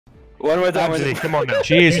One more time. Anthony, come on now.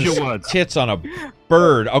 Jesus, Use your words. tits on a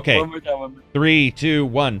bird. Okay, One more time. 3, 2,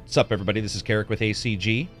 1. What's up, everybody? This is Karak with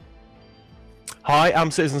ACG. Hi, I'm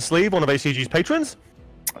Citizen Sleeve, one of ACG's patrons.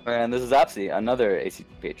 And this is Apsy, another ACG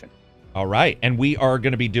patron. All right, and we are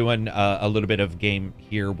going to be doing a little bit of game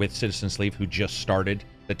here with Citizen Sleeve, who just started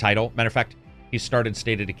the title. Matter of fact, he started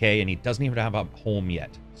State of Decay, and he doesn't even have a home yet.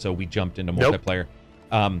 So we jumped into multiplayer.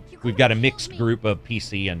 We've got a mixed group of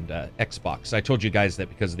PC and Xbox. I told you guys that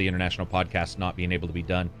because of the international podcast not being able to be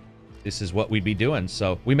done, this is what we'd be doing.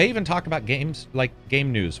 So we may even talk about games, like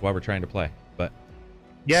game news, while we're trying to play. But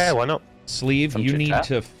yeah, why not? Sleeve, Some you need chit-chat.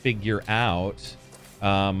 to figure out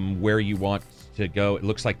where you want to go. It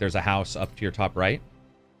looks like there's a house up to your top right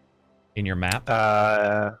in your map.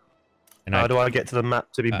 And how do I get to the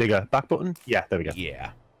map to be bigger? Back button? Yeah, there we go.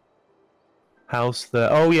 Yeah. House there.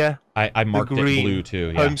 Oh, yeah. I marked it blue,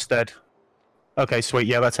 too. Yeah. Homestead. Okay, sweet.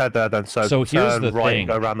 Yeah, let's head there then. So here's turn the right thing. and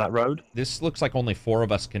go around that road. This looks like only 4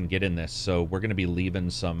 of us can get in this, so we're going to be leaving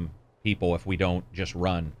some people if we don't just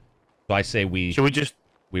run. So I say Should we just...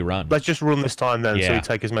 we run. Let's just run this time then, so Yeah. we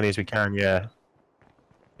take as many as we can, yeah.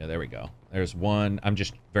 Yeah, there we go. There's one. I'm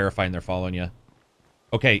just verifying they're following you.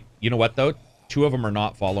 Okay, you know what, though? 2 of them are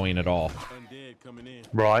not following at all.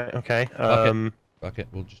 Right, okay. Fuck it,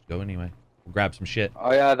 we'll just go anyway. We'll grab some shit.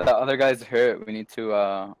 Oh yeah, the other guy's hurt. We need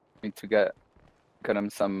to get him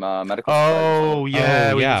some medical Oh, supplies. yeah,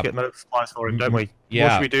 Oh, we yeah. need to get medical supplies for him, don't we? Yeah.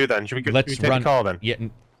 What should we do then? Should we, should we take the car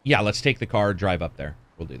then? Yeah, let's take the car, drive up there.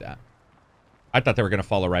 We'll do that. I thought they were going to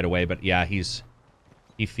follow right away, but yeah, he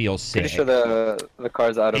feels sick. Pretty sure the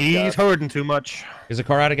car's out of He's gas. hurting too much. Is the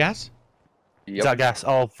car out of gas? Is that gas?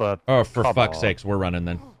 Oh, for For fuck's sakes, we're running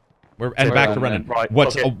then. We're back to running. Right,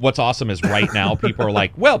 What's awesome is right now people are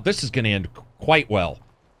like, well, this is going to end quite well.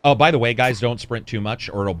 Oh, by the way, guys, don't sprint too much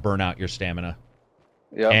or it'll burn out your stamina.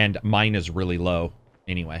 Yeah. And mine is really low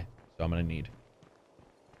anyway, so I'm going to need.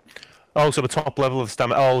 Oh, so the top level of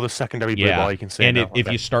stamina. Oh, the secondary blue bar, you can see. And it now. if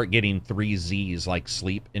Okay. you start getting 3 Z's like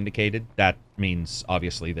sleep indicated, that means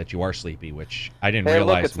obviously that you are sleepy, which I didn't Hey,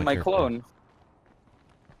 realize. look, it's with my your- clone.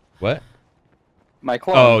 What? My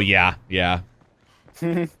clone. Oh yeah, yeah.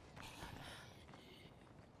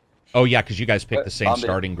 Oh yeah, because you guys picked the same Zombie.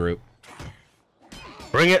 starting group.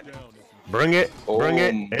 Bring it. Bring it. Bring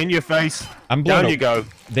it. In your face. I'm blown. Down you go.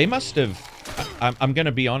 They must have. I'm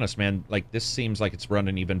gonna be honest, man. Like this seems like it's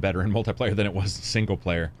running even better in multiplayer than it was in single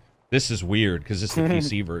player. This is weird because this is the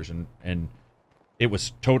PC version, and it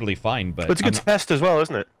was totally fine. But It's a good test as well,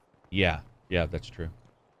 isn't it? yeah, that's true.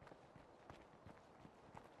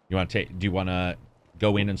 You want to take? Do you want to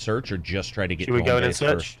go in and search, or just try to get? Should we to go home in and base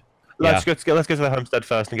search? first? Let's go to the homestead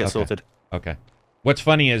first and get sorted. Okay. What's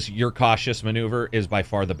funny is your cautious maneuver is by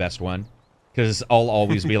far the best one, because I'll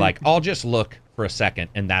always be like, I'll just look for a second,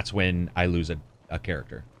 and that's when I lose a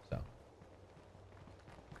character. So.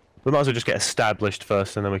 We might as well just get established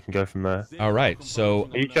first, and then we can go from there. All right. So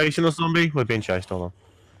Are you chasing the zombie? We're being chased. Hold on.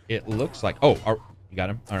 it looks like. Oh, you got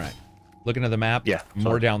him. All right. Looking at the map. Yeah, More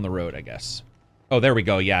sorry. down the road, I guess. Oh, there we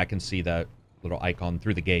go. Yeah, I can see that little icon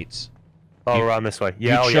through the gates. Oh, You- around this way.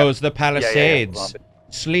 Yeah. You chose the Palisades. Hold on.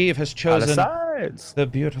 Sleeve has chosen Palisades. the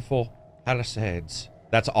beautiful Palisades.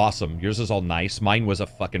 That's awesome. Yours is all nice. Mine was a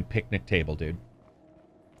fucking picnic table, dude.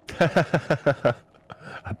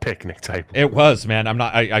 A picnic table. It was, man. I'm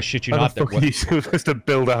not. I shit you How not. the fuck are you supposed to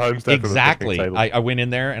build a homestead with a Exactly. picnic table? I went in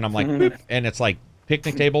there and I'm like, boop, and it's like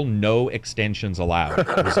picnic table, no extensions allowed. It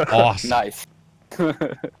was awesome. Nice.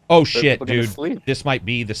 Oh shit, people gonna dude. sleep. This might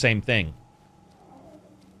be the same thing.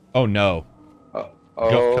 Oh no.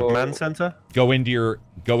 Oh. Command center. Go into your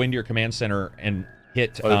command center and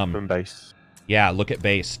hit Open base. yeah, look at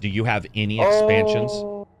base. Do you have any expansions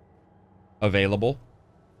available?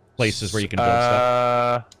 Places where you can build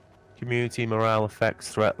stuff? Community morale effects,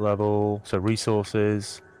 threat level, so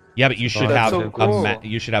resources. Yeah, but you should That's have so a cool.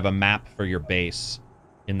 you should have a map for your base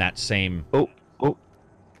in that same Oh,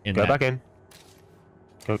 in go that. back in.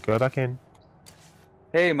 Go back in.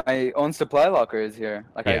 Hey, my own supply locker is here.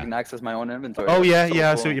 Like I Yeah. can access my own inventory. Oh yeah, That's so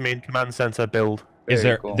yeah, I cool. see what you mean. Command center build. Is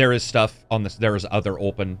Very there cool. there is stuff on this there is other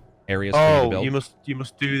open areas for you to Oh, build? you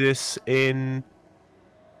must do this in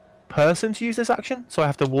person to use this action. So I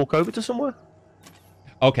have to walk over to somewhere.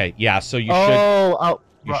 Okay, yeah, so you should Out.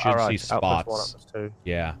 you right, should alright, see outpost one, spots. outpost two.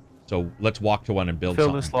 Yeah. So let's walk to one and build Fill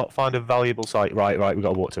something. the slot. Find a valuable site. Right. We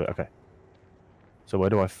got to walk to it. Okay. So where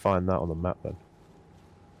do I find that on the map then?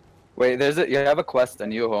 Wait, you have a quest, a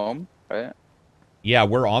new home, right? Yeah,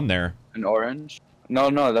 we're on there. In orange. No,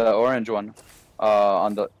 the orange one.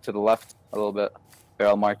 To the left a little bit. Here,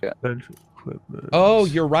 I'll mark it. Equipment. Oh,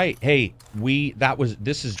 you're right. Hey,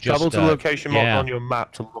 this is just Travel to the location marked yeah. on your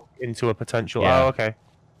map to look into a potential. Yeah. Oh, okay.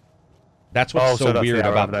 That's what's so that's the weird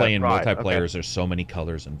arrow about there. playing Right, multiplayer okay. is there's so many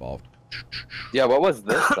colors involved. Yeah, what was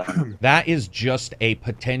this then? That is just a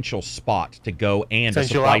potential spot to go and a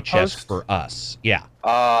Potential supply outpost? chest for us. Yeah.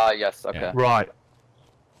 Yes, okay. Yeah. Right.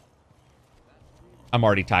 I'm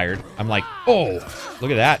already tired. I'm like, oh,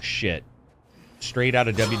 look at that shit. Straight out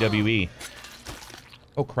of WWE.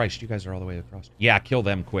 Oh, Christ, you guys are all the way across. Yeah, kill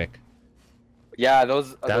them quick. Yeah,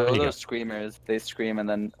 those There you go. are screamers. They scream and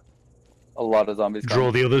then a lot of zombies come.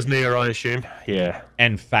 Draw the others near, I assume. Yeah.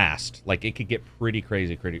 And fast. Like, it could get pretty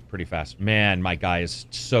crazy pretty fast. Man, my guy is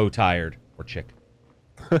so tired. Or chick.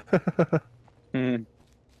 Hmm.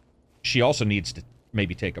 She also needs to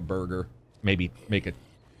maybe take a burger. Maybe make a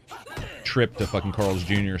trip to fucking Carl's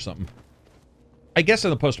Jr. or something. I guess in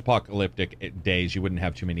the post-apocalyptic days, you wouldn't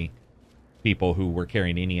have too many people who were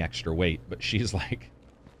carrying any extra weight. But she's like...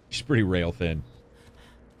 She's pretty rail thin.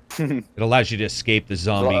 It allows you to escape the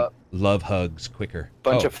zombie love hugs quicker.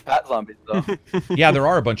 Bunch of fat zombies though. Yeah, there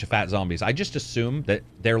are a bunch of fat zombies. I just assume that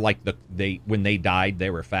they're like when they died they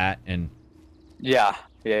were fat and Yeah,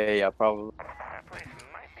 probably.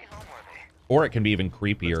 or it can be even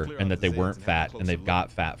creepier and that they weren't fat and they've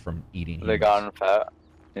got fat from eating humans. They got them fat.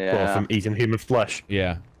 Yeah. Well, from eating human flesh.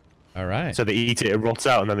 Yeah. All right. So they eat it, it rots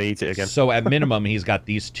out, and then they eat it again. So at minimum, he's got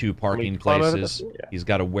these 2 parking climb over places. this? Yeah. He's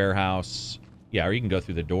got a warehouse. Yeah, or you can go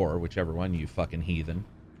through the door, whichever one, you fucking heathen.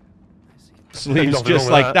 Sleeves Nothing just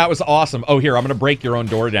wrong like, with that was awesome. Oh, here, I'm going to break your own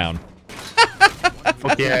door down.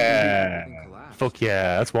 Fuck yeah. Fuck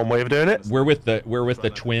yeah. That's one way of doing it. We're with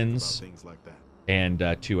the twins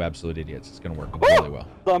and 2 absolute idiots. It's going to work really well.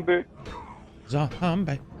 Zombie.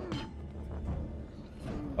 Zombie.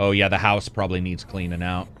 Oh, yeah, the house probably needs cleaning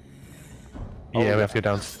out. Yeah, we have to go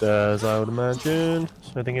downstairs, I would imagine.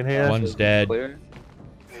 Is anything in here? One's dead. Clear.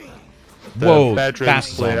 The Whoa, bedroom's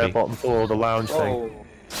fast clear, zombie. bottom floor, the lounge thing.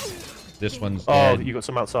 This one's Oh, dead. you got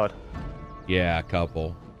some outside. Yeah, a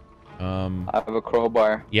couple. I have a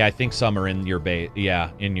crowbar. Yeah, I think some are in your base.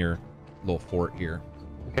 Yeah, in your little fort here.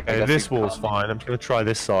 Okay, this wall's fine. I'm just gonna try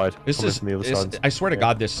this side. This Coming is. from the other side. I swear to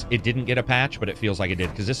God, it didn't get a patch, but it feels like it did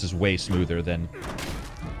because this is way smoother than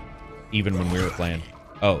even when we were playing.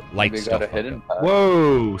 Oh, light We stuff. got a hidden path.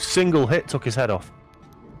 Whoa! Single hit took his head off.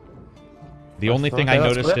 The only thing Okay, I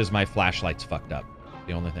that's noticed good. is my flashlight's fucked up.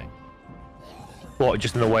 The only thing. What?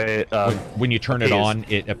 Just in the way it. When you turn it appears. on,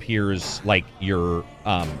 it appears like your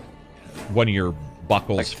one of your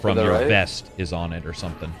buckles Like to from the your right? vest is on it or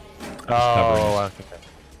something. Oh, okay.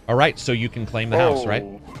 All right, so you can claim the house, right?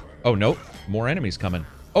 Oh nope, more enemies coming.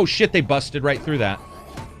 Oh shit, they busted right through that.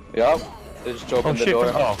 Yup. They just Oh opened the shit!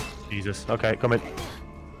 door. Oh, Jesus. Okay, come in.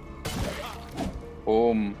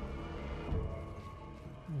 Boom.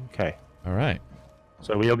 Okay. All right.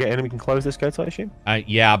 So we all get in and we can close this gate, I assume?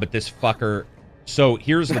 Yeah, but this fucker... So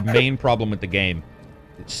here's the main problem with the game.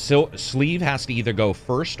 Sleeve has to either go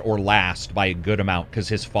first or last by a good amount because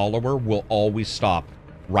his follower will always stop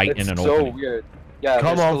right It's in an so opening. weird. Yeah,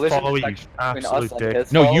 Come there's on, collision follow you, detection between us absolute and dick.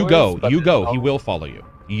 his No, you go. followers, but You go. there's He no- will follow you.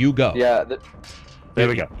 You go. Yeah, There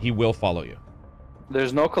we go. He will follow you.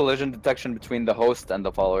 there's no collision detection between the host and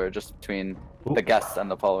the follower, just between Ooh. the guest and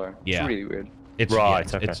the follower. Yeah. It's really weird. It's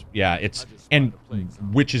Right, it's and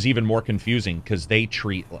which is even more confusing because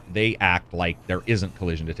they act like there isn't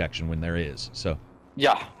collision detection when there is. So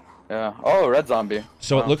Yeah. Yeah. Oh, red zombie.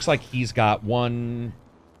 so it Wow. looks like he's got 1,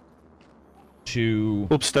 2,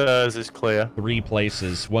 Upstairs is clear. 3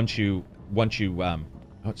 places. Once you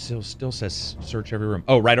oh, it still says search every room.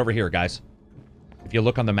 Oh, right over here, guys. If you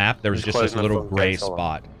look on the map, there's Just just this closing the little front gray gates, hold on.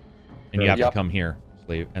 spot, and you have to Yep. come here,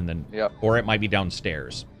 Sleeve, and then Yep. or it might be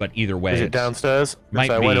downstairs. But either way, Is it it's- downstairs? Might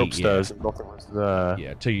So I went be, upstairs and nothing was there.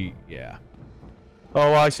 Yeah, till you, yeah.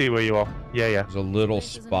 Oh, I see where you are. Yeah, yeah. There's a little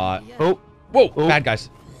spot. Oh, Whoa, Oh. bad guys.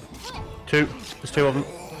 2. There's 2 of them.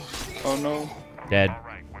 Oh no. Dead. All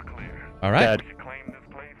right, we're clear. All right. Dead. We should claim this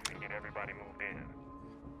place and get everybody moved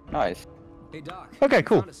in. Nice. Hey Doc. Okay, I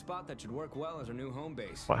cool. Found a spot that should work well as our new home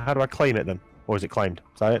base. Well, how do I claim it then? Or is it claimed?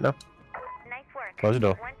 Is that it now? Nice work. Close the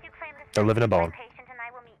door. Once you claim this They'll live in a barn. my patient and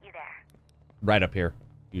I will meet you there. Right up here.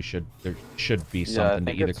 There should be Yeah, I something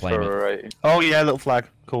to think either it's claim it. right. Oh, yeah, little flag.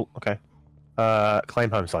 Cool, okay.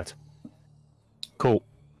 Claim home site. Cool.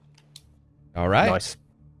 All right. Nice.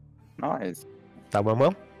 Nice. That went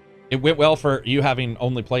well? It went well for you having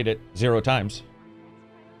only played it 0 times.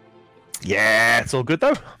 Yeah, it's all good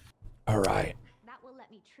though. All right. That will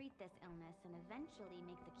let me treat this illness and eventually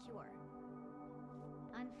make the cure.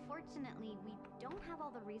 Unfortunately, we don't have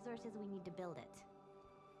all the resources we need to build it.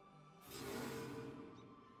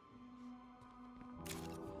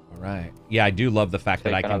 All right. Yeah, I do love the fact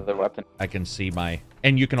that Take another weapon. I can see my,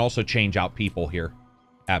 and you can also change out people here,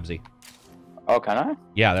 Absy. Oh, can I?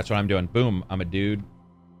 Yeah, that's what I'm doing. Boom, I'm a dude.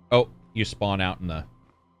 Oh, you spawn out in the...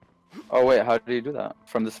 Oh, wait, how do you do that?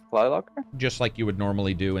 From the supply locker? Just like you would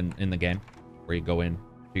normally do in the game, where you go in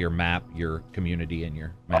to your map, your community, and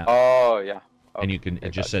your map. Oh, yeah. Okay. And you can,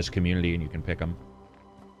 it just says community, and you can pick them.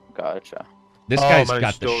 Gotcha. This guy's managed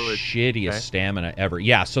got the storage. shittiest Okay. stamina ever.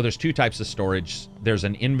 Yeah, so there's two types of storage. There's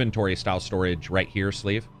an inventory style storage right here,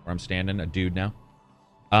 Sleeve, where I'm standing, a dude now.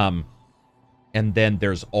 And then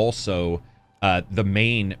there's also the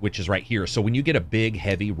main, which is right here. So when you get a big,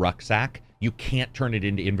 heavy rucksack, you can't turn it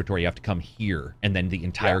into inventory. You have to come here, and then the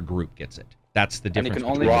entire group gets it. That's the And you difference.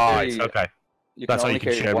 can only between- Right. carry- Okay. You That's how only you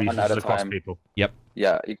can carry share one at resources a across time. people. Yep,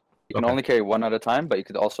 Yeah, you can Okay. only carry one at a time, but you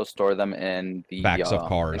could also store them in the backs of in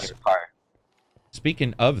cars. your car.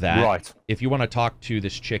 Speaking of that, Right. if you want to talk to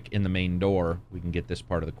this chick in the main door, we can get this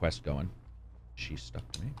part of the quest going. She's stuck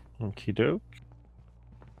to me. Okie doke.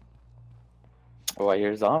 Oh, I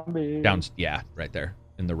hear zombies. Down, yeah, right there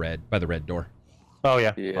in the red, by the red door. Oh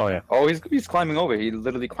yeah. Yeah. Oh yeah. Oh, he's climbing over. He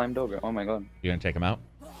literally climbed over. Oh my god. You gonna take him out?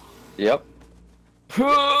 Yep.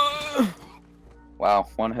 Wow,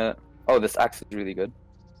 one hit. Oh, this axe is really good.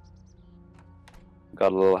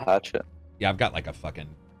 Got a little hatchet. Yeah, I've got like a fucking.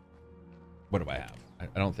 What do I have?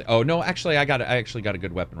 I don't think. Oh no, actually, I actually got a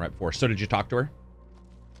good weapon right before. So did you talk to her?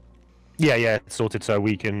 Yeah, yeah. It's sorted, so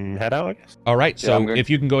we can head out, I guess. All right. Yeah, So I'm good. if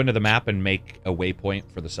you can go into the map and make a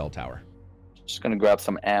waypoint for the cell tower. Just gonna grab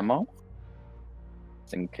some ammo.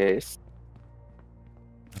 Just in case.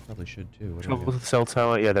 I probably should too. What do I Travel got? to the cell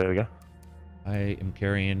tower. Yeah, there we go. I am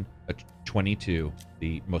carrying a 22,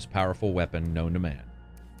 the most powerful weapon known to man.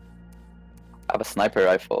 I have a sniper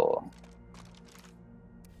rifle.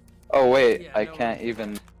 Oh wait, Yeah, I no can't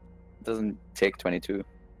even. It doesn't take 22.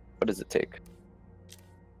 What does it take?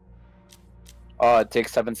 Oh, it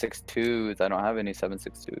takes 7.62s. I don't have any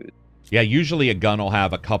 7.62s. Yeah, usually a gun will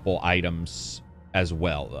have a couple items as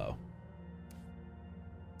well, though.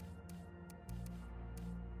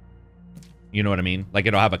 You know what I mean? Like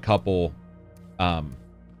it'll have a couple.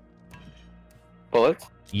 Bullets?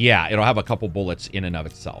 Yeah, it'll have a couple bullets in and of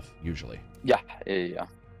itself, usually. Yeah, yeah.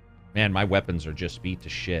 Man, my weapons are just beat to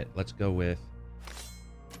shit. Let's go with.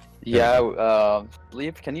 Yeah,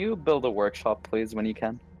 Leaf, can you build a workshop, please, when you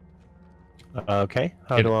can? Okay.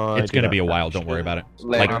 How do I? It's do going to that? be a while. Don't worry about it.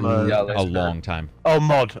 Later, Like yeah, a later. long time. Oh,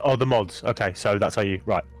 mod. Oh, the mods. Okay, so that's how you.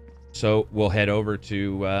 Right. So we'll head over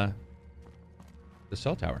to the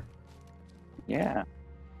cell tower. Yeah.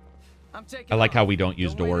 I'm taking I like off. how we don't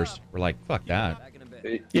use Don't wait doors. up. We're like, fuck that. Back in a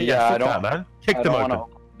bit. Yeah, I fuck don't. that, man. Kick I them don't open.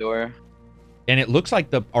 want to open the door. And it looks like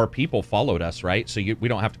our people followed us, right? So we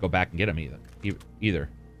don't have to go back and get them either.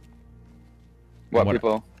 What What-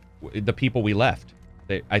 people? The people we left.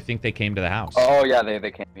 I think they came to the house. Oh yeah,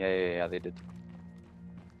 they came. Yeah, they did.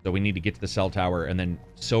 So we need to get to the cell tower, and then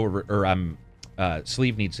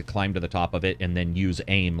Sleeve needs to climb to the top of it, and then use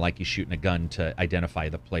aim like he's shooting a gun to identify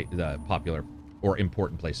the popular or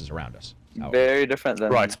important places around us. Very different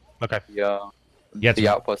than Right. Okay. Yeah. Yeah, The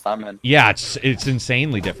outpost I'm in. Yeah, it's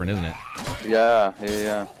insanely different, isn't it?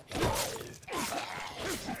 Yeah.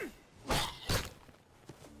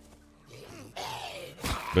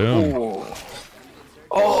 Boom. Ooh.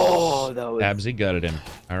 Oh, that was. Absy gutted him.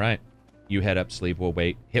 All right. You head up, Sleeve. We'll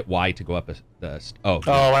wait. Hit Y to go up Oh. Oh,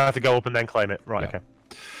 I have to go up and then claim it. Right.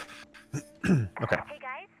 Yeah. Okay. Okay.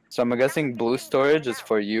 So I'm guessing blue storage is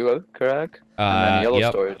for you, Karak, and then yellow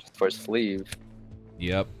Yep. storage is for Sleeve.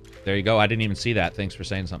 Yep. There you go. I didn't even see that. Thanks for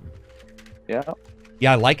saying something. Yeah.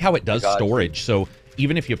 Yeah, I like how it does got you. storage. So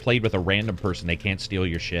even if you played with a random person, they can't steal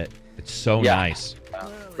your shit. It's so Yeah. nice.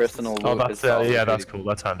 Personal loot. Oh, that's is always yeah, that's really cool.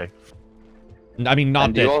 That's handy. I mean, not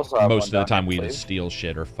And you also that have most one of the down time here, we please. just steal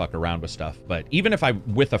shit or fuck around with stuff. But even if I'm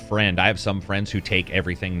with a friend, I have some friends who take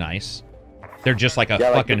everything nice. They're just like a Yeah,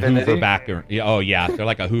 like fucking Divinity? Hoover vacuum. Oh yeah, they're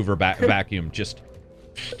like a Hoover vacuum. Just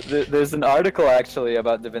There's an article actually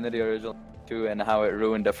about Divinity Original 2 and how it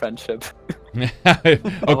ruined a friendship.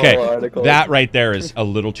 okay. whole article. That right there is a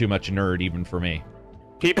little too much nerd even for me.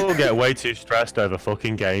 People get way too stressed over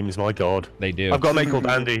fucking games. My God. They do. I've got a mate called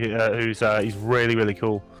Andy who's he's really really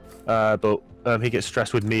cool, but he gets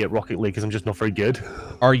stressed with me at Rocket League because I'm just not very good.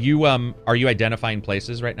 Are you identifying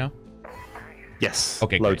places right now? Yes.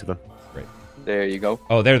 Okay, Loads great. of them. There you go.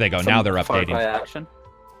 Oh, there they go. Now Some they're Far Cry updating. action.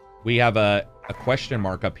 We have a question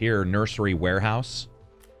mark up here. Nursery warehouse.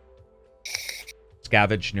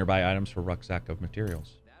 Scavenge nearby items for rucksack of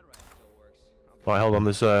materials. Right, hold on.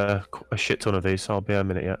 There's a shit ton of these, so I'll be a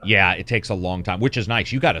minute yet. Yeah, it takes a long time, which is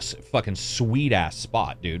nice. You got a fucking sweet ass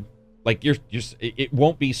spot, dude. Like it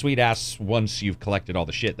won't be sweet ass once you've collected all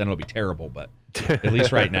the shit. Then it'll be terrible. But at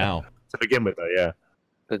least right now. To begin with, though, yeah.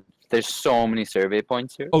 There's so many survey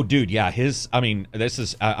points here. Oh, dude, yeah. I mean, this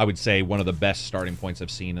is, I would say, one of the best starting points I've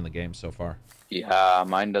seen in the game so far. Yeah,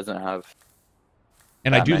 mine doesn't have.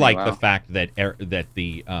 And I do many, like wow. the fact that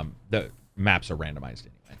the maps are randomized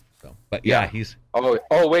anyway. So, but yeah, he's.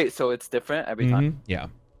 Oh wait, so it's different every time. Yeah.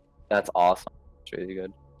 That's awesome. It's really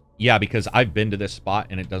good. Yeah, because I've been to this spot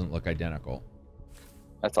and it doesn't look identical.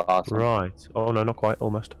 That's awesome. Right. Oh no, not quite.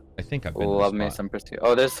 Almost. I think I've been. Love to me this spot. some pursuit.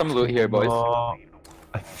 Oh, there's some loot here, boys.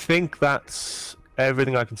 I think that's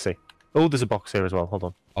everything I can see. Oh, there's a box here as well.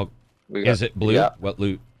 Hold on. Is it blue? Yeah. What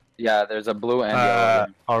loot? Yeah, there's a blue and yellow.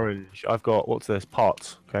 Orange. I've got, what's this?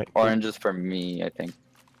 Pots. Okay. Orange is for me, I think.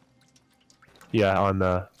 Yeah, I'm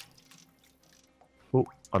oh,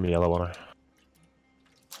 I'm a yellow one.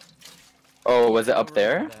 Oh, was it up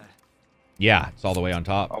there? Yeah, it's all the way on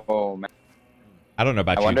top. Oh man. I don't know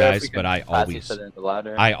about I you wonder if guys, we can but pass the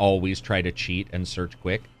ladder. I always try to cheat and search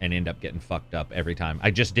quick and end up getting fucked up every time.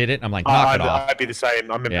 I just did it. And I'm like, knock it off. I'd be the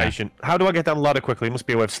same. I'm Yeah. impatient. How do I get down the ladder quickly? It must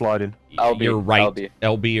be a way of sliding. LB, You're right. LB.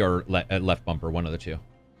 LB or left bumper, one of the two.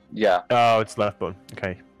 Yeah. Oh, it's left button.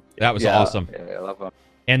 Okay. That was Yeah, awesome. Yeah, I love them.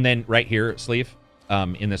 And then right here, Sleeve,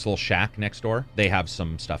 in this little shack next door, they have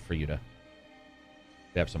some stuff for you to.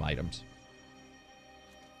 They have some items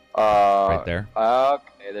right there.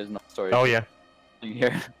 Okay, there's no story. Oh yeah.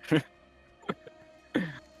 Here.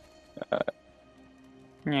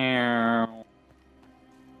 Meow.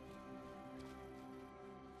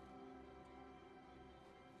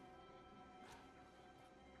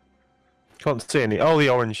 Can't see any. Oh, the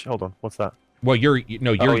orange. Hold on. What's that? Well, you're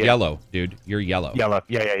yeah. yellow, dude. You're yellow. Yellow.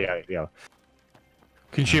 Yeah.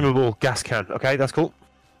 Consumable gas can. Okay, that's cool.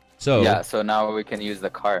 So Yeah, so now we can use the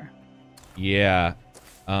car. yeah.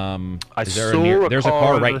 I Is there saw there's a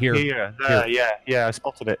car right over here. There, yeah. I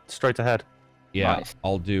spotted it straight ahead. Yeah, Nice.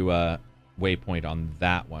 I'll do a waypoint on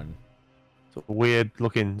that one. It's a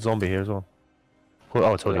weird-looking zombie here as well.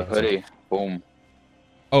 Oh, it's The hoodie. hoodie. Boom.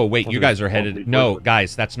 Oh wait, you Those are guys are probably headed. No, wood.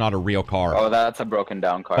 guys, that's not a real car. Oh, that's a broken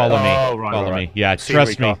down car. Follow me. Oh, right, Follow right. me. Yeah, Scenery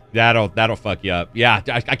trust me. car. That'll fuck you up. Yeah,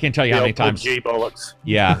 I can't tell you how many times. G bollocks.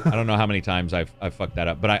 Yeah, I don't know how many times I've fucked that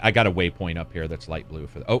up, but I got a waypoint up here that's light blue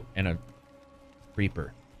for. Oh, and a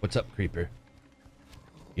creeper. What's up, creeper?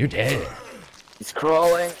 You're dead. He's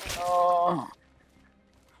crawling. Oh.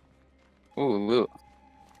 Ooh, loot.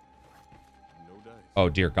 Oh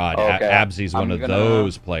dear God, Okay, Absy's one I'm of gonna-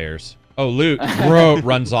 those players. Oh, loot. Bro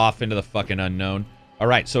runs off into the fucking unknown. All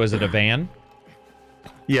right, so is it a van?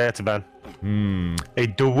 Yeah, it's a van. A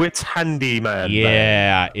DeWitt handyman. van.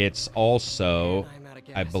 Yeah, it's also,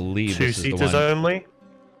 I believe, this is the Two-seaters one. only.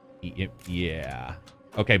 Yeah.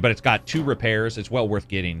 Okay, but it's got 2 repairs. It's well worth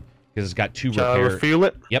getting because it's got 2 Shall I repairs. refuel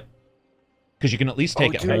it? Yep. Because you can at least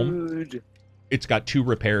take it home. Dude. It's got 2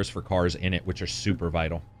 repairs for cars in it, which are super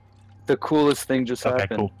vital. The coolest thing just Okay,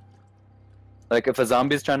 happened. cool. Like if a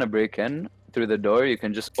zombie's trying to break in through the door, you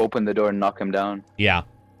can just open the door and knock him down. Yeah.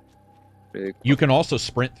 Really cool. You can also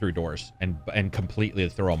sprint through doors and completely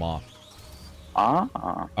throw them off.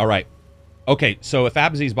 Ah. All right. Okay, so if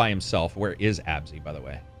Absy's by himself, where is Absy, by the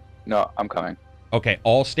way? No, I'm coming. Okay,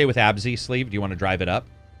 I'll stay with Absy, Sleeve. Do you want to drive it up?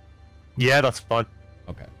 Yeah, that's fine.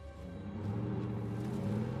 Okay.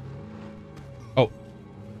 Oh.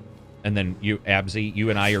 And then you, Absy, you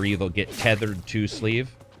and I are either get tethered to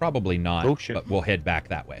Sleeve. Probably not, Oh, shit. but we'll head back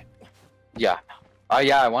that way. Yeah.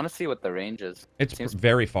 Yeah, I want to see what the range is. It's Seems-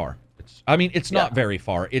 very far. I mean, it's not Yeah. very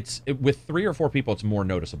far. With 3 or 4 people, it's more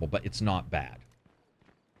noticeable, but it's not bad.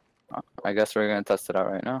 I guess we're gonna test it out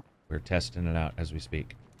right now. We're testing it out as we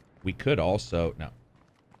speak. We could also no.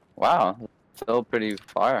 Wow, still pretty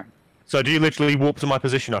far. So do you literally warp to my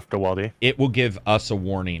position after a while, do you? It will give us a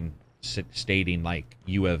warning stating like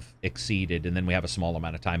you have exceeded, and then we have a small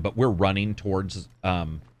amount of time. But we're running towards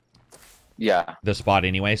Yeah. the spot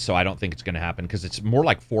anyway, so I don't think it's going to happen because it's more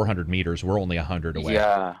like 400 meters. We're only 100 away.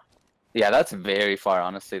 Yeah. Yeah, that's very far.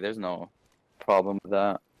 Honestly, there's no problem with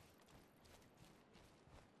that.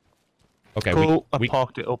 Okay, Cool. I we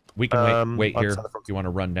parked it up. we can wait here. outside the front. Do you want to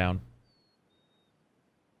run down?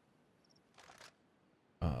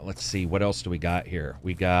 Let's see. What else do we got here?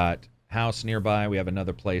 We got house nearby. We have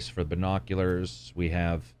another place for binoculars. We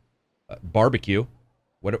have barbecue.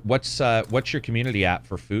 What's your community app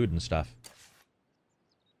for food and stuff?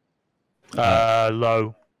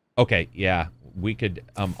 Low. Okay, yeah. We could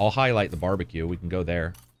I'll highlight the barbecue. We can go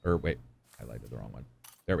there. Or wait, highlighted the wrong one.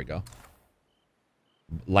 There we go.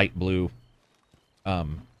 Light blue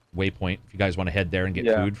waypoint. If you guys want to head there and get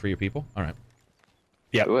Yeah. food for your people. All right.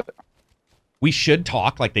 Yeah. Do it. We should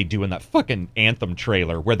talk like they do in that fucking Anthem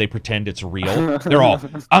trailer where they pretend it's real. They're all,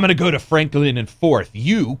 I'm going to go to Franklin and 4th.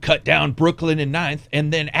 You cut down Brooklyn and 9th,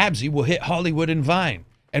 and then Absy will hit Hollywood and Vine.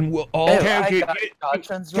 and we'll all.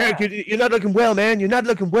 Karak, you're not looking well, man. You're not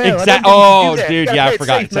looking well. Exactly. Oh, dude, yeah, I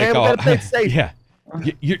forgot. It's like, oh, yeah.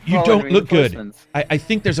 You don't look good. I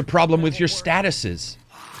think there's a problem with your statuses.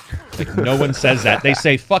 Like, no one says that. They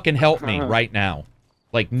say, "Fucking help me right now."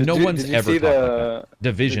 Like, no one's ever talked like that.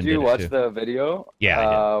 Division. Did you watch the video? Yeah, I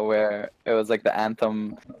did. Where it was like the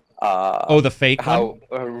Anthem. The fake how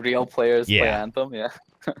one? real players play Anthem. Yeah.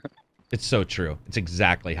 It's so true. It's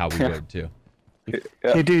exactly how we would too.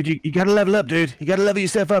 Hey, dude, you gotta level up, dude. You gotta level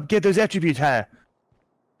yourself up. Get those attributes higher.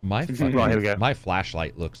 My fucking, right, here we go. My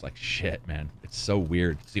flashlight looks like shit, man. It's so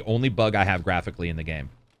weird. It's the only bug I have graphically in the game.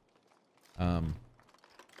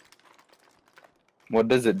 What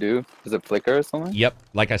does it do? Does it flicker or something? Yep.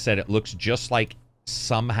 Like I said, it looks just like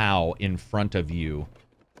somehow in front of you.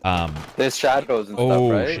 There's shadows and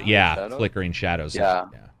stuff, right? Yeah, shadows? Flickering shadows. Yeah.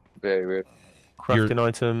 Very weird. Crafting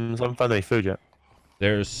items. I haven't found any food yet.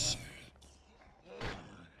 There's...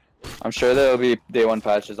 I'm sure there'll be day 1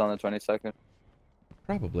 patches on the 22nd.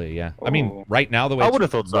 Probably, yeah. I mean, right now, the way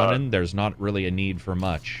it's running, there's not really a need for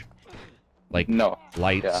much. Like,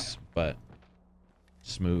 lights, but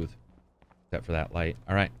smooth. Except for that light.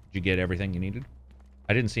 All right, did you get everything you needed?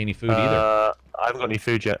 I didn't see any food either. I haven't got any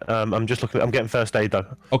food yet. I'm just looking. I'm getting first aid though.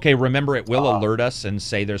 Okay, remember it will alert us and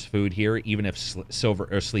say there's food here, even if Silver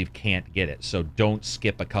or Sleeve can't get it. So don't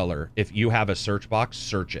skip a color. If you have a search box,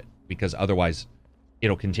 search it, because otherwise,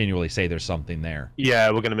 it'll continually say there's something there.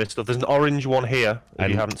 Yeah, we're gonna miss stuff. There's an orange one here. If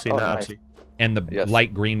you haven't seen that, actually. And the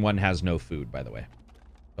light green one has no food, by the way.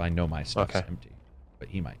 So I know my stuff's empty, but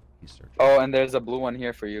he might. He's searching. Oh, and there's a blue one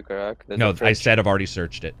here for you, Karak. No, I said I've already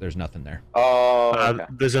searched it. There's nothing there. Oh, okay.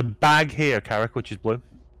 There's a bag here, Karak, which is blue.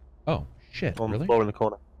 Oh shit! On really? the floor in the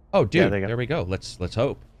corner. Oh, dude, there we go. Let's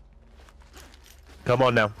hope. Come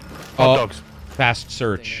on now. Hot dogs. Fast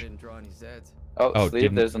search. Oh,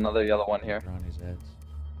 Sleeve, there's another yellow one here.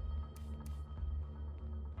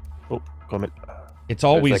 Oh, comment. It's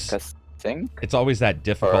always like a sink? It's always that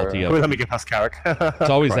difficulty of. Let me get past Karak.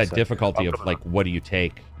 It's always that difficulty of like, what do you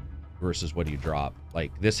take versus what do you drop?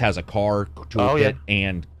 Like this has a car toolkit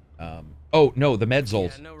and oh no, the meds will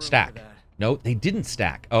stack. No, they didn't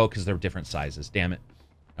stack. Oh, because they're different sizes. Damn it.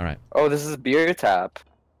 All right. Oh, this is beer tap.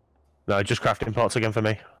 No, just crafting parts again for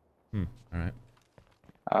me. All right.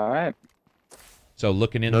 All right. So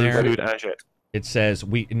looking in there, it says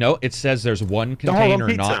it says there's one container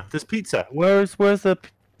not. There's pizza. Where's the?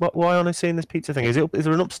 Why aren't I seeing this pizza thing? Is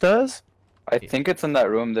there an upstairs? I think it's in that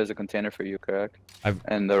room. There's a container for you, correct?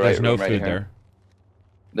 And there's no food there.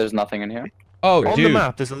 There's nothing in here. Oh, on the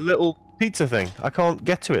map, there's a little pizza thing. I can't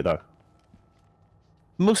get to it though.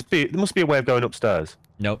 There must be a way of going upstairs.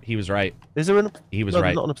 Nope, he was right. Is there an? He was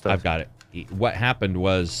right. Not an upstairs. I've got it. What happened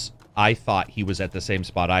was I thought he was at the same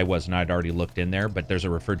spot I was, and I'd already looked in there. But there's a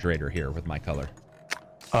refrigerator here with my color.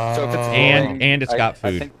 So if it's and it's got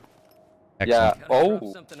food. Yeah.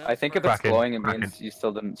 Oh, I think if it's glowing, it means you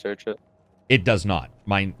still didn't search it. It does not.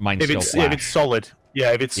 Mine's still flash. If it's solid,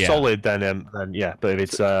 yeah. If it's solid, then yeah. But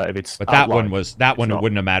if it's but that one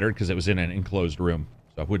wouldn't have mattered because it was in an enclosed room,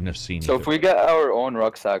 so I wouldn't have seen. So if we get our own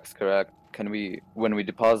rucksacks, correct? Can we, when we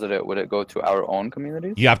deposit it, would it go to our own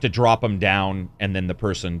communities? You have to drop them down, and then the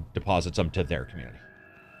person deposits them to their community.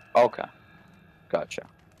 Okay, gotcha.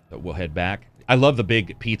 So we'll head back. I love the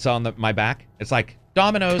big pizza on my back. It's like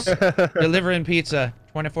Domino's delivering pizza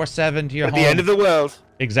 24/7 to your home. At the end of the world.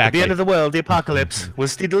 Exactly. At the end of the world, the apocalypse will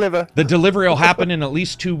still deliver. The delivery will happen in at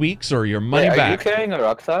least 2 weeks, or your money back. Are you carrying a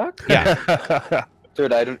rucksack? Yeah.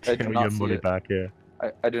 Dude, I do not see money it. Back, yeah.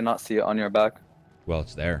 I do not see it on your back. Well,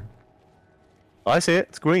 it's there. I see it.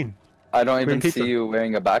 It's green. I don't even see you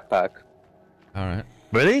wearing a backpack. All right.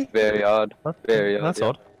 Really? Very odd. Very odd. That's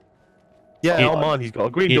odd. Yeah, on mine, he's got a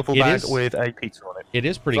green duffel bag with a pizza on it. It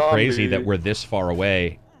is pretty crazy that we're this far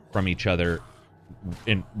away from each other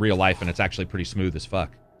in real life, and it's actually pretty smooth as fuck.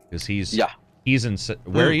 Because he's in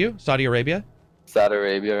where are you? Saudi Arabia? Saudi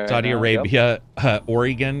Arabia. Saudi Arabia,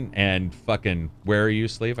 Oregon, and fucking where are you,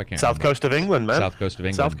 Sleeve? I can't. South coast of England, man. South coast of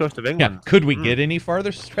England. South coast of England. Yeah. Could we get any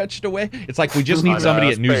farther stretched away? It's like we just need somebody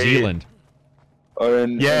at New Zealand. Or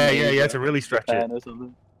in to really stretch it. Or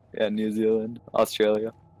something. Yeah, New Zealand,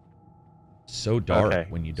 Australia. So dark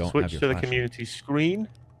when you don't have your Switch to the community screen.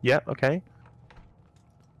 Yeah, okay.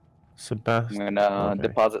 Sebastian. I'm gonna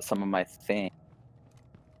deposit some of my things.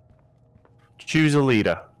 Choose a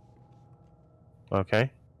leader.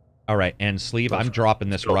 Okay. All right, and Sleeve, I'm dropping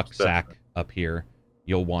this rucksack up here.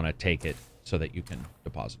 You'll want to take it so that you can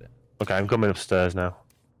deposit it. Okay, I'm coming upstairs now.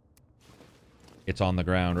 It's on the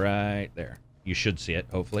ground right there. You should see it,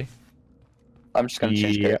 hopefully. I'm just gonna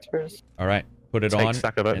change characters. All right, put it on.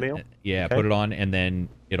 Sack of oatmeal. Put it on, and then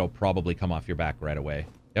it'll probably come off your back right away.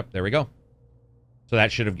 Yep, there we go. So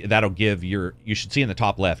that'll give you should see in the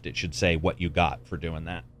top left, it should say what you got for doing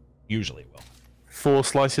that. Usually it will. 4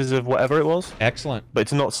 slices of whatever it was. Excellent. But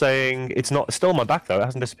it's not saying, it's still on my back though, it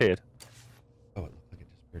hasn't disappeared. Oh, it looked like it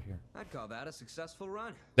disappeared here. I'd call that a successful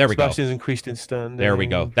run. There we go. Slices increased in standing. There we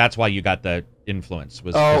go. That's why you got the influence.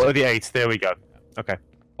 The 8, there we go. Okay.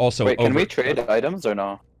 Also, wait, can we trade items or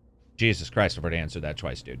no? Jesus Christ, I've already answered that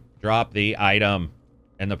twice, dude. Drop the item.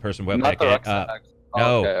 And the person will Not pick the it rucksack. up.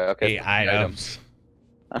 Oh, No, okay, the items.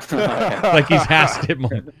 Okay. Like he's asked it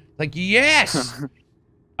more. Like, yes!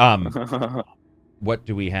 What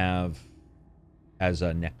do we have as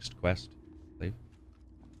a next quest? Leave?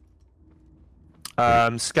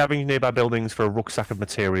 Scavenge nearby buildings for a rucksack of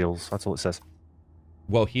materials. That's all it says.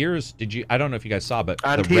 Well, I don't know if you guys saw, but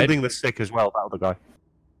And healing the sick as well, that other guy.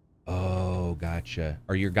 Oh, gotcha.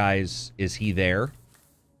 Are your guys, is he there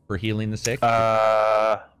for healing the sick?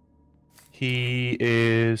 He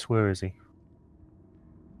is, where is he?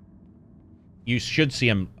 You should see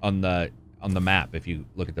him on the map if you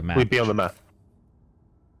look at the map. We'd be on the map.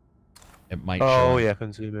 It might show. Oh, him. yeah, I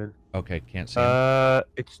can zoom in. Okay, can't see him.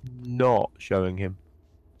 It's not showing him.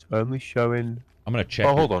 It's only showing... I'm going to check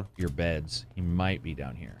hold on. your beds. He might be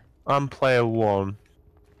down here. I'm player 1.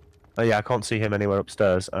 Oh, yeah, I can't see him anywhere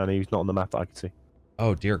upstairs, and he's not on the map that I can see.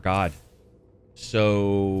 Oh, dear God.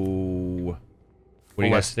 So... What do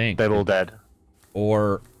you guys think? They're all dead.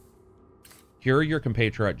 Or... Cure your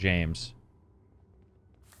compatriot James.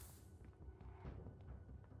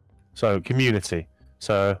 So, community.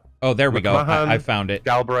 So... Oh, there we go. McMahon, I found it.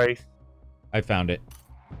 Galbraith. I found it.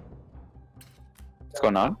 What's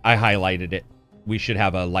going on? I highlighted it. We should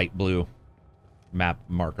have a light blue map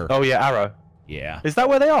marker. Oh, yeah, arrow. Yeah. Is that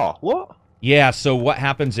where they are? What? Yeah, so what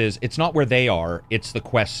happens is, it's not where they are, it's the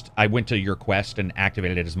quest. I went to your quest and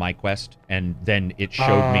activated it as my quest, and then it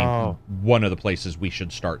showed me one of the places we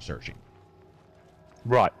should start searching.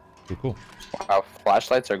 Right. Cool. Wow,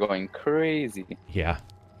 flashlights are going crazy. Yeah.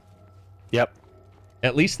 Yep.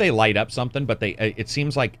 At least they light up something, but it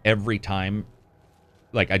seems like every time,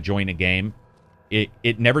 like, I join a game,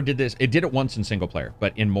 it never did this. It did it once in single player,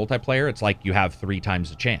 but in multiplayer, it's like you have 3 times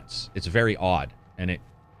the chance. It's very odd, and it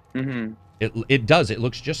does. It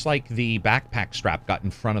looks just like the backpack strap got in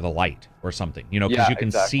front of the light or something, you know, because you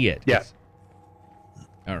can see it. Yeah.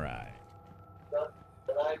 All right.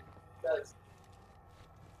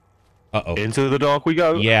 Uh-oh. Into the dark we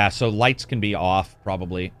go. Yeah, so lights can be off,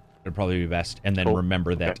 probably. It'd probably be best. And then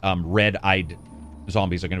remember that red-eyed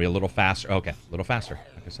zombies are going to be a little faster. Okay, a little faster,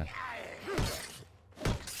 like I said.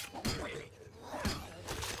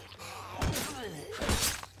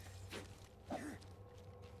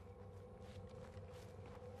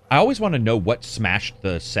 I always want to know what smashed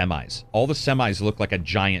the semis. All the semis look like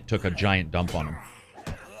took a giant dump on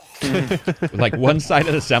them. Like one side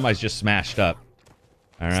of the semis just smashed up.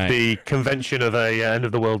 All right. It's the convention of a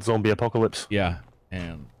end-of-the-world zombie apocalypse. Yeah,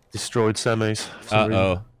 and... Destroyed semis.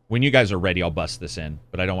 Uh-oh. When you guys are ready, I'll bust this in.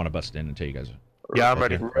 But I don't want to bust it in until you guys are... Yeah, I'm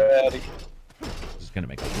ready. Ready. This is going to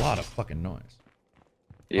make a lot of fucking noise.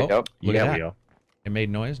 Yep. Oh, look at that. We are. It made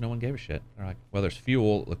noise. No one gave a shit. They're like, well, there's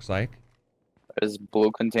fuel, it looks like. There's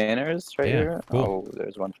blue containers right here. Cool. Oh,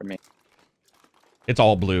 there's one for me. It's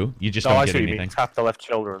all blue. You just Oh, don't I get see what you mean. anything. Tap the left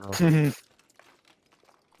shoulder.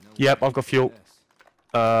 Yep, I've got fuel.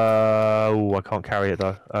 Oh, I can't carry it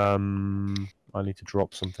though. I need to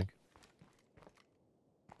drop something.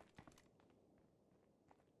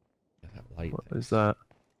 That light What thing. is that?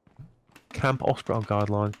 Camp Hospital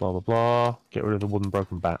guidelines, blah blah blah. Get rid of the wooden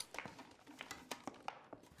broken bat.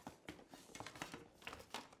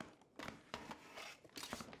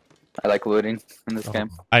 I like looting in this game.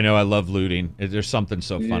 I know, I love looting. There's something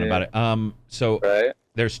so fun about it. So Right?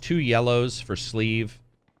 there's 2 yellows for sleeve.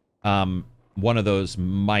 One of those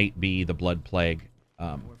might be the blood plague.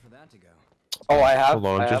 More for that to go. Oh, I have. Hold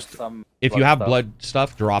on, I have just- some. If you have stuff. blood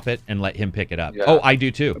stuff, drop it and let him pick it up. Yeah. Oh, I do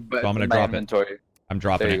too. But So I'm it's going to in my drop it. inventory. I'm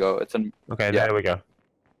dropping There you it. go. It's in. Okay, Yeah. there we go.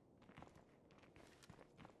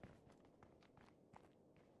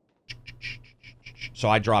 So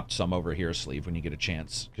I dropped some over here, sleeve, when you get a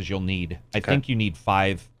chance, because you'll need. I think you need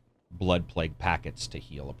 5 blood plague packets to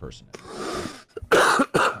heal a person.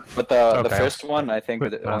 But the Okay. first one, I think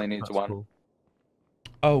Quick it bat, only needs that's 1. cool.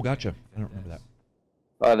 Oh, gotcha. I don't remember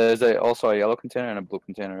that. There's also a yellow container and a blue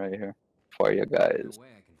container right here for you guys. No way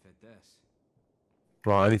I can fit this.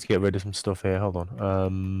 Right, I need to get rid of some stuff here. Hold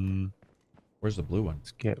on. Where's the blue one?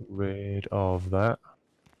 Let's get rid of that.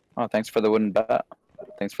 Oh, thanks for the wooden bat.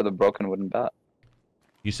 Thanks for the broken wooden bat.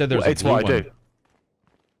 You said there's Well, a it's blue what one. I do.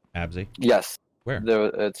 Absy. Yes. Where? There,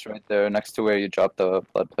 it's right there next to where you dropped the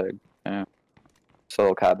blood plague. Yeah. It's a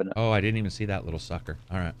little cabinet. Oh, I didn't even see that little sucker.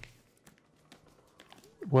 All right.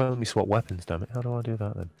 Well, let me swap weapons, damn it. How do I do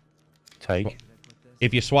that then? Take.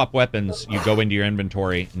 If you swap weapons, you go into your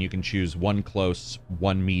inventory and you can choose one close,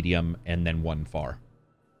 one medium, and then one far.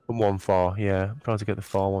 And one far, yeah. I'm trying to get the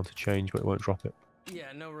far one to change, but it won't drop it.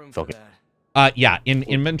 Yeah, no room Fuck for it. that. Yeah, in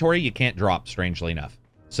inventory, you can't drop, strangely enough.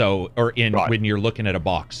 So, or in Right. when you're looking at a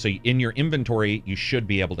box. So in your inventory, you should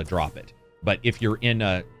be able to drop it. But if you're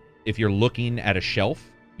looking at a shelf,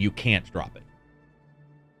 you can't drop it.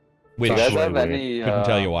 Which Do you guys have weird. any? couldn't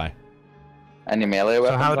tell you why. Any melee So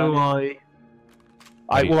weapons? how do on you?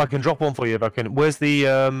 Well, I can drop one for you if I can. Where's the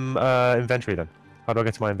inventory then? How do I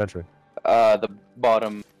get to my inventory? The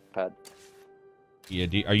bottom pad. Yeah,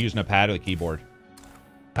 are you using a pad or the keyboard?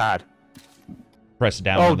 Pad. Press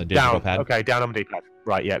down on the digital down. pad. Okay, down on the D-pad.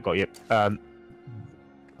 Right, yeah, got you.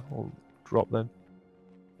 I'll drop them.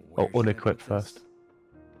 Oh, Where should I unequip put this? first.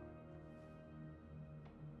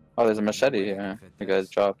 Oh, there's a machete here. You guys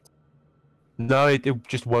dropped. No, it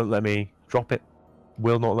just won't let me drop it.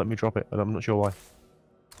 Will not let me drop it, and I'm not sure why.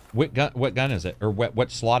 What gun is it? Or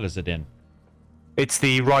what slot is it in? It's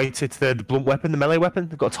the blunt weapon, the melee weapon.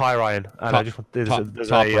 They've got a tire iron, and I just want there's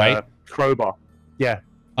top a right? crowbar. Yeah,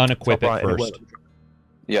 Unequip top right, it and it first. won't let me drop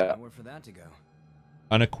Yeah. Nowhere for that to go.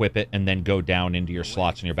 Unequip it and then go down into your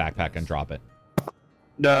slots in your backpack and drop it. it.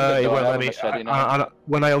 No, it Do I won't have let a me. machete now?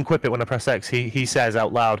 When I unquip it, when I press X, he says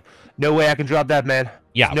out loud, "No way I can drop that, man."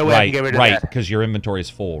 Yeah, There's no way I can right, get rid of right, that. because your inventory is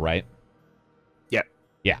full, right? Yeah.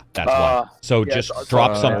 Yeah, that's why. So yeah, just it's drop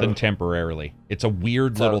alright. something temporarily. It's a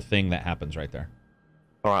weird little thing that happens right there.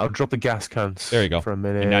 All right, I'll drop the gas cans. There you go. For a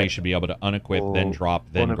minute. And now you should be able to unequip, then drop,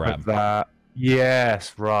 then Unequip grab. that.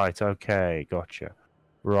 Yes, right. Okay, gotcha.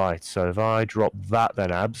 Right, so if I drop that,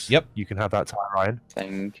 then abs. Yep. You can have that tire iron.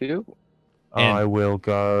 Thank you. And- I will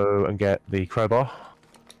go and get the crowbar.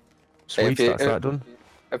 Sweet, that's that done.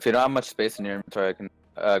 If you don't have much space in your inventory, I can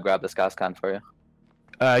grab this gas can for you.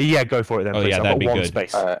 Yeah, go for it then. Oh, please. yeah, I've that'd got be one good.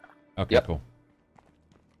 space. All right. Okay, Yep. cool.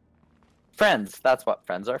 Friends. That's what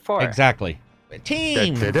friends are for. Exactly.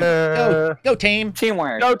 Team! Da-da-da. Go team!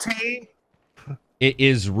 Teamwork. Go team! It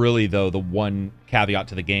is really, though, the one caveat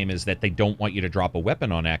to the game is that they don't want you to drop a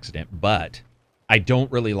weapon on accident, but I don't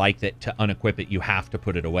really like that to unequip it, you have to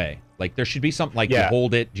put it away. Like, there should be something like you Yeah.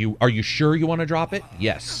 hold it. Are you sure you want to drop it?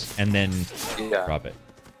 Yes. And then Yeah. drop it.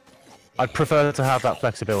 I'd prefer to have that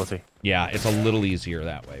flexibility. Yeah, it's a little easier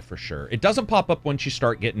that way, for sure. It doesn't pop up once you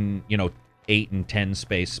start getting, 8 and 10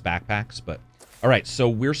 space backpacks, but... All right, so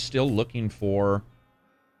we're still looking for...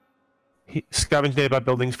 Scavenge nearby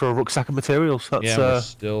buildings for a rucksack of materials. That's, Yeah, we're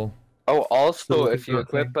still... Oh, also, Still if you looking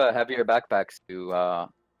for a equip heavier backpacks,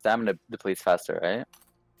 stamina depletes faster, right?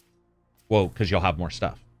 Whoa, because you'll have more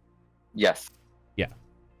stuff. Yes.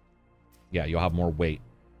 Yeah, you'll have more weight.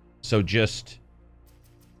 So just...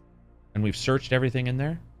 And we've searched everything in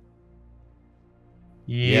there?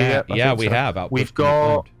 Yeah, I yeah, think we so. have. Outpost We've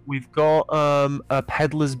can be got claimed. a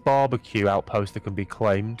peddler's barbecue outpost that can be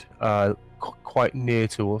claimed quite near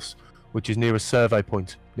to us, which is near a survey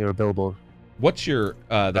point, near a billboard. What's your...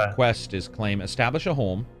 the quest is claim, establish a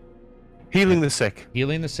home, Healing the sick.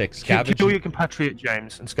 healing the sick, Kill scavenge... your compatriot,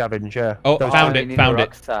 James, and scavenge, yeah. Oh, Those found you it, need found a it.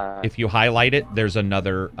 rucksack. If you highlight it, there's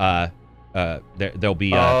another... there'll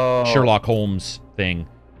be a Oh. Sherlock Holmes thing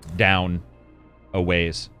down a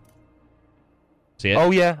ways. See it?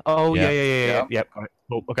 Oh, yeah. Oh, Yeah. yeah. Yep. Got it.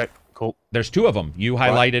 Cool. Okay, cool. There's 2 of them. You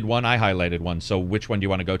highlighted one, I highlighted one. So which one do you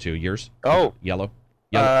want to go to? Yours? Oh. Yellow?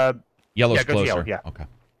 Uh, Yellow's yeah, go to closer. yellow, yeah. Okay.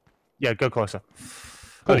 yeah, go closer.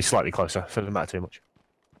 Cool. Only slightly closer, so it doesn't matter too much.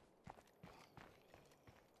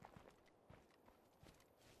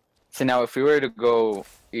 See, now if we were to go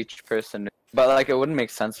each person, but like it wouldn't make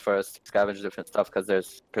sense for us to scavenge different stuff because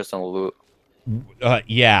there's personal loot.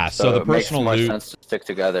 Yeah, so the it makes personal more loot... sense to stick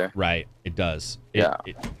together. Right, it does. Yeah.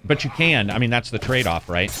 But you can. I mean, that's the trade-off,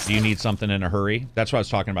 right? Do you need something in a hurry? That's what I was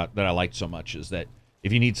talking about that I liked so much, is that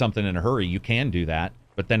if you need something in a hurry, you can do that,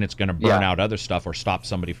 but then it's going to burn out other stuff or stop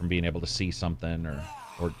somebody from being able to see something or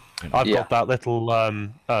I've got that little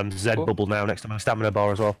Z bubble now next to my stamina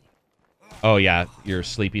bar as well. Oh, yeah, your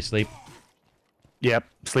sleepy sleep. Yep,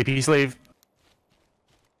 sleepy sleeve.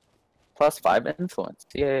 +5 influence.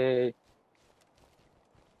 Yay.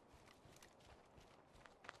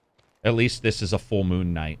 At least this is a full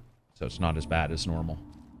moon night, so it's not as bad as normal.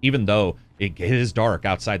 Even though it is dark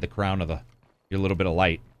outside the crown of your little bit of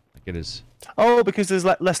light. Like it is... Oh, because there's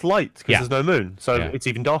less light, because Yeah. there's no moon, so Yeah. it's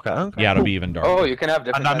even darker. Okay, Yeah, it'll cool. be even darker. Oh, you can have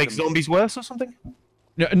different. And that makes items. zombies worse or something?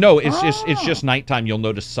 No, it's just nighttime. You'll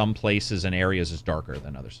notice some places and areas is darker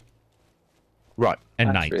than others. Right. And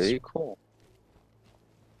That's nights. really cool.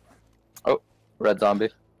 Oh, red zombie.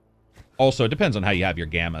 Also, it depends on how you have your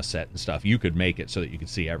gamma set and stuff. You could make it so that you could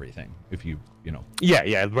see everything if you know.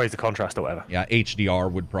 Yeah, raise the contrast or whatever. Yeah,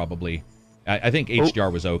 HDR would probably. I think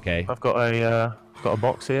HDR was okay. I've got a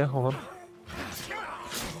box here. Hold on.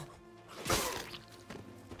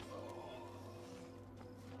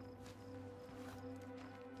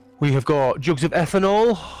 We have got jugs of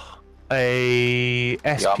ethanol, a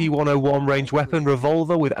SP-101 range weapon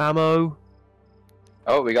revolver with ammo.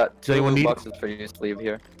 Oh, we got Does anyone two need- boxes for you to leave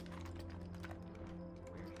here.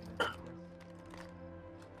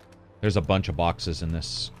 There's a bunch of boxes in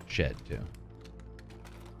this shed too.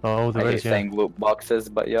 Oh, I there hate is, yeah. saying loot boxes,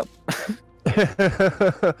 but yep.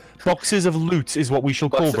 Boxes of loot is what we shall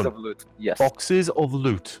call Boxes them. of loot. Yes. Boxes of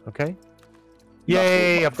loot. Okay. Not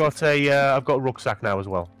Yay! loot I've got I've got a rucksack now as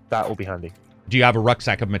well. That will be handy. Do you have a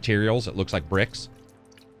rucksack of materials? It looks like bricks.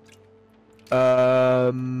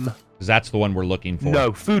 'Cause that's the one we're looking for.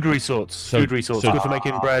 No, food resources. Food resources. so- Good for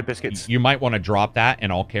making bread, biscuits. You might want to drop that,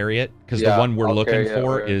 and I'll carry it. Because the Yeah, one we're I'll looking carry it,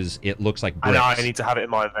 for or- is it looks like I bricks. know I need to have it in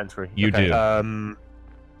my inventory. You okay, do.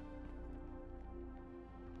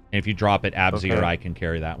 And if you drop it, Absy or Okay. I can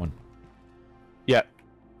carry that one. Yeah,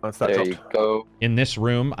 that's that There dropped. you go. In this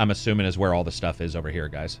room, I'm assuming is where all the stuff is over here,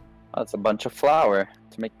 guys. That's a bunch of flour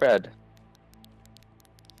to make bread.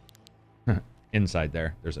 Inside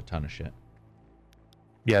there's a ton of shit.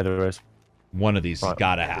 Yeah, there is. One of these has Right,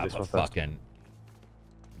 gotta I'll do have this a one first. fucking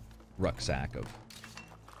rucksack of.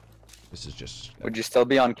 This is just. Would you still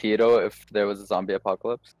be on keto if there was a zombie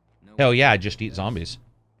apocalypse? No Hell yeah! I just eat zombies.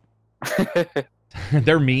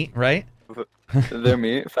 They're meat, right? They're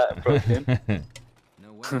meat, fat, and protein.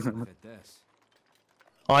 No way we can fit this.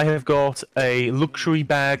 I have got a luxury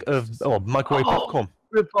bag of microwave Oh. popcorn.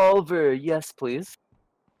 Revolver, yes, please.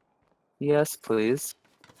 Yes, please.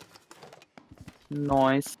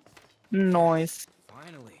 Nice. Nice.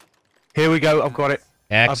 Finally. Here we go. I've got it.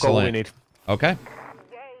 I've got what we Excellent. need. Okay,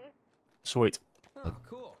 Sweet. Oh,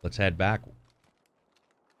 cool. let's head back.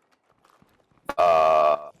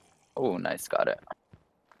 Oh, nice, got it.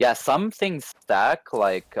 Yeah, some things stack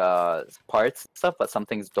like parts and stuff, but some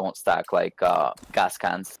things don't stack like gas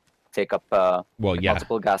cans. Take up Well, yeah.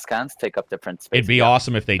 multiple gas cans, take up different spaces. It'd be Yeah.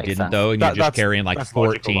 awesome if they Makes didn't, sense. though, and you're just That's- carrying like that's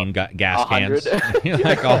logical, 14 gas cans. 100.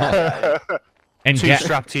 Like, oh. And Two ga-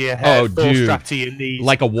 strapped to your head, Oh, four dude. strapped to your knees.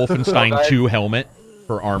 like a Wolfenstein Okay. 2 helmet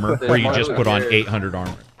for armor, where you just put on Yeah. 800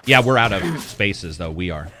 armor. Yeah, we're out of spaces, though. We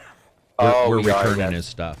are. Oh, We're we are, returning yes. his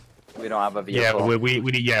stuff. We don't have a yeah, vehicle.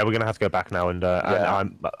 we're gonna have to go back now, and Yeah.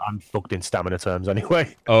 I'm fucked in stamina terms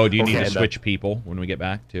anyway. Oh, do you need Okay, to then. switch people when we get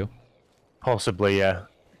back, too? Possibly, yeah.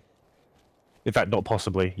 In fact, not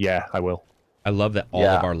possibly. Yeah, I will. I love that all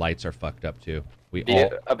Yeah. of our lights are fucked up, too. We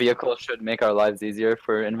all... A vehicle should make our lives easier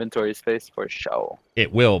for inventory space for show.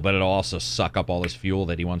 It will, but it'll also suck up all his fuel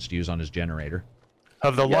that he wants to use on his generator.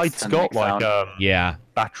 Have the Yes, lights and got make like sound. Yeah,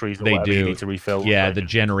 batteries or they whatever you do. need to refill? Yeah, Like, the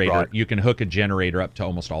generator. Right. You can hook a generator up to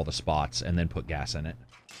almost all the spots and then put gas in it.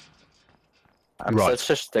 I'm Right. such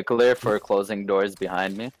a stickler for closing doors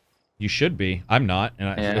behind me. You should be. I'm not, and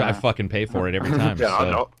I Yeah. fucking pay for it every time. Yeah, so.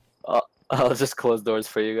 I'm not. I'll just close doors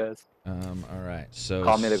for you guys. All right. So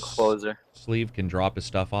Call me the closer. Sleeve can drop his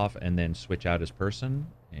stuff off and then switch out his person.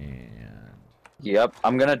 And Yep,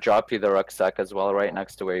 I'm gonna drop you the rucksack as well, right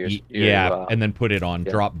next to where you're. yeah, and then put it on.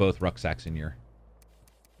 yeah. Drop both rucksacks in your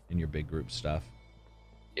big group stuff.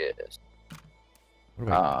 Yes. What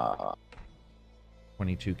do I got?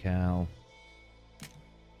 22 cal.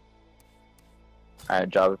 I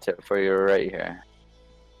dropped it for you right here.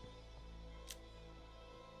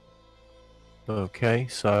 Okay,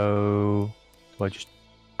 so do I just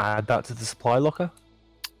add that to the supply locker?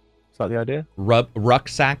 Is that the idea?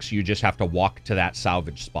 Rucksacks, you just have to walk to that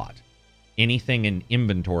salvage spot. Anything in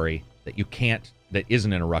inventory that you can't, that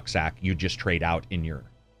isn't in a rucksack, you just trade out in your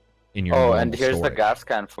Oh, normal and here's the storage. gas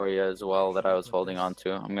can for you as well that I was holding on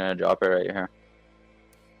to. I'm gonna drop it right here.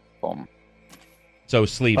 Boom. So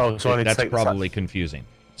Sleeve, Oh, so I need to that's take this out. probably confusing.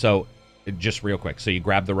 So just real quick, so you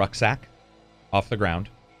grab the rucksack off the ground.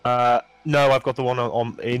 No, I've got the one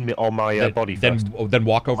on my body first. Then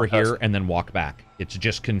walk over My here person. and then walk back. It's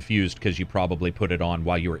just confused because you probably put it on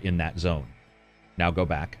while you were in that zone. Now go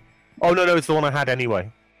back. Oh no, it's the one I had anyway.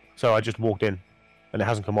 So I just walked in, and it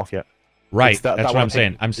hasn't come off yet. Right, It's that that's what one I'm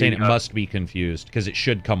saying. thing, I'm saying it the, must be confused because it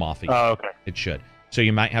should come off of you. Oh, okay. It should. So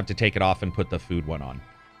you might have to take it off and put the food one on.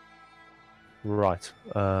 Right.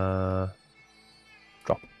 Drop.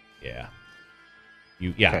 Yeah.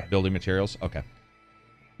 Okay. Building materials. Okay.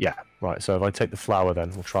 Yeah. Right. So if I take the flour, then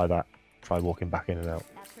we'll try that. Try walking back in and out.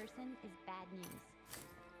 That person is bad news.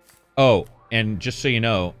 Oh, and just so you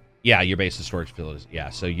know, yeah, your base of storage facilities. Yeah,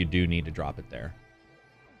 so you do need to drop it there.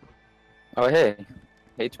 Oh hey,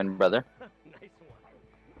 Hey, twin brother.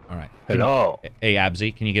 All right. Hello. Hey,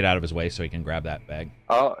 Absy, can you get out of his way so he can grab that bag?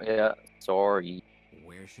 Oh, yeah. Sorry.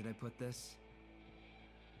 Where should I put this?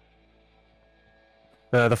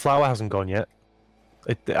 The flower hasn't gone yet.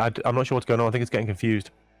 I'm not sure what's going on. I think it's getting confused.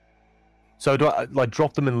 So do I like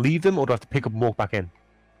drop them and leave them, or do I have to pick up and walk back in?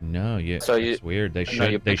 No, yeah. So it's weird. They no,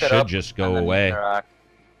 should you they pick it should up just and go then away. interact.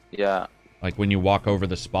 Yeah. Like when you walk over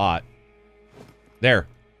the spot. There.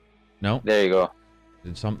 No. There you go.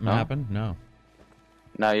 Did something No? happen? No.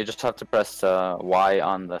 Now you just have to press Y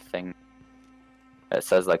on the thing. It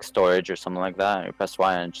says like storage or something like that. You press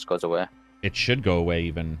Y and it just goes away. It should go away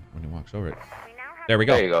even when he walks over it. There we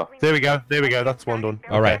go. There you go. There we go. There we go. That's one done.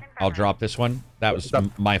 All right, I'll drop this one. That was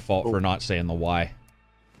my fault for not saying the Y.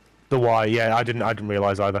 The Y, yeah, I didn't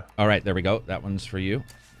realize either. All right, there we go. That one's for you.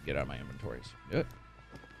 Get out of my inventories. Do it.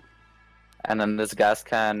 And then this gas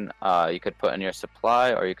can, you could put in your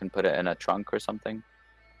supply, or you can put it in a trunk or something.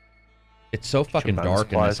 It's so fucking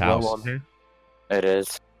dark in this house. It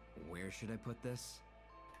is. Where should I put this?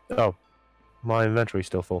 Oh, my inventory's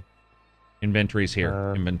still full. Inventory's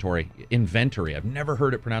here. Inventory. Inventory. I've never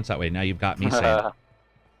heard it pronounced that way. Now you've got me saying it.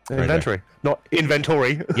 Inventory, not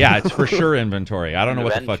inventory. Yeah, it's for sure inventory. I don't know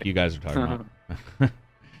what the fuck you guys are talking about.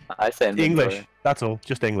 I say inventory. English. That's all.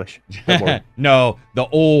 Just English. Don't worry. No, the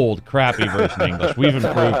old crappy version of English. We've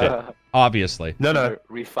improved it, obviously. No.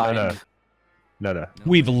 Refined. No.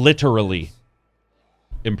 We've literally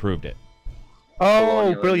improved it.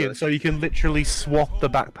 Oh, brilliant! So you can literally swap the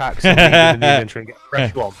backpacks and leave them in the inventory and get a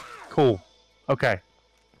fresh one. Cool. Okay.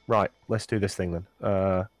 Right. Let's do this thing then.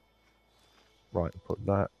 Right. Put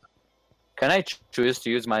that. Can I choose to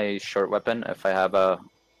use my short weapon if I have a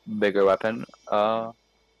bigger weapon? No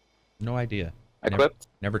idea. Equipped?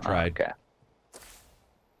 Never tried. Okay.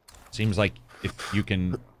 Seems like if you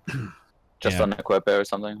can Just unequip it or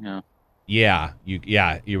something. Yeah. You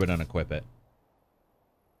would unequip it.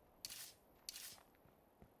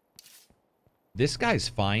 This guy's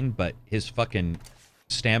fine, but his fucking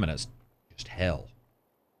stamina's just hell.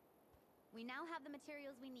 We now have the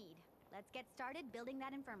materials we need. Let's get started building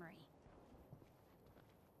that infirmary.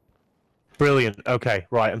 Brilliant. Okay.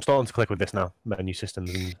 Right. I'm starting to click with this now. Menu systems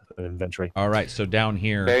and inventory. All right. So down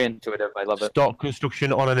here. Very intuitive. I love it. Start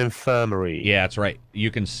construction on an infirmary. Yeah, that's right. You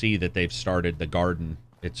can see that they've started the garden.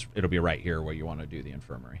 It'll be right here where you want to do the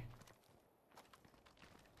infirmary.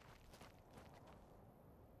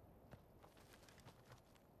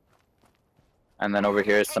 And then over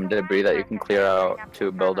here is some debris that you can clear out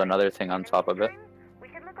to build another thing on top of it. We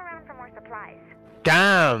should look around for more supplies.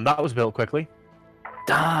 Damn, that was built quickly.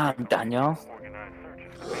 Damn, Daniel.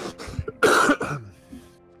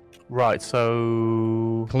 Right,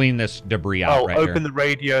 so... Clean this debris out right open here. the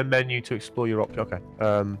radio menu to explore your option. Okay.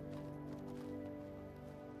 You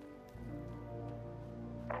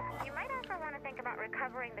might also want to think about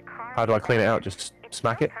recovering the car. How do I clean it out? Just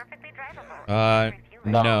smack it?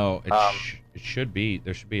 No. It should be.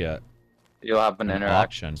 There should be a. You'll have an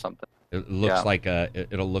interaction. Option. Something. It looks like a.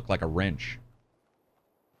 It'll look like a wrench.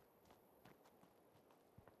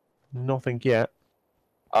 Nothing yet.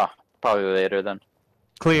 Ah, probably later then.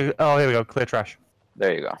 Clear. Oh, here we go. Clear trash.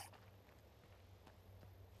 There you go.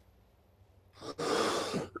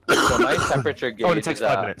 So my temperature gauge it takes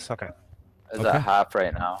 5 minutes. Okay. Is at half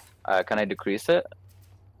right now. Can I decrease it?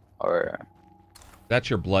 Or... That's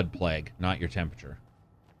your blood plague, not your temperature.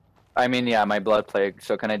 I mean, yeah, my blood plague.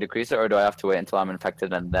 So can I decrease it, or do I have to wait until I'm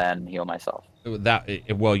infected and then heal myself?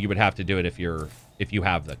 Well, you would have to do it if you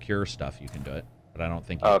have the cure stuff. You can do it, but I don't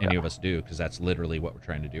think any of us do, because that's literally what we're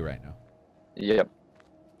trying to do right now. Yep.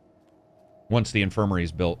 Once the infirmary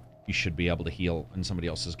is built, you should be able to heal in somebody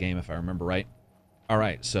else's game, if I remember right. All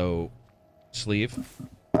right, so sleeve.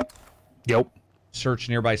 Yep. Search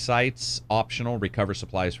nearby sites. Optional. Recover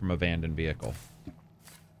supplies from abandoned vehicle.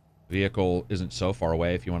 Vehicle isn't so far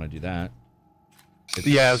away if you want to do that.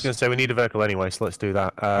 Yeah, I was going to say we need a vehicle anyway, so let's do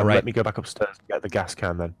that. All right. Let me go back upstairs and get the gas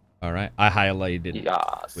can then. All right. I highlighted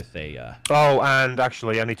Yes. with a... Oh, and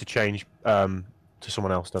actually, I need to change to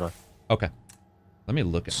someone else, don't I? Okay. Let me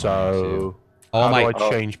look at mine, So, too. how do I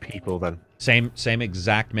change people then? Same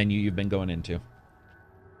exact menu you've been going into.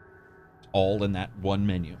 All in that one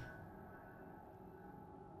menu.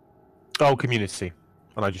 Oh, community.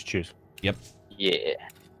 And I just choose. Yep. Yeah.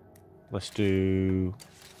 Let's do...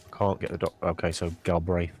 Can't get the doc... Okay, so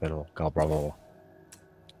Galbraith then, or Galbravo.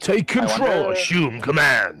 Take control, assume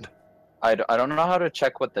command! I don't know how to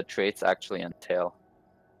check what the traits actually entail.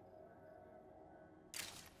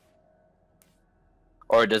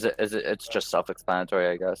 Or it's just self-explanatory,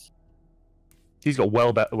 I guess. He's got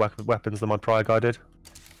well better weapons than my prior guy did.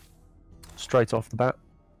 Straight off the bat.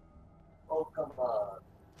 Oh, come on.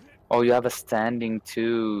 Oh, you have a standing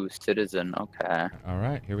 2 citizen. Okay. All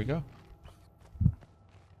right, here we go.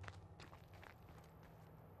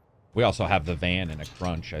 We also have the van and a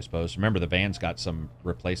crunch, I suppose. Remember, the van's got some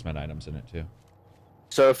replacement items in it, too.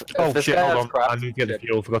 So if Oh this shit! guy Hold has on. I need to get the craftsmanship,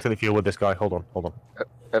 fuel. Forgot to get the fuel with this guy. Hold on. Hold on.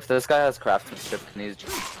 if this guy has craftsmanship, can he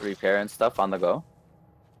just repair and stuff on the go?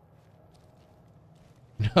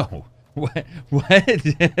 No. What? What?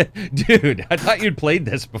 Dude, I thought you'd played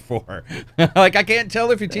this before. Like, I can't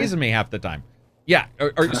tell if you're teasing me half the time. Yeah.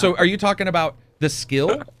 So are you talking about the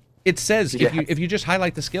skill? It says Yes. if you just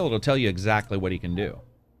highlight the skill, it'll tell you exactly what he can do.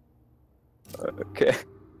 Okay.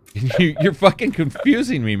 You're fucking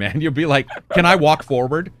confusing me, man. You'll be like, can I walk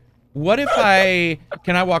forward? What if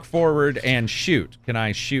can I walk forward and shoot? Can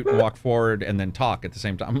I shoot and walk forward and then talk at the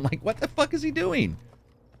same time? I'm like, what the fuck is he doing?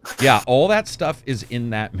 Yeah, all that stuff is in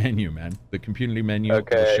that menu, man. The community menu.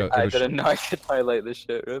 Okay, I didn't know I could highlight this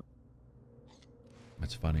shit, Rip.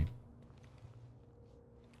 That's funny.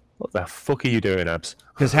 What the fuck are you doing, Abs?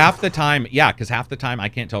 Because half the time, I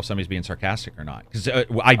can't tell if somebody's being sarcastic or not. Because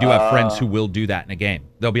I do have friends who will do that in a game.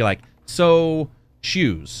 They'll be like, so,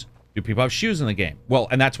 shoes. Do people have shoes in the game? Well,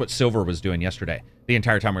 and that's what Silver was doing yesterday. The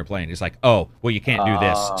entire time we were playing. He's like, oh, well, you can't do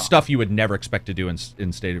this. Stuff you would never expect to do in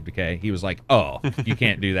State of Decay. He was like, oh, you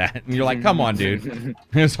can't do that. And you're like, come on, dude.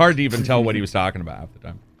 It's hard to even tell what he was talking about half the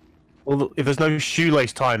time. Well, if there's no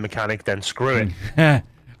shoelace time mechanic, then screw it.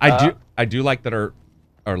 I do like that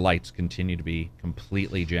our lights continue to be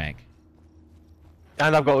completely jank.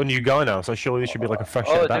 And I've got a new guy now, so surely this should be like a fresh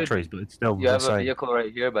set of batteries, but it's still You the have a same. vehicle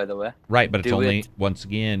right here, by the way. Right, but it's Do only, it. once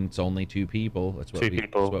again, it's only 2 people. That's what Two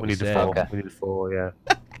people. That's what We need the said. 4. Okay. We need the 4, yeah.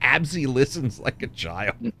 Absy listens like a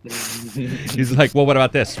child. He's like, well, what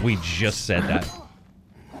about this? We just said that.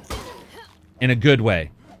 In a good way.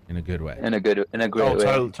 In a good way. In a great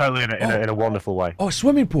way. Totally in a wonderful way. Oh,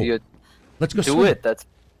 swimming pool. You Let's go do swim. it. That's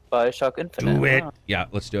Bioshock Infinite. Do it. Wow. Yeah,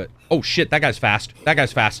 let's do it. Oh, shit. That guy's fast. That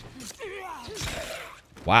guy's fast.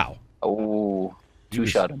 Wow. Oh, He two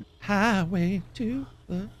was shot him. Highway to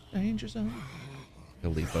the danger zone.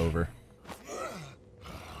 He'll leap over.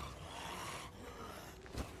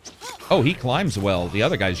 Oh, he climbs well. The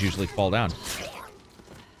other guys usually fall down.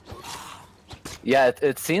 Yeah,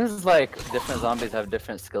 it seems like different zombies have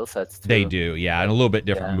different skill sets too. They do, yeah, and a little bit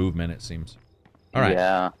different Yeah. movement, it seems. All right.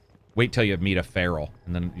 Yeah. Wait till you meet a feral,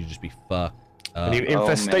 and then you just be fucked A up. new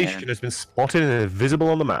infestation man. has been spotted and is visible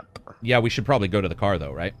on the map. Yeah, we should probably go to the car,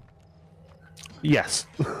 though, right? Yes.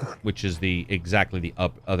 Which is exactly the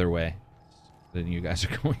other way than you guys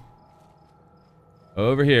are going.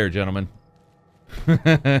 Over here, gentlemen.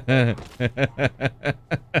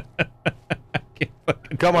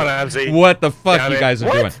 Come on, Absy. What the fuck Damn you it. guys are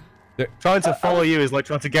What? doing? Trying to follow you is like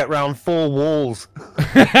trying to get around 4 walls.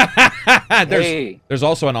 Hey. There's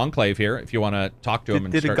also an enclave here if you want to talk to him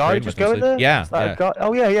and Did a start guy trading just with him. go in there? Yeah, Is that a yeah. guy?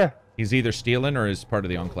 Oh, yeah, yeah. He's either stealing or is part of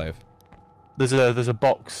the enclave. There's a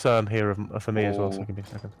box here for me as well, so give me a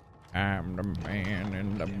second. I'm the man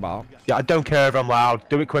in the box. Yeah, I don't care if I'm loud.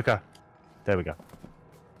 Do it quicker. There we go.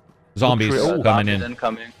 Zombies Oh, coming Zombies in.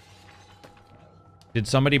 incoming. Did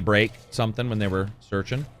somebody break something when they were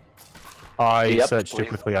searching? I Yep, searched too please.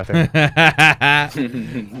 quickly, I think.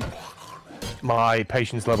 My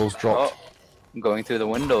patience levels dropped. Oh, going through the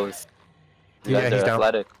windows. You Yeah, guys he's are down.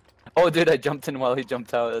 athletic. Oh, dude, I jumped in while he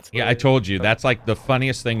jumped out. That's Yeah, I hilarious. told you. That's like the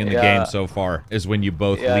funniest thing in the Yeah. game so far, is when you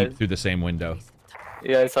both Yeah. leap through the same window.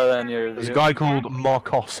 Yeah, I saw that in your There's a review. guy called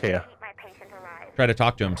Marcos here. Try to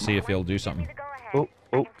talk to him, see if he'll do something.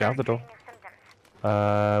 Oh, get out the door.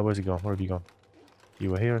 Where's he gone? Where have you gone? You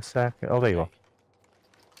were here a sec. Oh, there you are.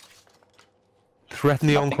 Threaten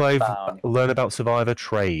the Nothing Enclave. found. Learn about Survivor.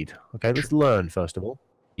 Trade. Okay, let's learn first of all.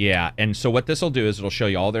 Yeah, and so what this will do is it'll show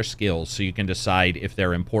you all their skills, so you can decide if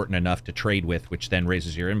they're important enough to trade with, which then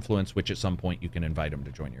raises your influence, which at some point you can invite them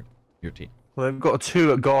to join your team. Well, they've got a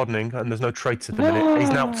 2 at gardening, and there's no traits at the minute.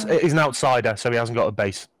 He's an outsider, so he hasn't got a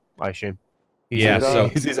base, I assume. Yeah, so-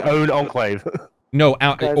 he's his own enclave. No,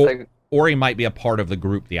 Guys, or he might be a part of the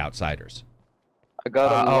group, the Outsiders. I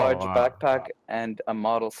got a large wow. backpack and a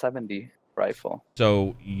Model 70 rifle.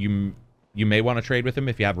 So you may want to trade with him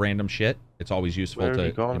if you have random shit. It's always useful Where to. has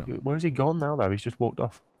he gone? You know, Where has he gone now, though? He's just walked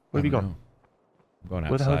off. Where have I you don't gone? know. I'm going outside.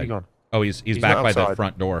 Where the hell have you gone? Oh, he's He's back not by the outside.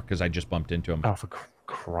 front door because I just bumped into him. Oh, for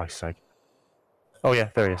Christ's sake. Oh, yeah,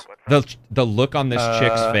 there he is. The look on this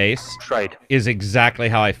chick's face Trade. is exactly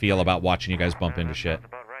how I feel about watching you guys bump into shit.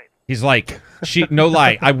 He's like, no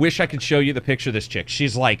lie, I wish I could show you the picture of this chick.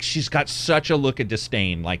 She's like, she's got such a look of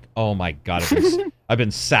disdain. Like, oh my god, I've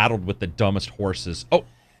been saddled with the dumbest horses. Oh,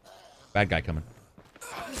 bad guy coming.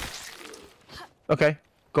 Okay,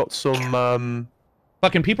 got some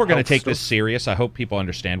Fucking people are going to take stuff. this serious. I hope people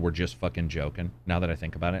understand we're just fucking joking. Now that I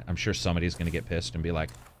think about it, I'm sure somebody's going to get pissed and be like,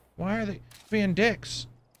 why are they being dicks?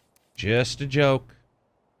 Just a joke.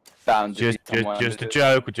 Just a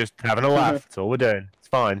joke. We're just having a laugh. That's all we're doing. It's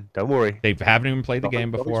fine. Don't worry. They haven't even played the game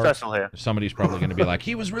before. Here. Somebody's probably going to be like,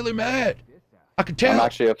 he was really mad. I could tell. I'm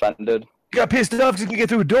actually offended. You got pissed off because you can get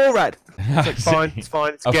through a door, right? It's like, fine. It's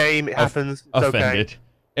fine. It's a game. It happens. It's offended. Okay.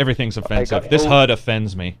 Everything's offensive. This HUD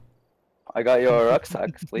offends me. I got you a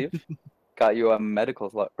rucksack sleeve. Got you a medical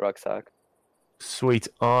rucksack. Sweet.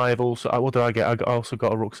 I've also. What did I get? I also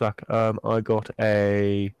got a rucksack. I got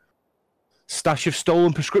a stash of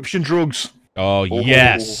stolen prescription drugs. Oh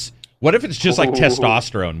yes. What if it's just like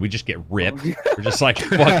testosterone? We just get ripped. We're just like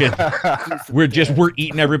fucking. We're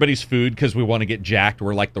eating everybody's food because we want to get jacked.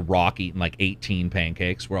 We're like The Rock eating like 18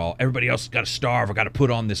 pancakes. We're all everybody else got to starve. I got to put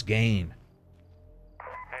on this game.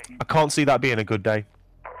 I can't see that being a good day.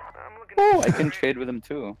 Oh, I can trade with him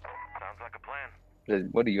too. Sounds like a plan.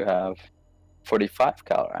 What do you have? 45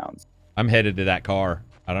 cal rounds. I'm headed to that car.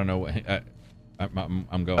 I don't know.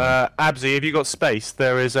 I'm going. Absy, have you got space?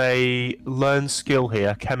 There is a learn skill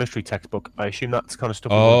here, chemistry textbook. I assume that's kind of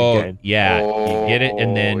stuff. Oh, yeah. You get it,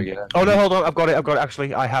 and then. Yeah. Oh no, hold on. I've got it.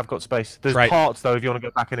 Actually, I have got space. There's parts though. If you want to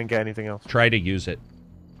go back in and get anything else. Try to use it,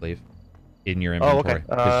 Cleve, in your inventory.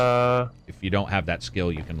 Oh, okay. If you don't have that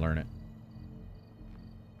skill, you can learn it.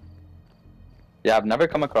 Yeah, I've never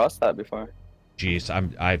come across that before. Jeez,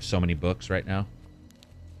 I have so many books right now.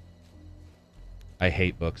 I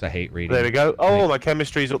hate books. I hate reading. There we go. Oh, my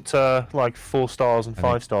chemistry's up to like 4 stars and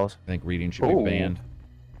 5 stars. I think reading should be banned.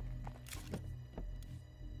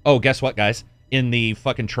 Oh, guess what, guys? In the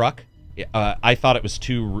fucking truck, I thought it was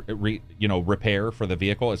to repair for the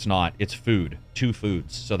vehicle. It's not. It's food. 2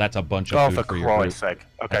 foods. So that's a bunch of food for your group. Christ's sake.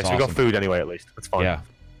 Okay, That's so we got awesome. food anyway at least. That's fine. Yeah.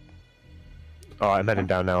 Alright, I'm heading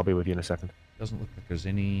down now. I'll be with you in a second. Doesn't look like there's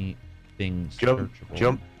anything Jump,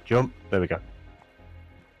 searchable. jump. There we go.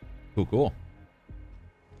 Cool.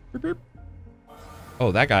 Beep, beep.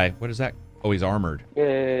 Oh, that guy. What is that? Oh, he's armored.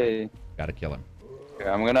 Yay. Gotta kill him. Okay,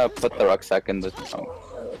 I'm gonna put the rucksack in the trunk.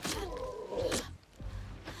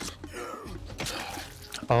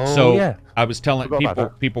 Oh, So yeah. I was telling Forgot about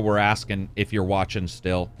that. people were asking if you're watching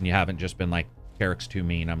still and you haven't just been like, Karak's too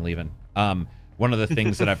mean, I'm leaving. One of the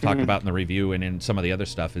things that I've talked about in the review and in some of the other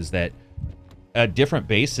stuff is that different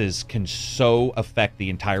bases can so affect the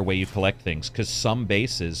entire way you collect things, because some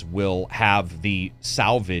bases will have the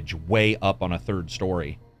salvage way up on a 3rd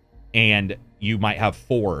story, and you might have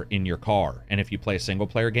 4 in your car, and if you play a single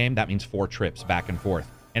player game, that means 4 trips back and forth.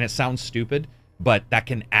 And it sounds stupid, but that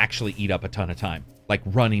can actually eat up a ton of time, like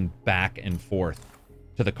running back and forth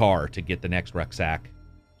to the car to get the next rucksack.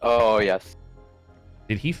 Oh yes.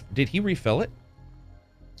 Did he refill it?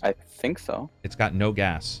 I think so. It's got no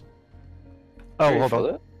gas. Oh, Refill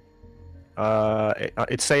hold on. it?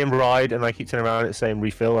 It's saying ride, and I keep turning around, it's saying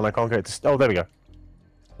refill, and I can't get it to... Oh, there we go.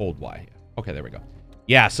 Hold Y. Okay, there we go.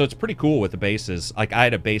 Yeah, so it's pretty cool with the bases. Like, I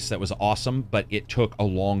had a base that was awesome, but it took a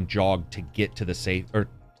long jog to get to the safe... Or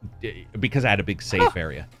because I had a big safe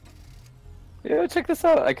area. Yeah, check this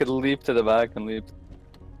out. I could leap to the back and leap.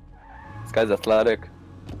 This guy's athletic.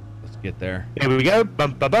 Let's get there. Here we go.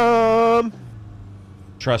 Bum, bum, bum.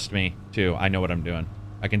 Trust me, too. I know what I'm doing.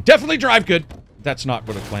 I can definitely drive good. That's not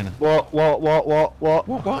what I'm planning. What?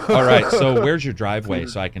 All right, so where's your driveway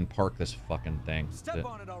so I can park this fucking thing? Step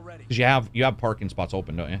on it already. Because you have parking spots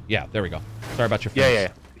open, don't you? Yeah, there we go. Sorry about your Yeah, fence.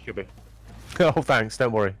 yeah. It should be. Oh, thanks.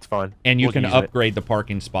 Don't worry. It's fine. And you Wasn't can using it. upgrade the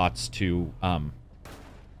parking spots to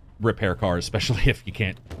repair cars, especially if you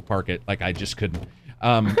can't park it. Like I just couldn't.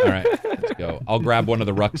 All right, let's go. I'll grab one of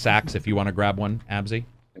the rucksacks if you want to grab one, Absy.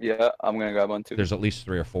 Yeah, I'm gonna grab one too. There's at least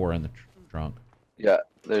 3 or 4 in the trunk. Yeah,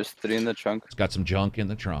 there's 3 in the trunk. It's got some junk in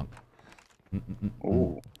the trunk.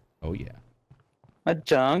 Ooh. Oh, yeah. My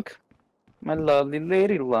junk. My lovely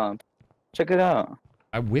lady lump. Check it out.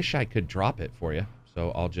 I wish I could drop it for you.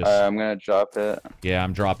 So I'll just... I'm gonna drop it. Yeah,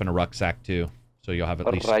 I'm dropping a rucksack too. So you'll have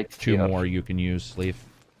at least Right 2 here. more you can use, Sleeve.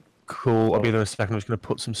 Cool. I'll be there in a second. I'm just going to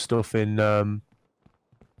put some stuff in Go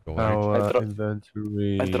ahead. our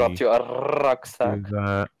inventory. I dropped you a rucksack. Do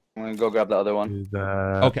that. I'm gonna go grab the other one. Do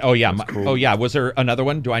that. Okay. Oh, yeah. That's cool. Oh, yeah. Was there another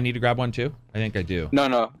one? Do I need to grab one too? I think I do.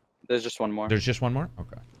 No, there's just one more. There's just one more?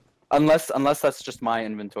 Okay. Unless that's just my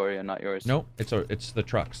inventory and not yours. No, it's the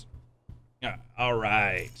trucks. Yeah. All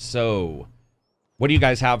right. So, what do you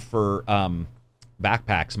guys have for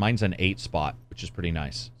backpacks? Mine's an 8 spot, which is pretty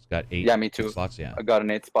nice. It's got 8 Yeah, me too. slots. Yeah. I got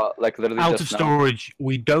an 8 spot, like literally Out of just now. storage.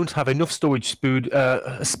 We don't have enough storage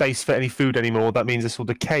space for any food anymore. That means this will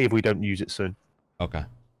decay if we don't use it soon. Okay.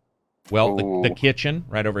 Well, the Ooh. kitchen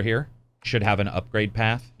right over here should have an upgrade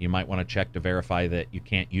path. You might want to check to verify that you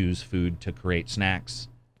can't use food to create snacks.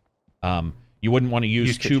 You wouldn't want to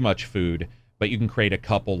use too much food, but you can create a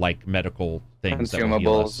couple like medical things that will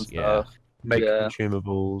heal us. And Yeah. stuff. Make Yeah.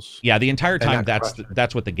 consumables. Yeah, the entire time that's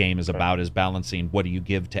that's what the game is about, is balancing what do you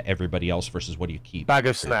give to everybody else versus what do you keep. Bag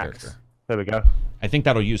of for your snacks. character. There we go. I think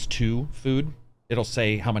that'll use 2 food. It'll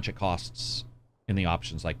say how much it costs in the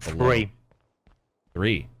options, like below. 3.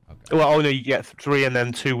 3. Okay. Well, oh no, you get 3 and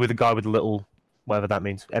then 2 with the guy with the little, whatever that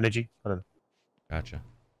means, energy. I don't know. Gotcha.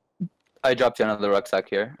 I dropped you another rucksack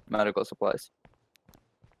here. Medical supplies.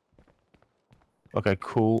 Okay,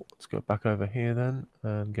 cool. Let's go back over here then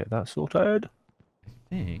and get that sorted. I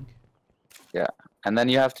think. Yeah, and then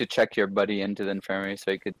you have to check your buddy into the infirmary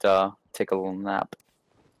so he could take a little nap.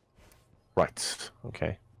 Right.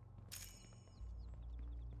 Okay.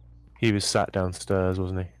 He was sat downstairs,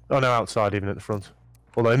 wasn't he? Oh no, outside, even at the front.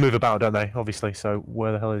 Although they move about, don't they? Obviously. So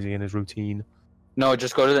where the hell is he in his routine? No,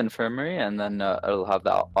 just go to the infirmary and then it'll have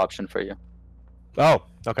that option for you. Oh,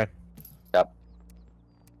 okay. Yep.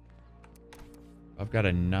 I've got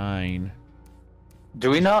a 9. Do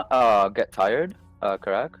we not get tired,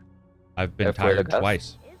 Karak? I've been If we're the tired best?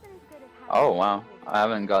 twice. Oh wow, I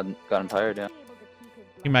haven't gotten tired yet.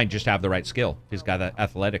 He might just have the right skill. If he's got that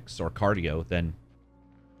athletics or cardio, then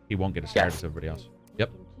he won't get as tired as everybody else.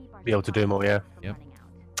 Yep. Be able to do more, yeah. Yep.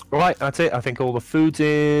 Right, that's it. I think all the food's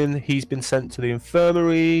in. He's been sent to the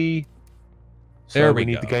infirmary. So There we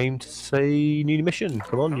need go. the game to say new mission.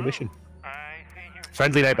 Come on, new mission. I see you.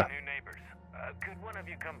 Friendly neighbor. New neighbors. Could one of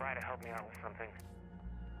you come by to help me out with something?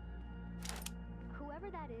 Whoever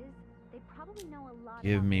that is, they probably know a lot.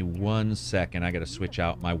 Give about me this. 1 second. I gotta switch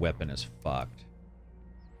out. My weapon is fucked.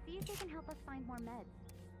 See if they can help us find more meds.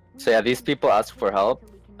 We So yeah, need these them people ask for help,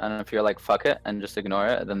 so we can- and if you're like fuck it and just ignore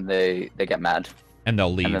it, then they get mad, And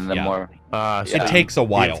they'll leave. and then the yeah. more So Yeah. It takes a the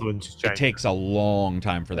while. influence has It changed. takes a long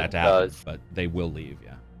time for that It to happen, does. but they will leave.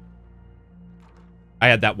 Yeah. I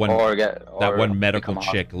had that one or one medical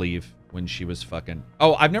become chick leave when she was fucking.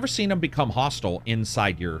 Oh, I've never seen them become hostile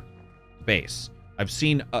inside your base. I've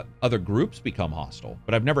seen other groups become hostile,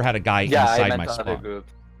 but I've never had a guy Yeah, I inside meant my the other spawn. group.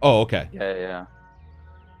 Oh, okay. Yeah.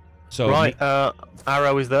 So Right,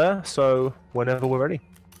 Arrow is there, so whenever we're ready.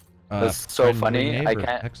 It's so friendly funny. I neighbor.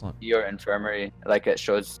 can't. Excellent. Your infirmary, like it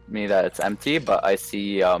shows me that it's empty, but I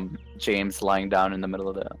see James lying down in the middle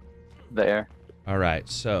of the air. All right,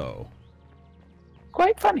 so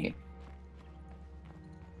Quite funny.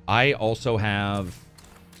 I also have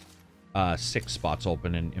 6 spots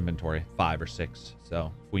open in inventory, 5 or 6.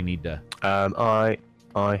 So if we need to. I've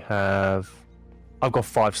got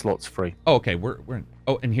 5 slots free. Oh, okay, we're in.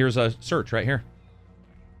 Oh, and here's a search right here.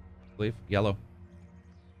 I believe yellow.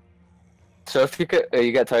 So if you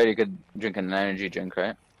get tired, you could drink an energy drink,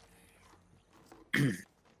 right?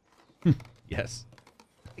 Yes.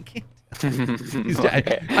 I can't.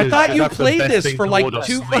 Okay. I thought you That's the played best this thing for to like order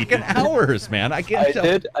 2 sleep. fucking hours, man. I can't tell.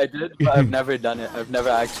 I did, but I've never done it. I've never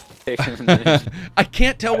actually taken an energy. I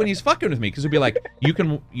can't tell when he's fucking with me because he'll be like, "You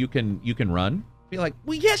can run." Be like,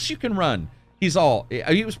 "Well, yes, you can run." He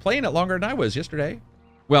was playing it longer than I was yesterday.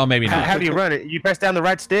 Well, maybe not. How do you run it? You press down the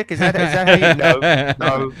right stick? Is that how you know?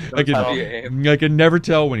 No. I can never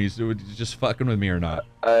tell when he's just fucking with me or not.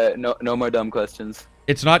 No more dumb questions.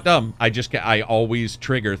 It's not dumb. I always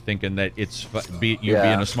trigger thinking that it's you being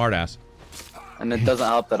a smartass. And it doesn't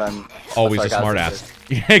help that I'm Always a sarcastic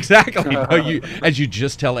smartass. Yeah, exactly. No, as you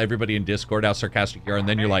just tell everybody in Discord how sarcastic you are, and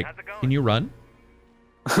then you're like, "Can you run?"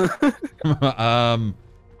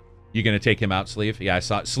 You gonna take him out, Sleeve? Yeah, I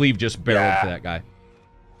saw it. Sleeve just barreled for that guy.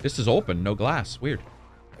 This is open, no glass. Weird.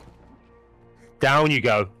 Down you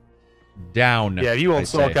go. Down. Yeah, if you I want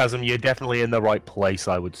say. sarcasm, you're definitely in the right place,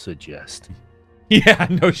 I would suggest. Yeah,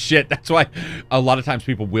 no shit. That's why a lot of times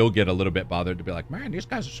people will get a little bit bothered to be like, "Man, these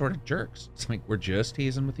guys are sort of jerks." It's like, we're just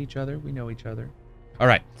teasing with each other. We know each other. All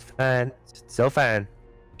right. Fan. So fan.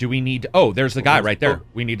 Do we need... Oh, there's the guy right there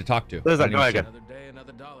we need to talk to. There's that My guy name's- again. Another day,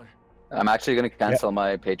 another dollar. I'm actually gonna cancel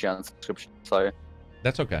my Patreon subscription. Sorry.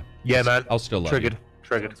 That's okay. Yeah, man. I'll still love Triggered. you.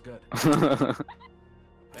 Triggered. Sounds good.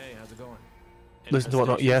 Hey, how's it going? Listen to what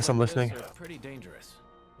not- Infestations yes, I'm like this listening. are Pretty dangerous.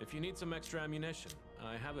 If you need some extra ammunition,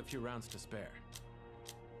 I have a few rounds to spare.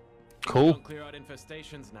 Cool. Don't clear out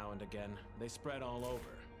infestations now and again. They spread all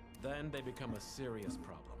over. Then they become a serious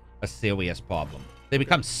problem. A serious problem. They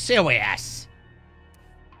become serious.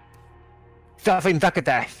 Stuffing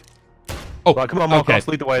death. Oh, Right, come on, Marcos,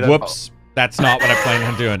 okay. lead the way then. Whoops. That's not what I planned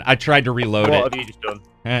on doing. I tried to reload What it. have you just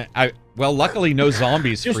done? Well, luckily no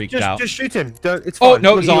zombies freaked out. Just shoot him. It's Oh, fine.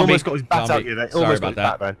 no, Look, zombie. He almost got his bat Zombie. out you there. Sorry Almost about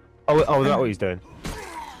got his bat, man. Oh, is that what he's doing?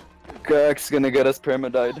 Karak's gonna get us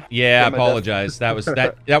perma-died. Yeah, I Perma-death. apologize. That wasn't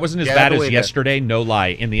as Yeah, bad the as way that- yesterday. No lie.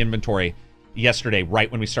 In the inventory, yesterday,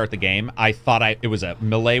 right when we start the game, I thought it was a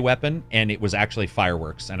melee weapon, and it was actually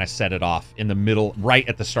fireworks, and I set it off in the middle, right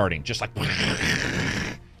at the starting, just like.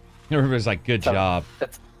 Everybody's like, "Good job."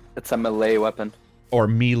 It's a melee weapon. Or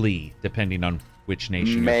melee, depending on which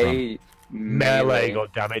nation you're from. Melee, god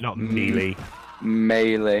damn it, not melee.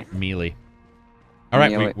 Melee. Melee. All right,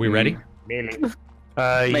 Melee. we ready? Melee.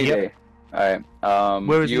 Melee. Yep. Alright.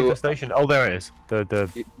 Where is the infestation? Oh, there it is.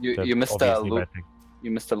 You missed a obviously loop. red thing.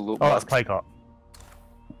 You missed a loop. Oh, that's box. play cart.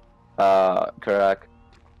 Karak.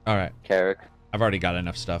 All right. Karak. I've already got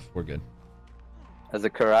enough stuff. We're good. Is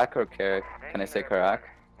it Karak or Karak? Can I say Karak?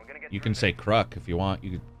 You can say Kruk if you want.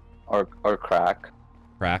 You could Or crack?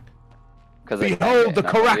 crack. Behold the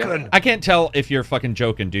Karaklan! I can't tell if you're fucking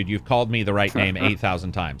joking, dude. You've called me the right name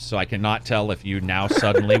 8,000 times, so I cannot tell if you now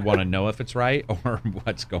suddenly want to know if it's right or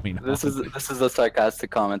what's going on. This is a sarcastic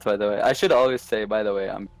comment, by the way. I should always say, by the way,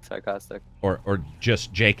 I'm sarcastic. Or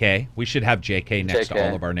just JK. We should have JK next to JK.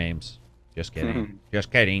 all of our names. Just kidding.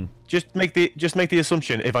 Just kidding. Just make the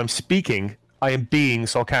assumption, if I'm speaking, I am being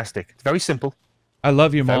sarcastic. It's very simple. I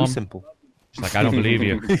love you, Very Mom. simple. She's like, I don't believe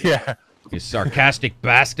you. Yeah. You sarcastic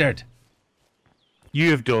bastard.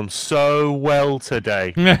 You have done so well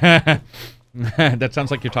today. That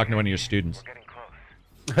sounds like you're talking to one of your students.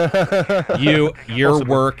 Your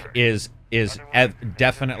work is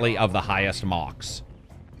definitely of the highest mocks.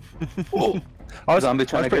 I was Zombie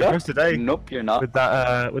trying to pretty get up? close today Nope, you're not. with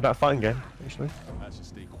that fighting game, actually.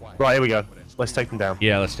 Right, here we go. Let's take them down.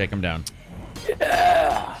 Yeah, let's take him down.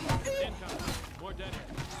 Yeah.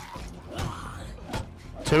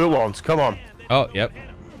 2 at once. Come on. Oh, yep.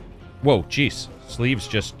 Whoa, jeez. Sleeve.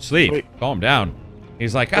 Sweet. Calm down.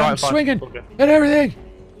 He's like, Right, I'm fine. swinging Okay. at everything.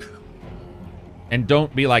 And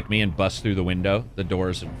don't be like me and bust through the window. The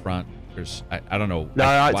doors in front. There's, I don't know. No, it's why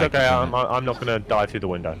I okay. keep doing I'm that. not gonna dive through the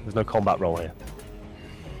window. There's no combat roll here.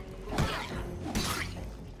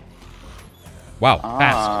 Wow,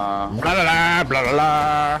 fast. Blah, blah, blah, blah, blah,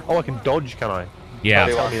 blah. Oh, I can dodge, can I? Yeah.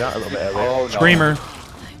 Tell me that a little bit earlier. Oh, no. Screamer.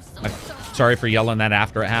 Sorry for yelling that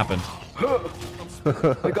after it happened.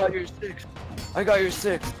 I got your 6. I got your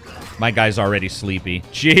 6. My guy's already sleepy.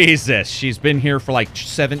 Jesus, she's been here for like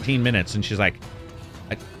 17 minutes, and she's like,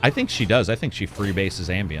 I think she does. I think she freebases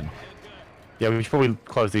Ambien. Yeah, we should probably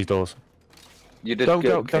close these doors. You did Don't good,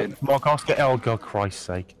 go, kid. don't. Marcos, get. Oh, God, Christ's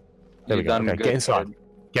sake. There You we go. done Okay, good, get inside. kid.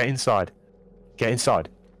 Get inside. Get inside.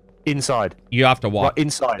 Inside. You have to walk. Right,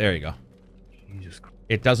 inside. There you go. Jesus Christ.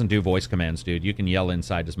 It doesn't do voice commands, dude. You can yell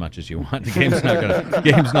inside as much as you want. The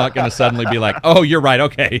game's not gonna suddenly be like, oh, you're right,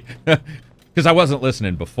 okay, because I wasn't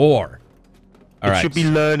listening before. All It right, should be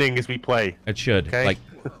learning as we play. it should. Okay. Like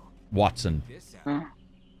Watson. Huh?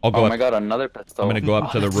 I'll go Oh up. my god, another pistol. I'm gonna go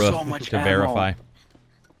up to the that's roof so much to ammo. verify.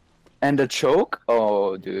 And a choke?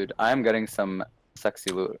 Oh, dude, I'm getting some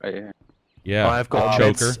sexy loot right here. Yeah, I've got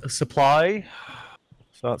choker. a supply,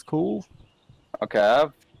 so that's cool. Okay, I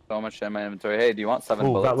have so much in my inventory. Hey, do you want 7 Oh,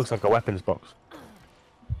 bullets? that looks like a weapons box.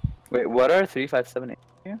 Wait, what are 3, 5, 7, 8?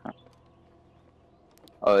 Yeah.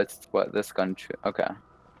 Oh, it's what this gun. Okay.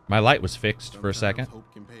 My light was fixed for a second.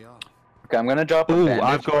 Okay, I'm gonna drop a Ooh,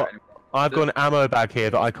 bandage. I've got an ammo bag here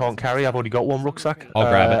that I can't carry. I've already got one rucksack. I'll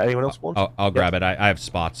grab it. Anyone else want? I'll grab it. I have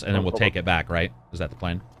spots, and then we'll take it back. Right? Is that the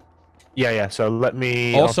plan? Yeah. So let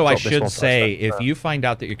me. Also, I'll I drop this should one first say, then. if you find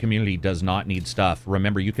out that your community does not need stuff,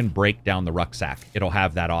 remember you can break down the rucksack. It'll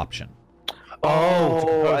have that option. Oh, I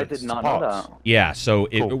components, did not know parts. that. Yeah, so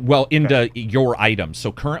Cool. well, into your items.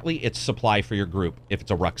 So currently it's supply for your group if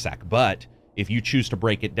it's a rucksack, but if you choose to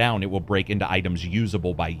break it down, it will break into items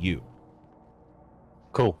usable by you.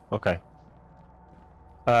 Cool. Okay.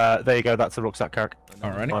 There you go. That's the rucksack, Karak.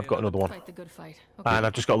 Alrighty. I've got another one, Fight the good fight. and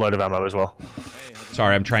I've just got a load of ammo as well.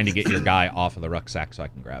 Sorry, I'm trying to get your guy off of the rucksack so I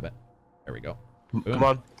can grab it. There we go. Boom. Come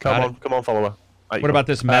on, Got come on, follower. Right, What about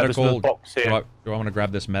this there's medical? another box here. Do I want to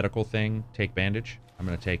grab this medical thing? Take bandage? I'm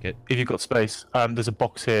going to take it. If you've got space, there's a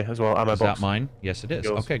box here as well. Ammo Is box. that mine? Yes, it is.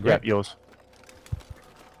 Yours. Okay, great. Yep, yours.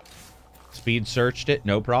 Speed searched it.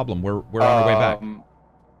 No problem. We're on our way back.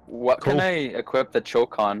 What Cool. can I equip the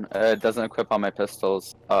choke on? It doesn't equip on my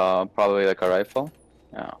pistols. Probably like a rifle.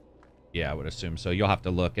 Yeah. Yeah, I would assume so. You'll have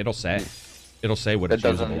to look. It'll say. It'll say what It it's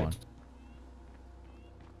usable doesn't- on.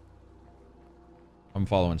 I'm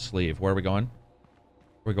following Sleeve. Where are we going?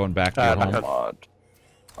 We're going back to your back home. up. Mod.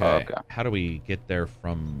 Okay. Okay. How do we get there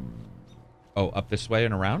from... Oh, up this way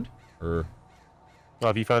and around? Or... Oh,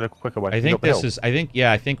 have you found a quicker way? I You think got the this hill? is...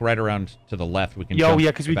 I think right around to the left we can Yeah, jump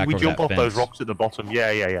yeah, because we back over jump that off those fence. rocks at the bottom.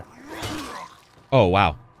 Yeah. Oh,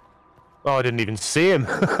 wow. Oh, I didn't even see him.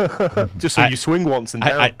 Just so you swing once and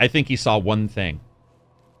down. I think he saw one thing.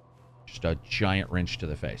 Just a giant wrench to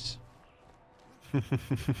the face.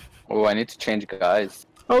 Oh, I need to change guys.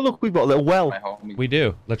 Oh, look, we've got a little well. My homie. We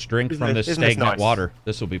do. Let's drink from this isn't this stagnant nice? water.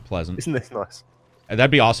 This will be pleasant. Isn't this nice?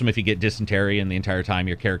 That'd be awesome if you get dysentery and the entire time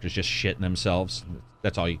your character's just shitting themselves.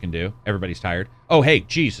 That's all you can do. Everybody's tired. Oh, hey,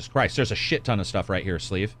 Jesus Christ. There's a shit ton of stuff right here,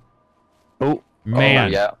 Sleeve. Oh. Man.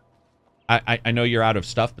 Oh, yeah. I know you're out of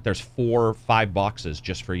stuff, but there's 4 or 5 boxes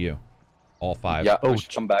just for you. All 5. Yeah, we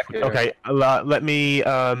should come back here. Okay, let me,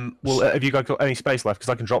 have you got any space left? Because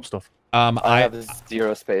I can drop stuff. I have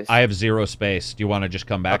 0 space. I have 0 space. Do you want to just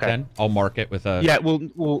come back then? I'll mark it with a...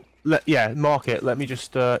 Yeah, mark it. Let me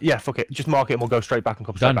just, yeah, fuck it. Just mark it and we'll go straight back and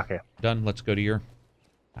come straight back here. Done. Let's go to your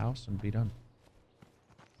house and be done.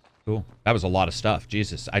 Cool. That was a lot of stuff.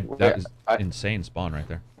 Jesus. That was insane spawn right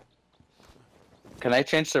there. Can I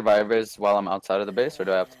change survivors while I'm outside of the base, or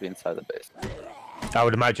do I have to be inside the base? I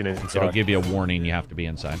would imagine it's inside. It'll give you a warning you have to be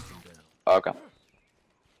inside. Okay.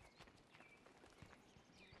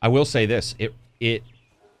 I will say this.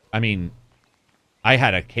 I mean, I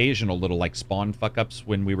had occasional little, like, spawn fuck-ups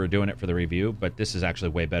when we were doing it for the review, but this is actually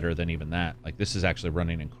way better than even that. Like, this is actually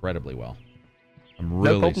running incredibly well. I'm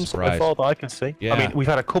really no problems surprised. So far that I can see. Yeah. I mean, I've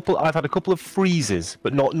had a couple of freezes,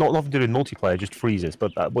 but not nothing to do with multiplayer, just freezes.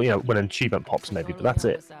 But well, you know, when an achievement pops, maybe. But that's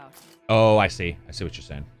it. Oh, I see. I see what you're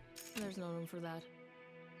saying. There's no room for that.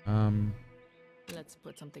 Let's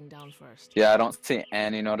put something down first. Yeah, I don't see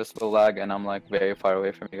any noticeable lag, and I'm like very far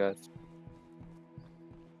away from you guys.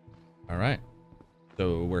 All right.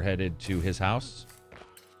 So we're headed to his house.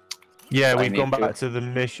 Yeah, we've gone back to the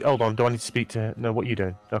mission. Hold on, do I need to speak to? No, what are you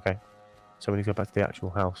doing? Okay. So we need to go back to the actual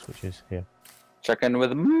house, which is here. Check in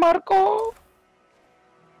with Marco.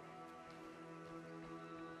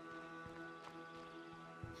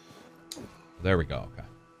 There we go. Okay.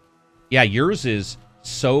 Yeah, yours is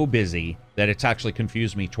so busy that it's actually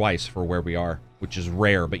confused me twice for where we are, which is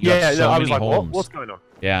rare. But you have so many homes. What's going on?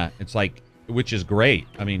 Yeah, it's like, which is great.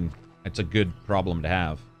 I mean, it's a good problem to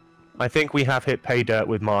have. I think we have hit pay dirt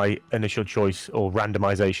with my initial choice or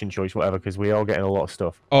randomization choice, whatever, because we are getting a lot of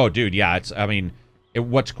stuff. Oh, dude, yeah. I mean,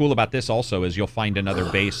 what's cool about this also is you'll find another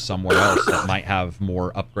base somewhere else that might have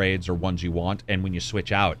more upgrades or ones you want, and when you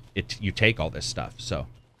switch out, you take all this stuff. So,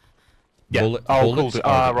 yeah. bullets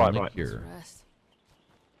are the only right. cure.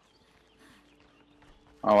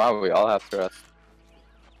 Oh wow, we all have to rest.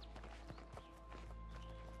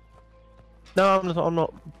 No, I'm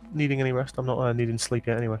not needing any rest. I'm not needing sleep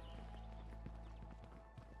yet anyway.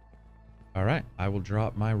 All right, I will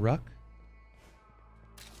drop my ruck.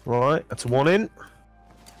 Right, that's 1 in.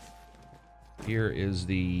 Here is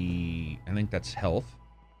the... I think that's health.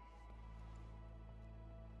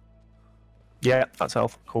 Yeah, that's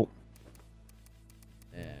health. Cool.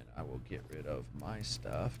 And I will get rid of my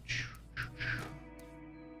stuff.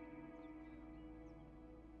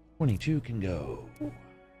 22 can go.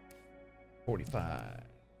 45.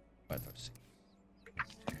 556.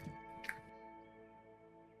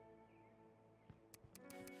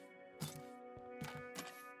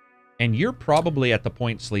 And you're probably at the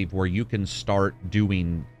point, Sleep, where you can start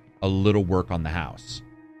doing a little work on the house.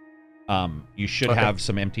 You should have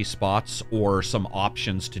some empty spots or some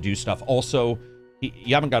options to do stuff. Also,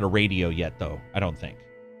 you haven't got a radio yet, though, I don't think.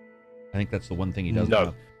 I think that's the one thing he doesn't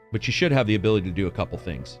have. But you should have the ability to do a couple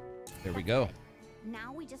things. There we go.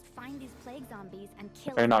 Now we just find these plague zombies and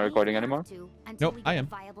kill. Are you not recording anymore? Nope, I am.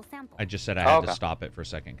 I just said I had to stop it for a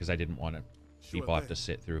second because I didn't want to. People have to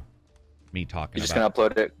sit through me talking. You're just gonna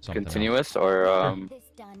upload it continuous, or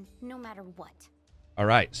This done, no matter what. All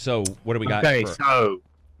right. So what do we got? Okay, so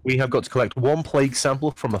we have got to collect 1 plague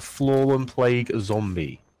sample from a fallen plague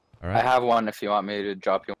zombie. All right. I have one if you want me to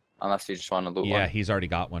drop you, unless you just want to loot one. Yeah, he's already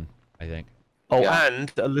got one, I think. Oh, and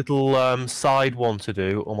a little side one to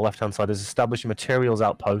do on the left-hand side is establish a materials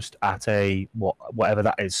outpost at a whatever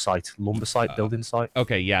that is site, lumber site, building site.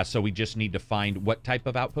 Okay, yeah. So we just need to find what type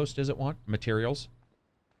of outpost does it want? Materials.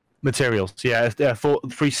 Materials, yeah,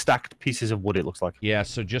 3 stacked pieces of wood. It looks like. Yeah.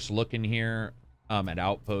 So just looking here at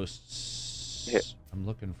outposts. Yeah. I'm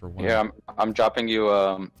looking for one. Yeah, I'm dropping you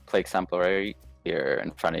a plague sample right here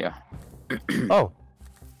in front of you. Oh.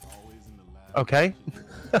 Okay.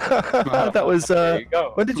 That was. There you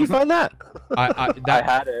go. When did you find that? I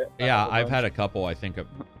had it. Yeah, I've had a couple. I think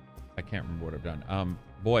I can't remember what I've done.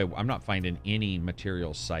 Boy, I'm not finding any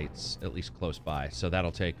material sites at least close by. So that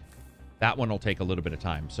one will take a little bit of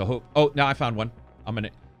time. So oh, now I found one.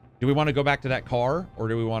 Do we want to go back to that car, or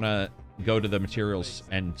do we want to go to the materials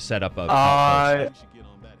and set up a?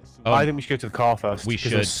 I think we should go to the car first. We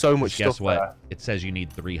should. There's so much Guess stuff what? there. It says you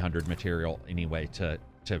need 300 material anyway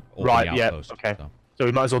to open Right, the yeah, outpost. okay. So. So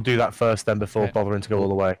we might as well do that first then before Okay. bothering to go all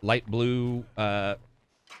the way. Light blue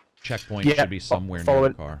checkpoint Yeah, should be somewhere follow near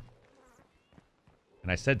it. the car.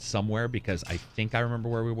 And I said somewhere because I think I remember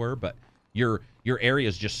where we were, but your area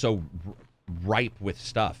is just so ripe with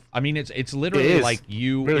stuff. I mean, it's literally like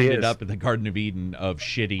you really ended is. up in the Garden of Eden of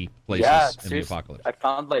shitty places Yeah, in the seriously, apocalypse. I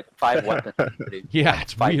found like 5 weapons. Yeah,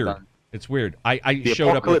 it's Five weird. guns. It's weird. I The showed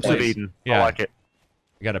up at a apocalypse of place. Eden. Yeah, I like it.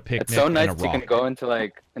 I got a picnic It's so nice and a you rock. can go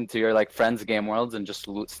into your like friends' game worlds and just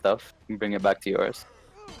loot stuff and bring it back to yours.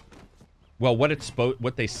 Well,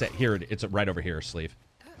 what they said here, it's right over here, sleeve.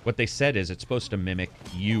 What they said is it's supposed to mimic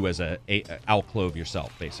you as a alcove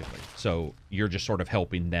yourself, basically. So you're just sort of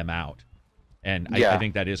helping them out, and I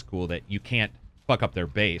think that is cool that you can't fuck up their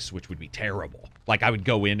base, which would be terrible. Like I would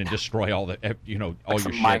go in and destroy all the, all Like your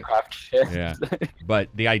some shit. Minecraft shit. Yeah, but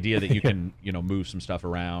the idea that you can, move some stuff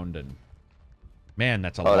around and, man,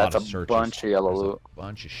 that's a lot that's of a searches. bunch of yellow There's loot. a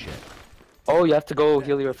bunch of shit. Oh, you have to go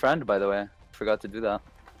heal your friend, by the way. Forgot to do that.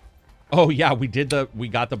 Oh yeah, we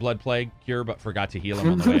got the blood plague cure, but forgot to heal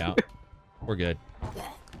him on the way out. We're good. Oh,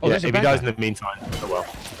 Yeah, there's if a he dies in backpack. the meantime, oh well.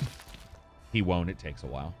 He won't. It takes a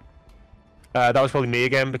while. That was probably me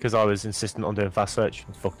again because I was insistent on doing fast search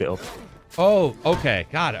and fucked it up. Oh, okay.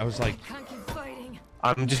 God, I was like, Can't keep fighting.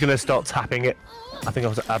 I'm just gonna start tapping it. I think I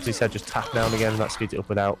was absolutely said just tap now and again, and that speeds it up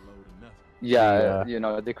without. Yeah,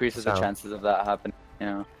 The, it decreases the sound. chances of that happening.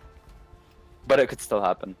 Yeah, but it could still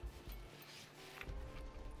happen.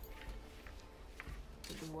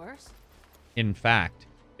 Could be worse. in fact,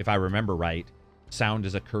 if I remember right, sound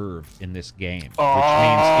is a curve in this game, which Oh, means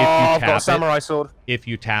I've got a samurai sword. if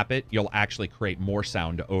you tap it, you'll actually create more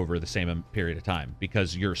sound over the same period of time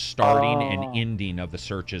because your starting and ending of the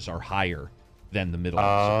searches are higher than the middle of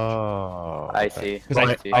the search. Oh, I okay. see. 'Cause I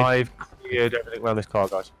I- see. I've cleared everything around this car,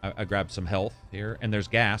 guys. I grabbed some health here, and there's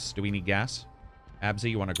gas. Do we need gas?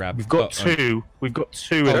 Absy, you want to grab? We've got two. We've got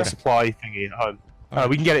two in Okay. a supply thingy at home. Alright.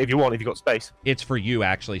 We can get it if you want, if you've got space. It's for you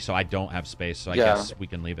actually, so I don't have space, so I Yeah. guess we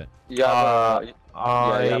can leave it. You have, you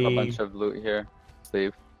have a I bunch of loot here.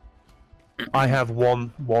 Sleeve. have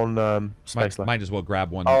one space left. Might as well grab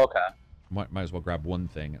one. Oh, okay. Might as well grab one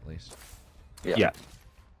thing at least. Yeah.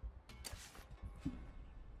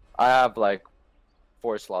 I have like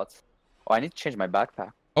 4 slots. Oh, I need to change my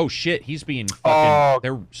backpack. Oh shit, he's being fucking. Oh,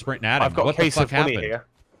 they're sprinting at him. I've got What a case the fuck of honey happened? here.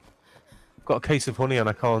 I've got a case of honey and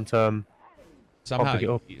I can't. Somehow, pick it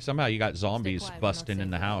up. somehow you got zombies quiet, we're not busting in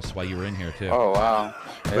safe. the house while you were in here too. Oh wow.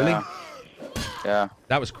 Really? Yeah. Yeah.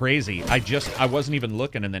 That was crazy. I wasn't even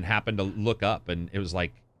looking, and then happened to look up, and it was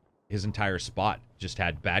like his entire spot just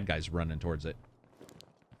had bad guys running towards it.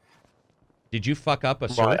 Did you fuck up a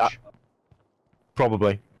search? Right,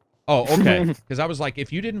 probably. Oh, okay. Because I was like,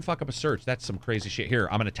 if you didn't fuck up a search, that's some crazy shit. Here,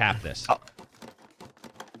 I'm gonna tap this.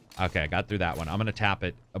 Okay, I got through that one. I'm gonna tap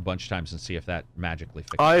it a bunch of times and see if that magically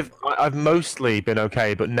fixes it. I've mostly been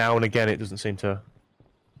okay, but now and again it doesn't seem to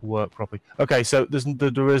work properly. Okay, so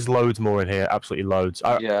there is loads more in here, absolutely loads.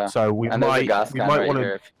 Yeah. So we And there's a might gas can right want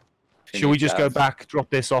here to. if you Should we need just go gas. back, drop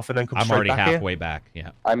this off, and then come I'm straight already back here? halfway back.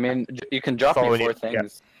 Yeah. I mean, you can drop me Following 4 you, yeah.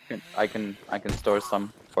 things. I can store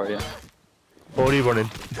some for you. Already running.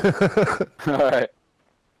 All right.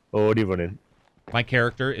 Already running. My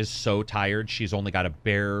character is so tired. She's only got a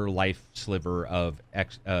bare life sliver of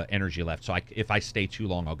energy left. So if I stay too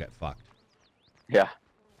long, I'll get fucked. Yeah.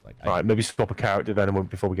 Like, All right, maybe swap a character then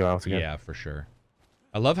before we go out again. Yeah, for sure.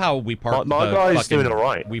 I love how we parked My the guy's fucking, doing all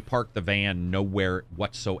right. We parked the van nowhere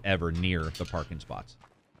whatsoever near the parking spots.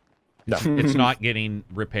 No. It's not getting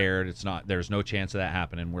repaired. It's not. There's no chance of that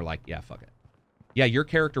happening. We're like, yeah, fuck it. Yeah, your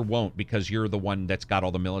character won't because you're the one that's got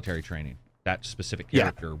all the military training. That specific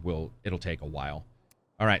Yeah. character it'll take a while.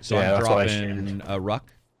 All right, so Yeah, I'm that's what I dropping a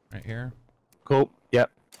ruck right here. Cool. Yep.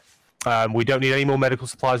 We don't need any more medical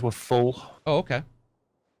supplies. We're full. Oh, okay.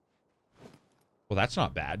 Well, that's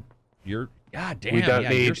not bad. You're God damn. We don't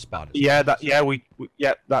yeah, your need. spot is Yeah, that's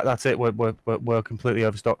it. We're completely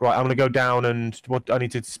overstocked. Right, I'm gonna go down and I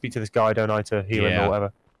need to speak to this guy, don't I, to heal him Yeah. or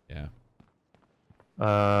whatever.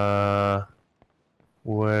 Yeah.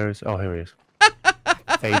 Where's? Oh, here he is.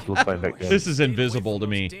 Age will play victim. This is invisible to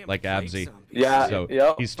me, like Absy. Yeah. So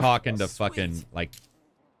Yep. he's talking to fucking like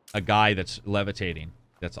a guy that's levitating.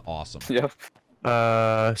 That's awesome. Yep.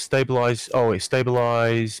 Stabilize. Oh, wait,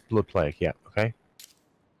 stabilize blood plague. Yeah. Okay.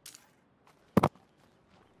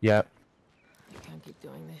 Yeah. Can't keep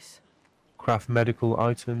doing this. Craft medical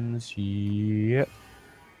items. Yep.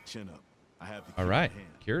 Chin up. I have the All key right, in hand.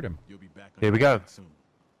 cured him. You'll be back on Here we track go. soon.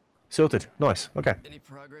 Sorted. Nice. Okay. Any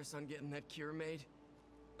progress on getting that cure made?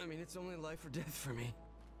 I mean, it's only life or death for me.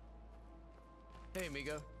 Hey,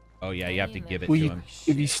 amigo. Oh yeah, you have to give it Well, to you, him.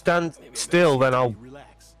 if you stand still, then I'll.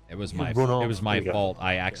 Relax. It was you my run off. it was my There you go. fault.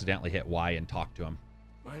 I accidentally hit Y and talked to him.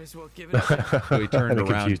 Might as well give it a shot. So he turned And it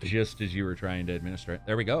around confused him. just as you were trying to administer it.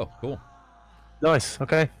 There we go. Cool. Nice.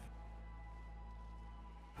 Okay.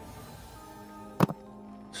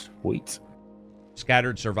 Sweet.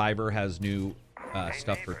 Scattered Survivor has new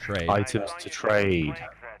stuff for trade. Items to trade.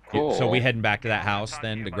 Cool. So we heading back to that house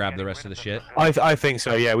then to grab the rest of the shit? I think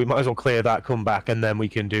so. Yeah, we might as well clear that, come back, and then we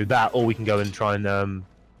can do that, or we can go and try and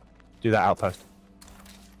do that outpost.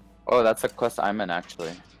 Oh, that's a quest I'm in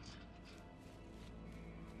actually.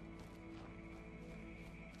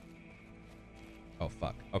 Oh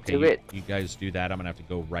fuck. Okay, Do it. you guys do that. I'm gonna have to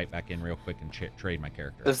go right back in real quick and trade my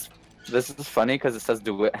character. This is funny because it says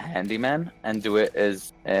do it handyman, and do it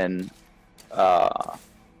is in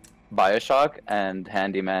Bioshock, and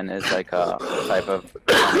handyman is like a type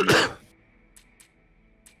of.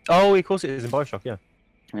 Oh, of course it is in Bioshock. Yeah.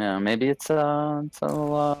 Yeah, maybe it's a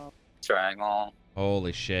triangle.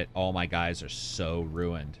 Holy shit! All my guys are so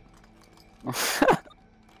ruined.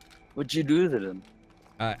 What'd you do to them?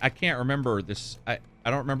 I can't remember this. I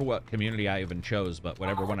don't remember what community I even chose, but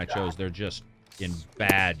whatever one I chose, they're just in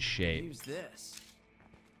bad shape. Use this.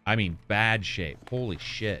 I mean, bad shape. Holy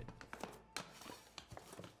shit.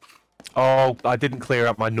 Oh, I didn't clear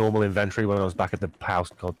up my normal inventory when I was back at the house.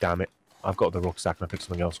 God damn it! I've got the rucksack and I picked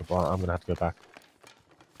something else up. I'm gonna have to go back.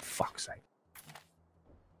 Fuck's sake.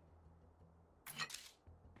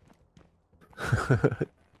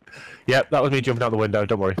 Yep, that was me jumping out the window.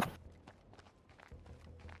 Don't worry.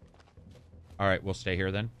 All right, we'll stay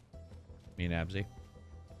here then. Me and Absy.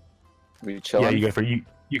 We chilling? Yeah, you go for it.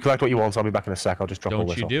 You collect what you want. So I'll be back in a sec. I'll just drop all Don't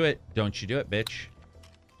this you off. do it. Don't you do it, bitch.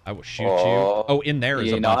 I will shoot Oh, you. Oh, in there is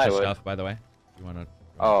you a know bunch I of would. stuff, by the way. You want to?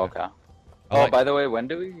 Oh, okay. I Oh, like- by the way, when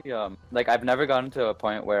do we like? I've never gotten to a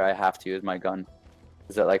point where I have to use my gun.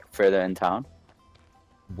 Is it like further in town?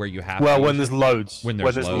 Where you have Well, to when use there's loads. When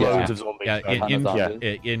there's loads, yeah. of zombies. Yeah, in- in,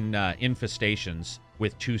 zombies. in infestations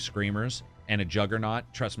with 2 screamers and a juggernaut,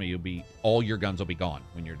 trust me, all your guns will be gone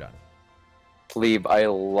when you're done. Leave. I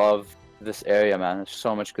love this area, man. There's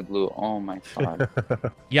so much good loot. Oh my god.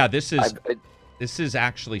 Yeah, this is I- this is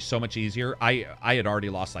actually so much easier. I had already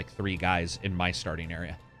lost like 3 guys in my starting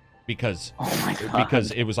area because oh my god.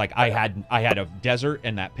 because it was like I had a desert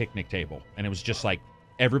and that picnic table, and it was just like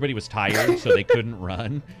everybody was tired, so they couldn't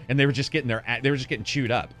run, and they were just getting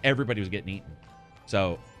chewed up. Everybody was getting eaten.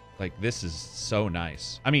 So like this is so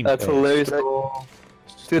nice. I mean, That's hilarious.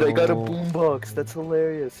 Dude, I got a boombox. That's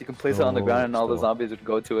hilarious. You can place it on the ground and all the zombies would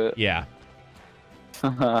go to it. yeah.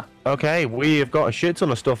 Okay, we have got a shit ton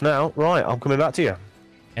of stuff now. Right, I'm coming back to you.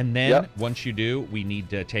 And then Yep. once you do, we need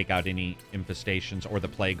to take out any infestations or the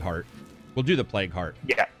plague heart. We'll do the plague heart.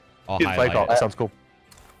 Yeah. I'll Good play, highlight Carl. it. That sounds cool.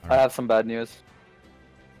 I have some bad news.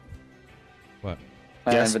 What?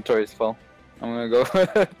 My Yes. inventory is full. I'm gonna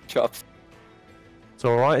go chops. It's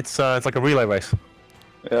all right. It's like a relay race.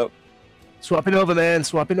 Yep. Swapping over, man.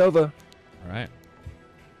 Swapping over. All right.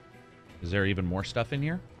 Is there even more stuff in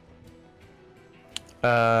here?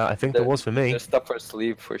 I think there was for me. There's stuff for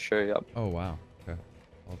sleep for sure. Yep. Oh wow. Okay.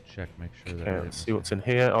 I'll check, make sure that. Okay, everything's- let's see what's in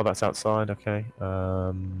here. Oh, that's outside. Okay.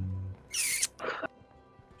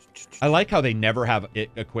 I like how they never have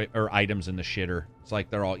or items in the shitter. It's like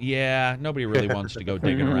they're all, yeah, nobody really wants to go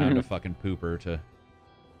digging around a fucking pooper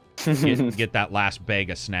to get that last bag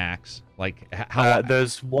of snacks. Like how?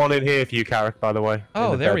 There's one in here for you, Karak, by the way. Oh,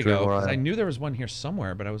 in the there we bedroom go. where 'Cause I I am. knew there was one here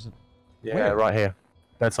somewhere, but I wasn't. Yeah, Where? right here.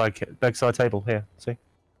 Bedside table here. See?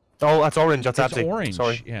 Oh, that's orange. That's It's Absy. orange.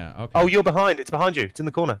 Sorry. Yeah. Okay. Oh, you're behind. It's behind you. It's in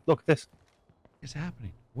the corner. Look at this. What is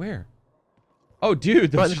happening? Where? Oh,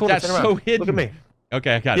 dude, Right in the corner. that's Turn so around. hidden. Look at me.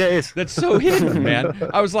 Okay, I got Yeah, it. it is. That's so hidden, man.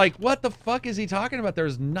 I was like, what the fuck is he talking about?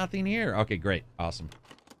 There's nothing here. Okay, great. Awesome.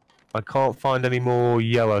 I can't find any more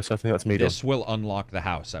yellow, so I think that's me done. This will unlock the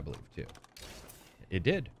house, I believe, too. It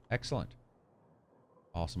did. Excellent.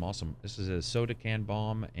 Awesome, awesome. This is a soda can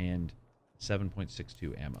bomb and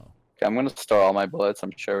 7.62 ammo. Okay, I'm gonna store all my bullets.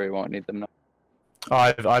 I'm sure we won't need them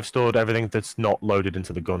now. I've stored everything that's not loaded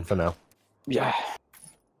into the gun for now. Yeah.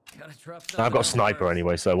 Gotta drop I've got a sniper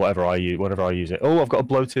anyway, so whatever I use it. Oh, I've got a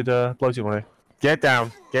bloated one here. Get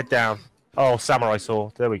down, get down. Oh, samurai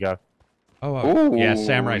sword. There we go. Oh, yeah, Ooh,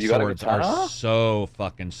 samurai you got a swords are katana? so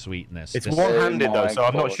fucking sweet in this. It's This- one-handed though, my so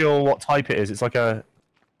I'm not God. sure what type it is. It's like a.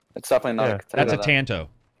 It's definitely not. Yeah. a katana, That's a though. Tanto.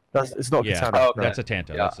 It's not Yeah, katana. Oh, no. okay. That's a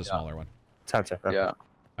Tanto. Yeah, That's the yeah. smaller one. Tanto. Okay. Yeah.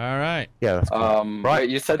 All right. Yeah, that's cool. Right.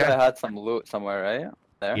 You said okay. I had some loot somewhere, right?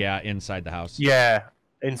 There. Yeah, inside the house. Yeah,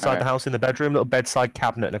 inside Alright. the house in the bedroom, little bedside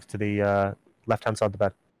cabinet next to the left-hand side of the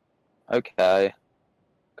bed. Okay.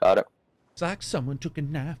 Got it. It's like someone took a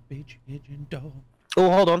knife, bitch, and dog. Oh,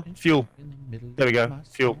 hold on. Fuel. In the middle There we of go. my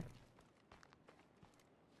Fuel. soul.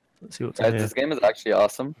 Let's see what's in here. This game is actually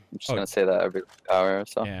awesome. I'm just gonna say that every hour or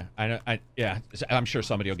so. Yeah, I know. I'm sure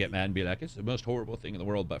somebody will get mad and be like, "It's the most horrible thing in the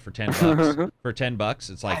world." But for $10, for $10,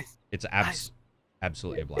 it's like it's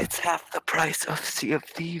absolutely a blast. It's half the price of Sea of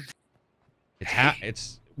Thieves.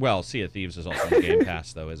 Well, Sea of Thieves is also on Game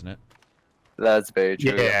Pass, though, isn't it? That's very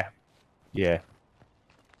true. Yeah. Yeah.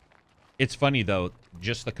 It's funny though.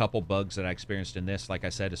 Just the couple bugs that I experienced in this, like I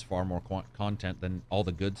said, is far more content than all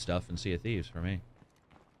the good stuff in Sea of Thieves for me.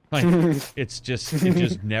 Like, it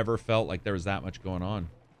just never felt like there was that much going on.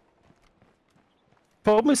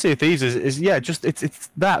 Problem with Sea of Thieves is yeah, just it's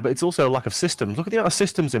that, but it's also a lack of systems. Look at the amount of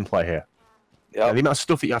systems in play here. Yeah, the amount of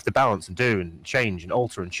stuff that you have to balance and do and change and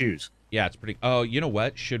alter and choose. Yeah, it's pretty. Oh, you know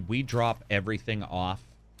what? Should we drop everything off?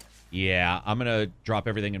 Yeah, I'm gonna drop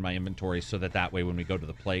everything in my inventory so that way when we go to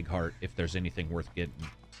the Plague Heart, if there's anything worth getting.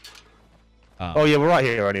 Oh yeah, we're right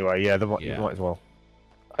here anyway. Yeah, you might as well.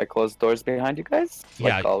 I close doors behind you guys.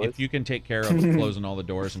 Yeah, like if you can take care of closing all the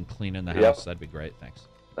doors and cleaning the house, that'd be great. Thanks.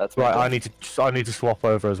 That's right. I need to swap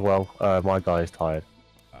over as well. My guy is tired.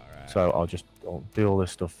 All right. So I'll do all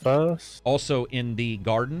this stuff first. Also, in the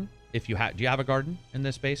garden, if you do you have a garden in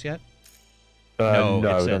this base yet?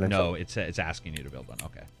 No, it's asking you to build one.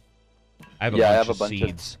 Okay. I have a bunch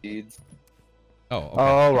of seeds. Oh. Okay.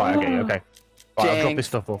 Oh right. Okay. Right, I'll drop this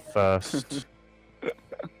stuff off first.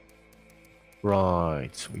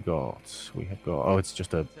 Right, we have got. Oh, it's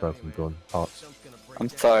just a broken gun. Parts. I'm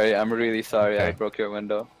sorry. I'm really sorry. Okay. I broke your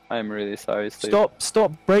window. I'm really sorry. Steve.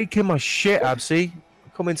 Stop breaking my shit, Absy.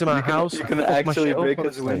 Come into my house. You can actually break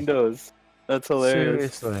his windows. That's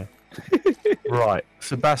hilarious. Seriously. Right,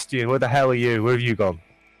 Sebastian, where the hell are you? Where have you gone?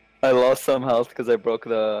 I lost some health because I broke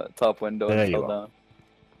the top window There and you fell are. down.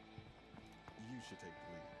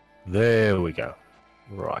 There we go.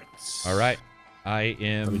 Right. All right. I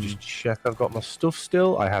am. Let me just check. I've got my stuff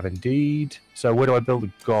still. I have indeed. So where do I build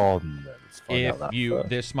a garden then? Let's find out that first.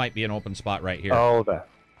 This might be an open spot right here. Oh, there.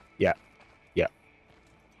 Yeah.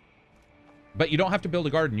 But you don't have to build a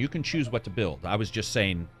garden. You can choose what to build. I was just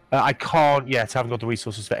saying. I can't yet. I haven't got the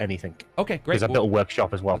resources for anything. Okay, great. Because I built a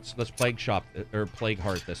workshop as well. Let's plague heart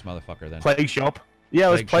this motherfucker then. Plague shop. Yeah,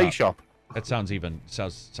 let's plague shop. That sounds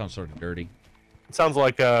sort of dirty. It sounds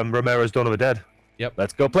like Romero's Dawn of the Dead. Yep.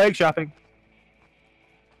 Let's go plague shopping.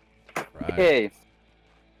 Right. Hey.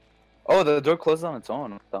 Oh, the door closed on its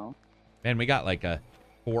own. Man, we got like a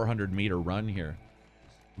 400-meter run here.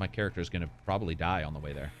 My character's gonna probably die on the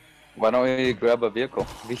way there. Why don't we grab a vehicle?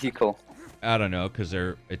 I don't know, because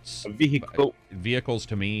a vehicle. Vehicles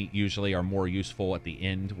to me usually are more useful at the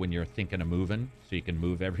end when you're thinking of moving, so you can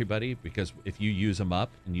move everybody. Because if you use them up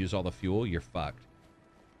and use all the fuel, you're fucked.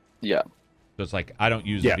 Yeah. So it's like I don't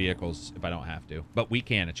use the vehicles if I don't have to, but we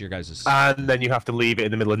can. It's your guys'. And then you have to leave it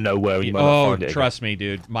in the middle of nowhere. And you might not find it trust me,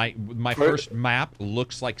 dude. My first map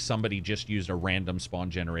looks like somebody just used a random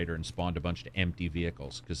spawn generator and spawned a bunch of empty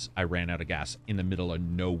vehicles because I ran out of gas in the middle of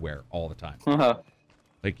nowhere all the time.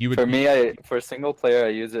 Like you would. For me, for single player, I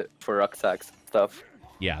use it for rucksacks stuff.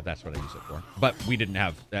 Yeah, that's what I use it for. But we didn't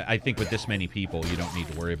have. I think with this many people, you don't need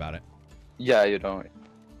to worry about it. Yeah, you don't.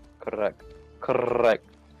 Correct.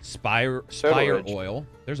 Spire oil.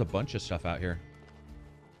 There's a bunch of stuff out here.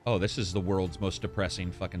 Oh, this is the world's most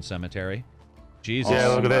depressing fucking cemetery. Jesus. Yeah,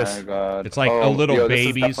 look at this. God. It's like a little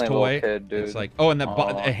baby's toy. Kid, it's like, oh, and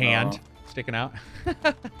a hand sticking out.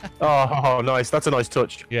 Oh, nice. That's a nice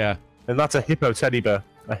touch. Yeah. And that's a hippo teddy bear.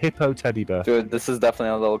 A hippo teddy bear. Dude, this is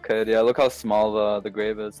definitely a little kid. Yeah, look how small the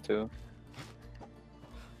grave is, too.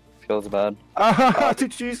 Feels bad.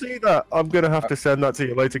 Did you see that? I'm going to have to send that to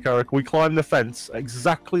you later, Karak. We climbed the fence at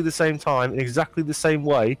exactly the same time, in exactly the same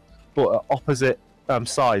way, but at opposite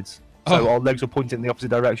sides. So our legs were pointing in the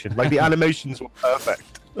opposite direction. Like, the animations were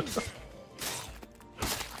perfect.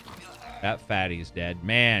 That fatty's dead.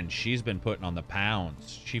 Man, she's been putting on the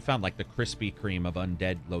pounds. She found, like, the Krispy Kreme of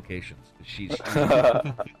undead locations. She's...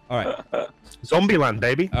 All right. Zombieland,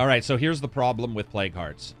 baby. All right, so here's the problem with Plague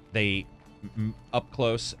Hearts. They... up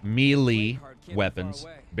close melee weapons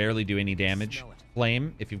barely do any damage.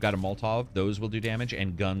 Flame, if you've got a Molotov, those will do damage,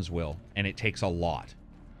 and guns will, and it takes a lot.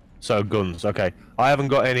 So guns, okay. I haven't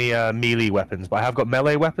got any melee weapons, but I have got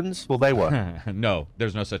melee weapons. Will they work? No,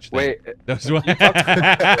 there's no such thing. Wait,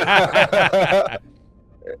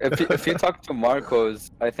 if you talk to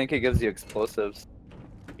Marcos, I think he gives you explosives.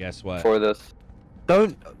 Guess what? For this.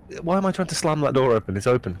 Don't. Why am I trying to slam that door open? It's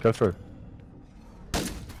open. Go through.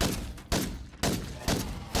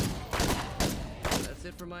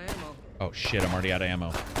 For my ammo. Oh shit, I'm already out of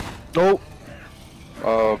ammo. Oh.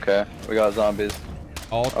 Oh, okay. We got zombies.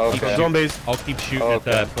 Zombies. I'll keep shooting at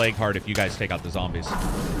the plague heart if you guys take out the zombies.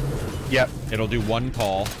 Yep. It'll do one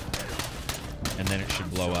call, and then it should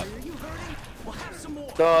blow up.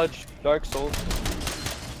 Dodge. Dark Souls.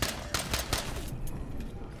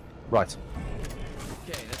 Right.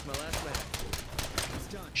 Okay, that's my last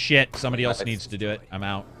match. Shit, somebody else needs to do it. I'm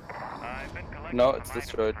out. No, it's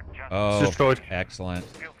destroyed. Oh, It's destroyed. Excellent.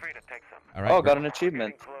 All right. Oh, got an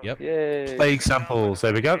achievement. Yep. Yay. Plague samples.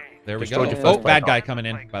 There we go. There we Destroyed go. your first Oh, plague bad heart. guy coming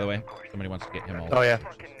in, by the way. Somebody wants to get him all. Oh, yeah.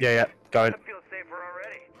 Yeah. Going.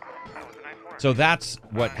 So that's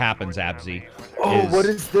what happens, Abzy. Oh, what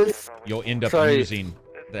is this? You'll end up Sorry. using.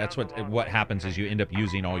 That's what happens is you end up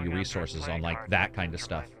using all your resources on like that kind of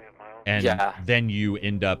stuff, and Yeah. then you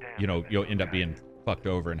end up, you'll end up being fucked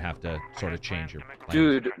over and have to sort of change your plan.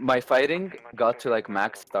 Dude, my fighting got to like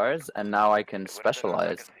max stars, and now I can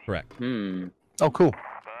specialize. Correct. Oh, cool.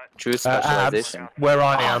 True Abs, specialization. where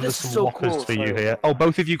I Oh, am, there's this is some so walkers cool, for you sorry. here. Oh,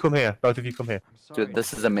 both of you come here. Both of you come here. Dude,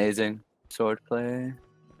 this is amazing. Swordplay.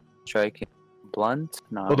 Striking. Blunt?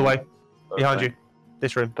 No. All the way. Behind Okay. you.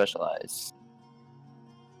 This room. Specialize.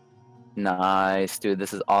 Nice, dude.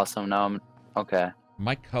 This is awesome. Now I'm okay.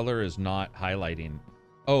 My color is not highlighting.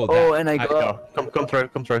 Oh, Oh, and I There got. you go. Come through.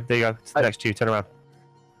 Come through. There you go. It's next to you. Turn around.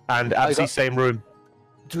 And I actually, got- same room.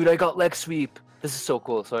 Dude, I got leg sweep. This is so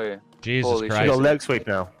cool. Sorry. Jesus Holy shit. You Christ. got leg sweep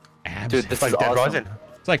now. Abs. Dude, this It's like is Dead awesome. Rising.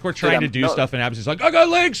 It's like we're trying to I'm- do no. stuff, and Abs is like, I got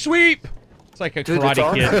leg sweep. It's like a Dude, it's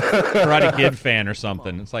Karate Kid, awesome. Karate Kid fan or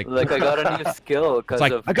something. It's like, Like I got a new skill because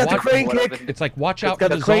like, of. I got the Watch- crane what I've kick. been- it's like, watch out got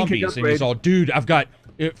for the the crane kick zombies, and he's upgrade. all, dude, I've got.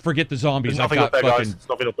 Forget the zombies. There's I've nothing got up there, fucking. guys. There's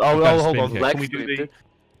nothing up. I've got a hold spin on. kick. Leg Can we do sweep, the?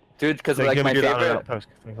 dude, because Can like we my do that on favorite. that post?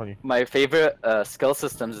 Hang on. My favorite skill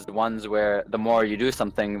systems is the ones where the more you do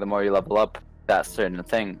something, the more you level up that certain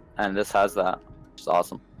thing, and this has that. It's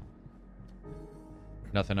awesome.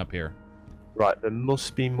 Nothing up here. Right, there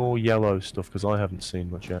must be more yellow stuff because I haven't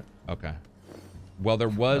seen much yet. Okay. Well, there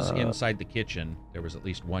was inside the kitchen. There was at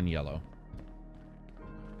least one yellow.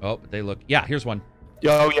 Oh, but they look. Yeah, here's one.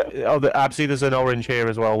 Oh yeah. Oh, Absy, there's an orange here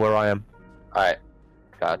as well where I am. All right,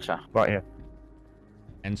 gotcha. Right here.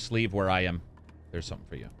 And sleeve where I am. There's something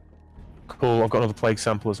for you. Cool. I've got another plague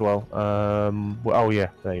sample as well. Oh yeah,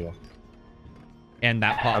 there you are. And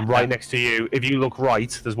that pop. And right next to you, if you look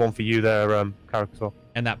right, there's one for you there, Karak as well.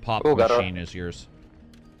 And that pop Oh, got a- machine is yours.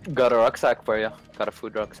 Got a rucksack for you. Got a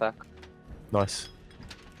food rucksack. Nice.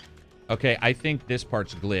 Okay, I think this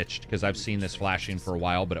part's glitched because I've seen this flashing for a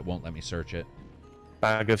while, but it won't let me search it.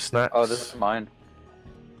 Bag of snacks. Oh, this is mine.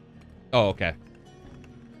 Oh, okay.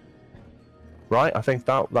 Right, I think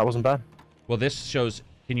that wasn't bad. Well, this shows.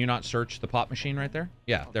 Can you not search the pop machine right there?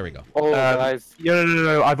 Yeah, there we go. Oh, guys.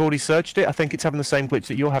 No. I've already searched it. I think it's having the same glitch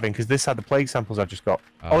that you're having because this had the plague samples I've just got.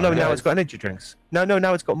 Oh, no, now guys. it's got energy drinks. No,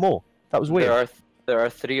 now it's got more. That was weird. There are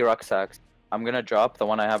 3 rucksacks. I'm gonna drop the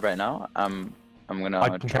one I have right now. I'm gonna. I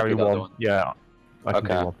can drop carry you the other one. Yeah, I can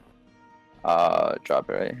Okay. do one. Drop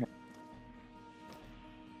it right here.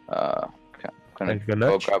 Okay. I'm gonna Thank you very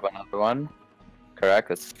go much. grab another one. Correct.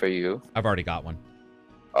 This is for you. I've already got one.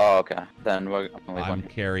 Oh, okay. Then we're only I'm one.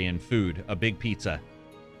 carrying food. A big pizza.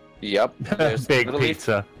 Yep. There's Big literally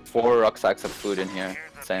pizza. 4 rucksacks of food in here.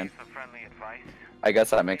 Same. Piece of friendly advice. I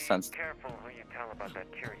guess that makes sense. Careful who you tell about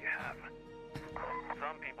that cure you have.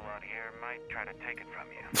 Some people out here might try to take it from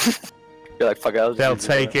you. You're like, fuck it. They'll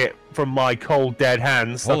take it from my cold dead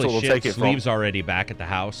hands. That's Holy what they'll shit, take it Sleeve's already back at the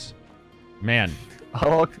house. Man,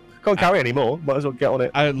 from. Oh, I can't carry any more. Might as well get on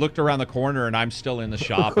it. I looked around the corner and I'm still in the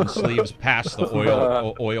shop and Sleeve's past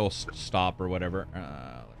the oil stop or whatever.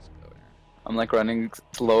 Let's go here. I'm like running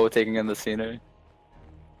slow, taking in the scenery.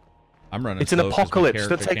 I'm running It's an slow 'cause my apocalypse. They're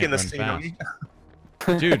character taking the can't run scenery.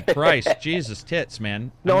 fast. Dude, Christ, Jesus tits,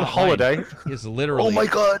 man. Not I'm on holiday. lying. He's literally Oh my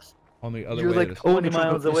god! on the other You're way. like of this. 20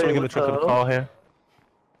 miles away. Something in the What trunk of the the hell? car here.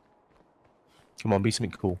 Come on, be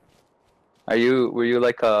something cool. Were you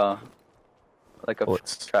like a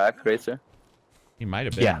Bullets. track racer? He might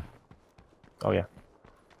have been. Yeah. Oh yeah.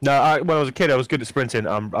 No, when I was a kid, I was good at sprinting.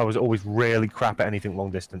 I was always really crap at anything long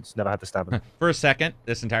distance. Never had the stamina. For a second,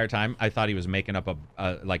 this entire time, I thought he was making up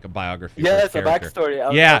a biography. Yeah, for it's his a character. backstory. I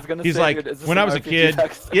was Yeah, gonna he's say, like, dude, is this when an I was a RPG kid,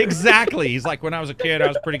 backstory? exactly. He's like, when I was a kid, I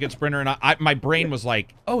was a pretty good sprinter, and my brain was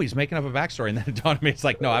like, oh, he's making up a backstory, and then it dawned on me, it's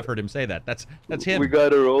like, no, I've heard him say that. That's him. We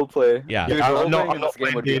got a role play. Yeah. Dude, I'm role-playing not in this game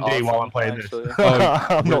playing would be D&D while awesome, I'm playing actually. this. Oh,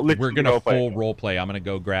 I'm not we're literally gonna role-playing. full role play. I'm gonna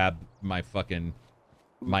go grab my fucking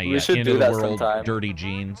We should end do of the that world sometime. dirty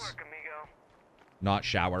jeans, Amigo. not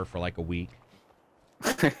shower for like a week.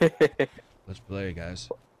 Let's play, guys.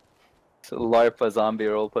 So LARPA zombie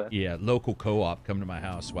roleplay. Yeah, local co-op. Come to my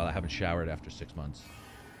house while I haven't showered after 6 months.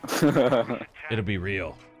 It'll be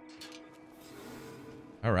real.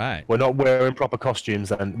 All right. We're not wearing proper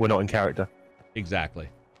costumes, and we're not in character. Exactly.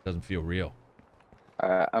 Doesn't feel real.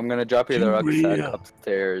 I'm gonna drop you the rucksack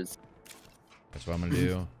upstairs. That's what I'm gonna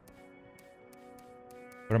do.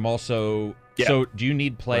 But I'm also. Yeah. So, do you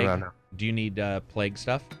need plague? No. Do you need plague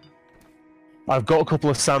stuff? I've got a couple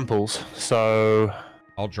of samples, so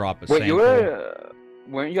I'll drop a Wait, sample.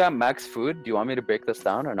 Weren't you at max food? Do you want me to break this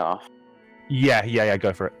down or no? Yeah.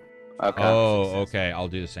 Go for it. Okay. Oh, okay. I'll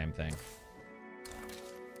do the same thing.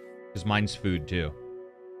 Because mine's food too.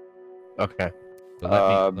 Okay. So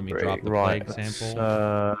let me drop the plague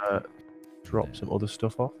sample. Drop some other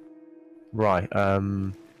stuff off. Right.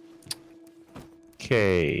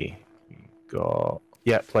 Okay. Got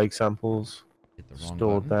plague samples. Hit the wrong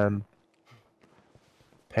Stored button. them.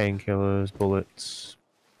 Painkillers, bullets.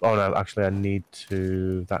 Oh no, actually I need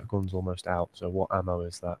to. That gun's almost out. So what ammo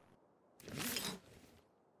is that?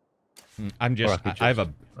 I'm just. I have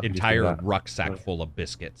an entire that. rucksack full of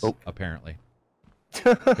biscuits. Oh. Apparently.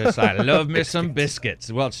 Because I love me some biscuits.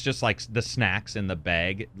 Well, it's just like the snacks in the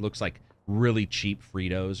bag. It looks like really cheap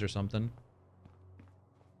Fritos or something.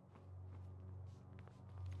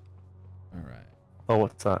 All right. Oh,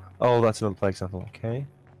 what's that? Oh, that's another plague sample. Okay.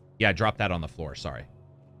 Yeah, drop that on the floor. Sorry.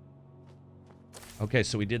 Okay,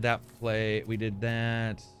 so we did that play. We did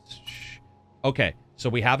that. Okay, so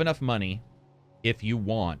we have enough money. If you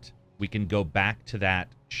want, we can go back to that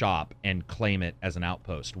shop and claim it as an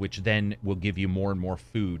outpost, which then will give you more and more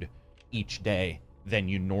food each day than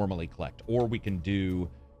you normally collect. Or we can do,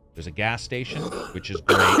 there's a gas station, which is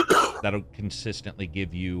great. That'll consistently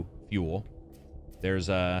give you fuel. There's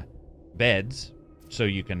beds, so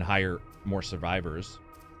you can hire more survivors.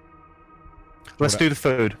 Let's do the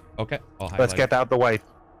food. Okay, Let's get that out of the way.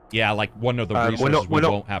 Yeah, like one of the resources we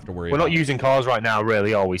won't have to worry about. We're not using cars right now,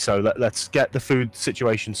 really, are we? So let's get the food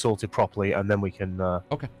situation sorted properly, and then we can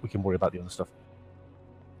we can worry about the other stuff.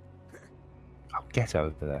 Oh, get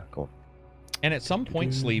over there. Go on. And at some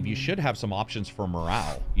point, Sleeve, you should have some options for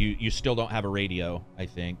morale. You still don't have a radio, I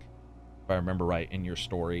think, if I remember right in your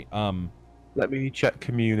story. Let me check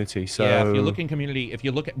community. So yeah, if you look in community, if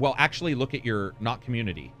you look at actually look at your not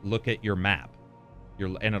community, look at your map,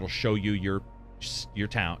 and it'll show you your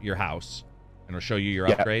town, your house, and it'll show you your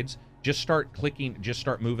upgrades. Just start clicking, just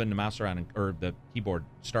start moving the mouse around or the keyboard.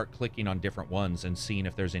 Start clicking on different ones and seeing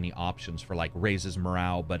if there's any options for like raises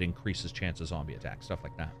morale but increases chance of zombie attack, stuff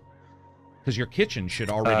like that. Because your kitchen should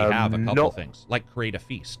already have a couple of things, like create a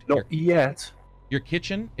feast. Not yet. Your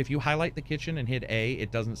kitchen, if you highlight the kitchen and hit A,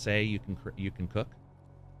 it doesn't say you can cook.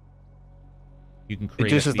 You can create.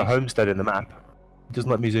 It just says the homestead in the map. It doesn't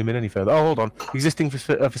let me zoom in any further. Oh, hold on. Existing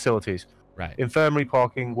facilities. Right. Infirmary,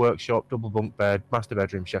 parking, workshop, double bunk bed, master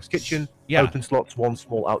bedroom, chef's kitchen. Yeah. Open slots, one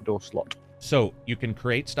small outdoor slot. So you can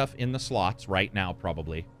create stuff in the slots right now,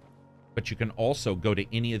 probably, but you can also go to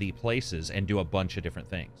any of the places and do a bunch of different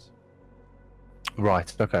things.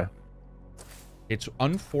 Right. Okay. It's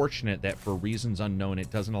unfortunate that for reasons unknown, it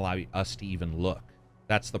doesn't allow us to even look.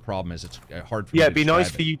 That's the problem. Is it's hard for me to it'd be nice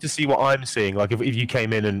describe for you to see what I'm seeing. Like if you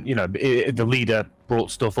came in and the leader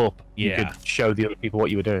brought stuff up, you could show the other people what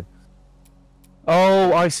you were doing.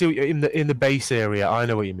 Oh, I see. In the base area, I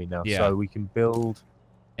know what you mean now. Yeah. So we can build.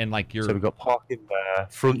 And like So we've got parking there,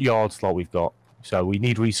 front yard slot. We've got. So we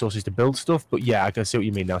need resources to build stuff, but yeah, I can see what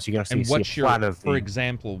you mean now. So you're gonna see a plan of. For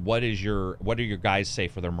example, what do your guys say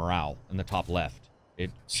for their morale in the top left?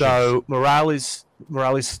 So morale is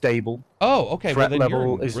stable. Oh, okay. Threat well, then level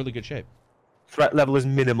you're in is really good shape. Threat level is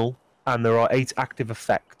minimal, and there are 8 active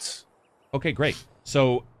effects. Okay, great.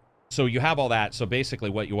 So you have all that. So basically,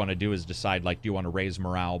 what you want to do is decide, like, do you want to raise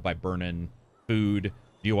morale by burning food?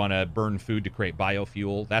 Do you want to burn food to create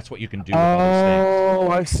biofuel? That's what you can do with all these things.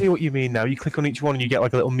 Oh, I see what you mean now. You click on each one and you get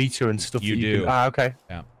like a little meter and stuff. You do. Okay.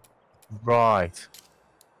 Yeah. Right.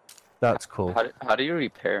 That's cool. How do you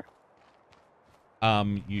repair?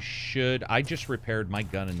 You should. I just repaired my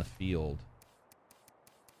gun in the field.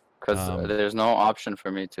 Because there's no option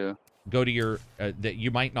for me to. Go to your. That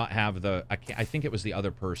you might not have the. I think it was the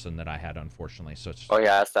other person that I had, unfortunately. So it's. Oh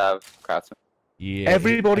yeah, I have to have craftsman. Yeah.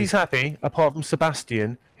 Everybody's happy apart from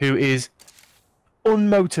Sebastian, who is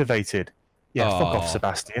unmotivated. Yeah, fuck off,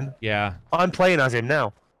 Sebastian. Yeah. I'm playing as him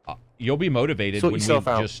now. You'll be motivated Sort when we yourself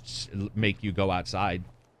out. just make you go outside.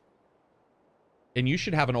 And you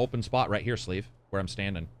should have an open spot right here, Sleeve, where I'm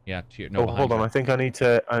standing. Yeah. No, hold on. I think I need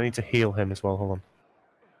to heal him as well. Hold on.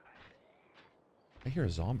 I hear a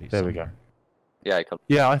zombie. There we go. Yeah, I could.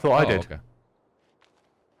 Yeah, I thought I did. Okay.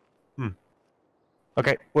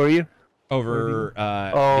 Okay, where are you? Over the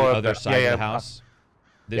other side of the house.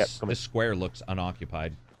 This square looks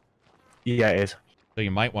unoccupied. Yeah, it is. So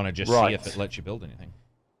you might want to just see if it lets you build anything.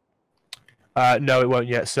 No, it won't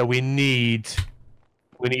yet. So we need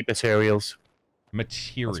materials.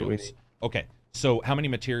 Materials. Okay. So how many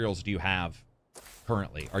materials do you have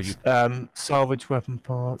currently? Are you? Salvage weapon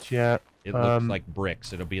parts. Yeah. It looks like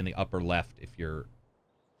bricks. It'll be in the upper left if you're.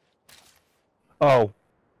 Oh,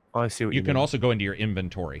 I see what you mean. You can also go into your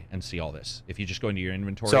inventory and see all this. If you just go into your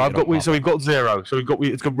inventory. So we've got 0. So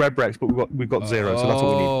it's got red bricks, but we've got 0. So that's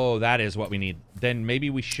what we need. Oh, that is what we need. Then maybe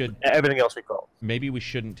we should. Everything else we've got. Maybe we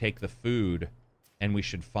shouldn't take the food, and we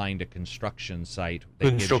should find a construction site. That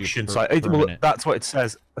Construction gives you site. Well, that's what it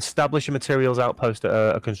says. Establish a materials outpost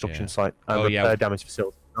at a construction site and repair damaged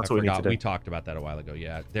facility. That's what we need to do. We talked about that a while ago.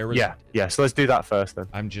 Yeah, there was. Yeah. So let's do that first then.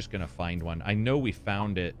 I'm just gonna find one. I know we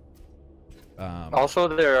found it. Also,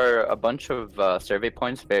 there are a bunch of survey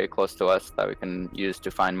points very close to us that we can use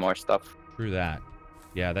to find more stuff. True that.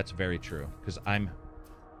 Yeah, that's very true. Because I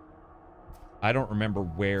don't remember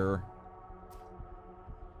where.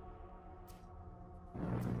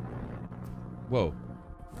 Whoa.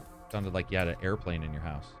 Sounded like you had an airplane in your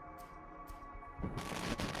house.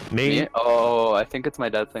 Me? Oh, I think it's my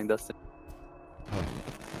dad playing Destiny.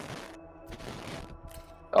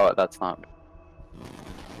 Oh, that's not.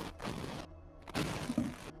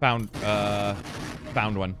 Found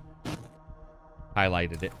one.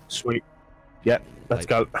 Highlighted it. Sweet. Yep, let's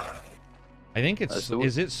go. I think it's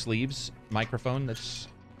is it Sleeve's microphone that's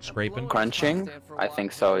scraping? Crunching? I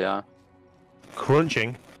think so, yeah.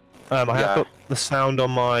 Crunching? I have got the sound on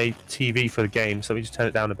my TV for the game, so we just turn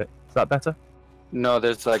it down a bit. Is that better? No,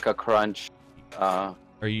 there's like a crunch. Are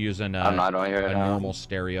you using a normal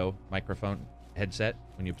stereo microphone headset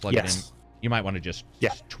when you plug it in? You might want to just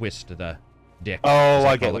twist the dick. Oh,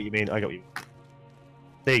 I get what you mean. I get what you mean.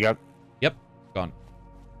 There you go. Yep, gone.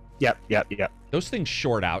 Yep. Those things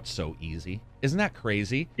short out so easy. Isn't that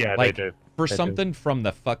crazy? Yeah, like, they do. For something from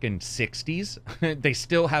the fucking 60s, they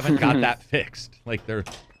still haven't got that fixed. Like they're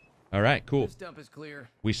all right, cool. This dump is clear.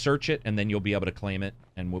 We search it and then you'll be able to claim it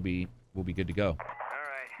and we'll be good to go. All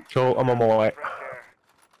right. Cool, I'm on my way.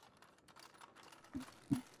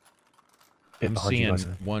 I'm seeing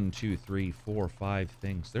 1, 2, 3, 4, 5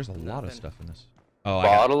 things. There's a lot of stuff in this. Oh,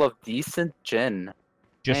 bottle of decent gin.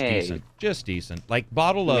 Just decent. Like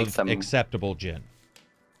bottle of acceptable gin.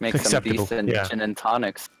 Make some decent gin and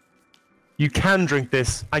tonics. You can drink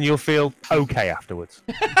this and you'll feel okay afterwards.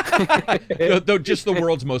 Though just the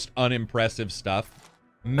world's most unimpressive stuff.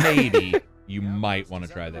 Maybe you might want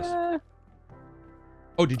to try this.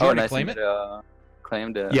 Oh, did you already claim it?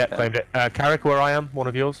 Claimed it. Yeah, claimed it. Karak, where I am, one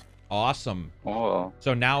of yours. Awesome. Oh.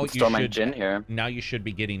 So now my gin here. Now you should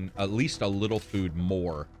be getting at least a little food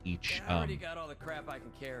more each I already got all the crap I can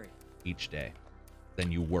carry. each day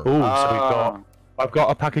than you were. Oh, so I've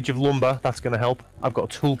got a package of lumber. That's going to help. I've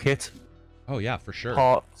got a toolkit. Oh yeah, for sure.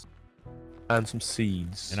 Parts and some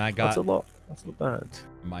seeds. And I got that's a lot. That's not bad.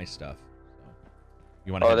 My stuff. So.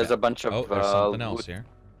 You want to? Oh, there's a bunch of. Oh, there's something else here.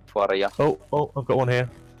 Oh, I've got one here.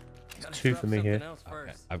 There's 2 for me here.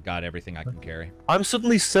 Okay. I've got everything I can carry. I'm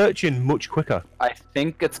suddenly searching much quicker. I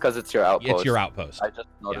think it's because it's your outpost. It's your outpost. I just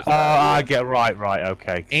noticed. Oh, I get right,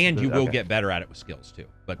 okay. And you will get better at it with skills too,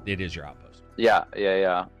 but it is your outpost. Yeah.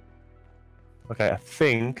 Okay, I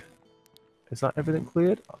think. Is that everything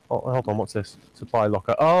cleared? Oh, hold on, what's this? Supply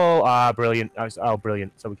locker. Oh, brilliant. Oh,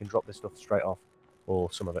 brilliant. So we can drop this stuff straight off,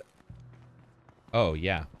 or some of it. Oh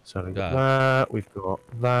yeah. So we've got that. We've got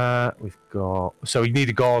that. We've got. So we need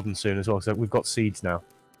a garden soon as well. So we've got seeds now.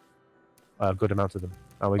 A good amount of them.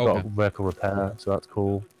 And we've got a vehicle repair, so that's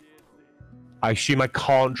cool. I assume I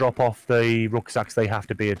can't drop off the rucksacks. They have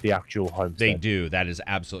to be at the actual homestead. They do. That is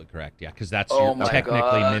absolutely correct. Yeah, because that's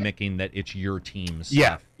technically mimicking that it's your team's stuff.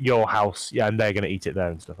 Yeah, your house. Yeah, and they're gonna eat it there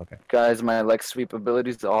and stuff. Okay. Guys, my leg sweep ability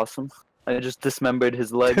is awesome. I just dismembered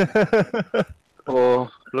his leg. Oh,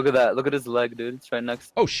 look at that. Look at his leg, dude. It's right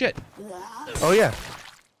next. Oh shit. Oh yeah.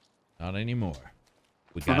 Not anymore.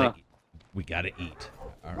 We gotta. We gotta eat.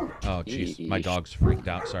 All right. Oh jeez, my dog's freaked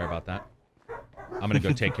out. Sorry about that. I'm gonna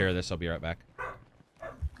go take care of this. I'll be right back.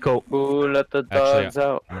 Cool. Ooh, let the dogs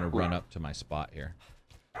out. I'm gonna run up to my spot here.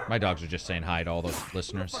 My dogs are just saying hi to all those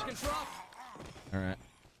listeners. All right.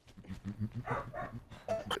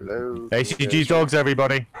 Hello. ACG dogs,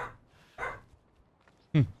 everybody.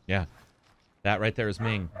 Yeah. That right there is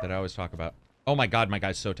Ming that I always talk about. Oh my god, my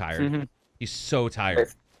guy's so tired. He's so tired.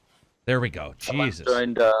 There we go. Jesus.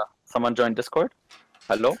 Someone joined Discord?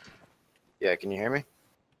 Hello? Yeah, can you hear me?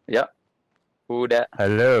 Yeah. Who that?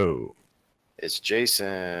 Hello. It's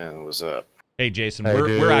Jason. What's up? Hey Jason,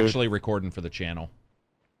 we're actually recording for the channel.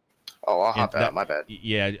 Oh, I'll hop out. My bad.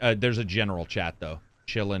 Yeah, there's a general chat though.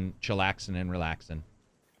 Chillaxing and relaxing.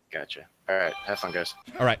 Gotcha. All right. Have fun, guys.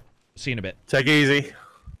 All right. See you in a bit. Take it easy.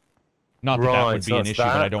 Not that that would Right, be an issue, but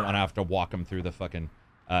I don't want to have to walk them through the fucking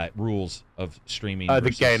rules of streaming. The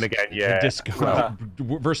versus game again, yeah. The Discord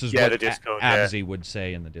versus Yeah, what the Discord, yeah. Absy would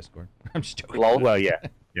say in the Discord. I'm just joking. Well, yeah.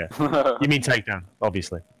 You mean Takedown,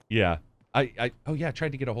 obviously. Yeah. Oh yeah, I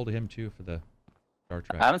tried to get a hold of him too for the Star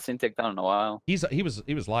Trek. I haven't seen Takedown in a while. He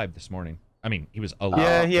was live this morning. I mean, he was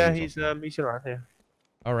alive. Yeah, he's around here.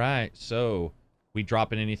 All right, so we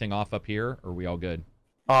dropping anything off up here, or are we all good?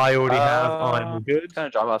 I already have. I'm good. Gonna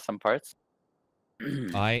drop off some parts.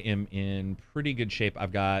 I am in pretty good shape.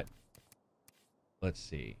 I've got. Let's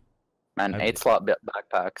see. Man, 8-slot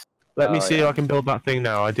backpacks. Let me see if I can build that thing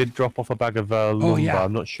now. I did drop off a bag of lumber. Yeah.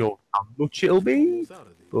 I'm not sure how much it'll be,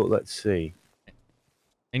 but let's see.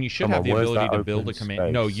 And you should Come have on, the where's ability that to build a open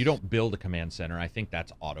command. No, space? you don't build a command center. I think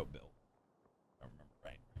that's auto build. I don't remember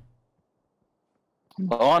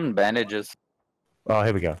right. Low on bandages. Oh,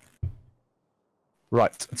 here we go.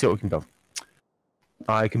 Right, let's see what we can build.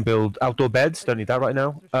 I can build outdoor beds. Don't need that right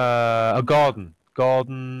now. A garden.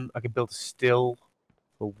 I can build a still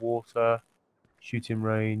for water. Shooting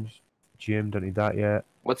range. Gym. Don't need that yet.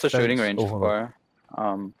 What's the shooting Fence. range Oh, hold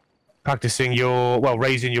on. for? Practicing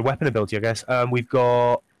raising your weapon ability, I guess. We've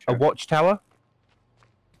got a watchtower,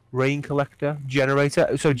 rain collector,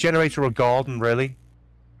 generator. So generator or garden, really?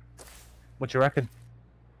 What do you reckon?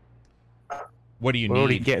 What do you We're need?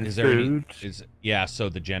 already getting Is there food. Yeah, so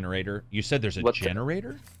the generator. You said there's a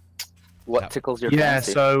generator? What tickles your Yeah,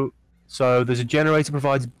 fancy? so there's a generator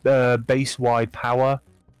provides base-wide power.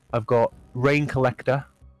 I've got rain collector,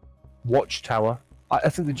 watchtower. I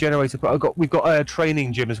think the generator. We've got a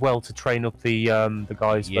training gym as well to train up the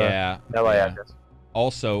guys. Yeah. For LA, I guess.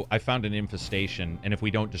 Also, I found an infestation, and if we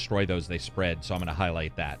don't destroy those, they spread. So I'm going to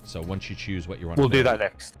highlight that. So once you choose what you want, We'll do that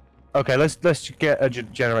next. Okay, let's get a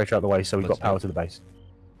generator out of the way so we've got power to the base.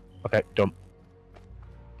 Okay, done.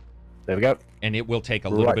 There we go. And it will take a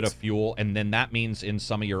little bit of fuel, and then that means in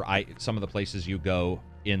some of the places you go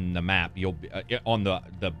in the map, you'll on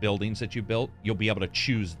the buildings that you built, you'll be able to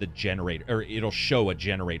choose the generator, or it'll show a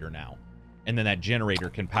generator now, and then that generator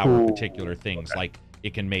can power particular things, like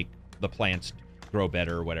it can make the plants grow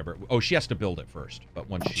better or whatever. Oh, she has to build it first, but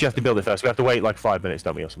once she has to build it first. We have to wait like 5 minutes,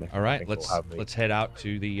 don't we, or something? All right, let's head out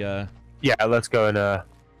to the. Yeah, let's go and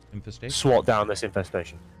infestation. SWAT down this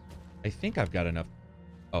infestation. I think I've got enough.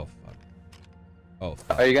 Oh fuck. Oh.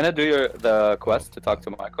 Fuck. Are you gonna do the quest to talk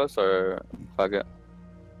to Marcos, or fuck it?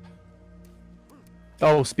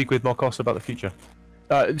 Oh, speak with Marcos about the future.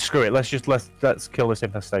 Screw it. Let's kill this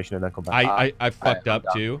infestation and then come back. I fucked up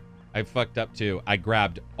too. I fucked up too. I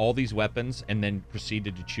grabbed all these weapons and then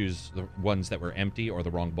proceeded to choose the ones that were empty or the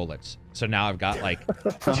wrong bullets. So now I've got like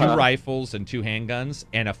 2 rifles and 2 handguns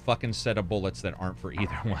and a fucking set of bullets that aren't for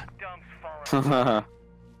either one.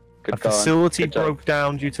 A facility broke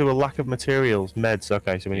down due to a lack of materials. Meds.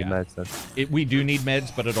 Okay, so we need meds then. We do need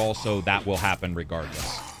meds, but that will happen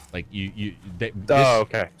regardless. Like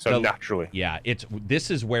okay. So naturally. Yeah,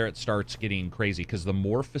 this is where it starts getting crazy, because the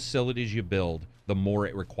more facilities you build, the more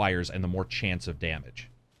it requires and the more chance of damage.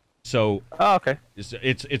 So okay.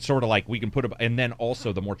 It's sort of like we can put and then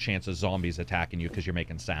also the more chance of zombies attacking you because you're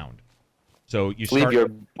making sound. So you start. You're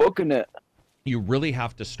booking it. You really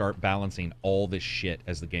have to start balancing all this shit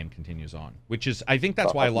as the game continues on, which is, I think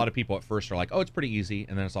that's why a lot of people at first are like, oh, it's pretty easy,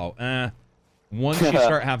 and then it's all, Once you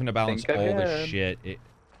start having to balance all this shit, it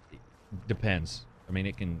depends. I mean,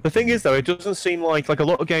 it can. The thing is, though, it doesn't seem like a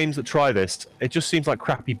lot of games that try this. It just seems like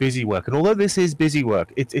crappy busy work. And although this is busy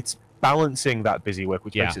work, it's balancing that busy work,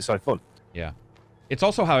 which makes it so fun. Yeah, it's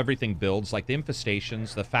also how everything builds. Like the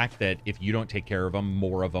infestations, the fact that if you don't take care of them,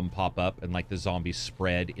 more of them pop up, and like the zombies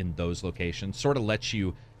spread in those locations, sort of lets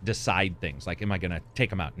you decide things. Like, am I gonna take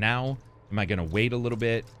them out now? Am I gonna wait a little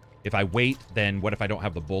bit? If I wait, then what if I don't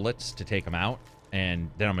have the bullets to take them out? And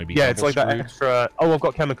then I'm gonna be it's like screwed. that extra. Oh, I've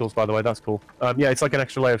got chemicals, by the way. That's cool. Yeah, it's like an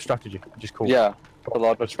extra layer of strategy, which is cool. Yeah, a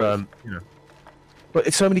lot of but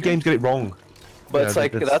it's so many games get it wrong. But it's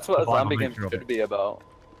like that's what a zombie game should be about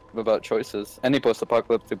choices. Any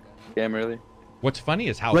post-apocalyptic game, really. What's funny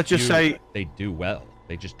is how let's just say they do well.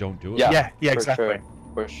 They just don't do it. Yeah, exactly.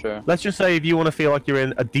 For sure. Let's just say if you want to feel like you're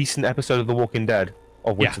in a decent episode of The Walking Dead,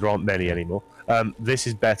 of which there aren't many anymore, this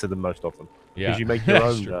is better than most of them. Because you make your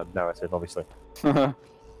own narrative, obviously.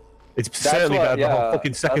 It's certainly better than the whole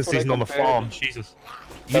fucking second season on the farm. Jesus.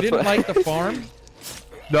 You didn't like the farm?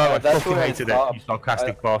 No, I fucking hated it, you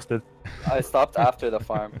sarcastic bastard. I stopped after the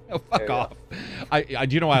farm. Oh, fuck off. I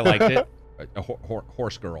do you know why I liked it?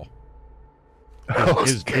 Horse girl.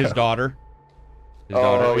 His daughter. His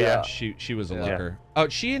daughter. Oh, yeah. She was a Yeah. looker. Oh,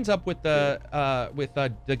 she ends up with the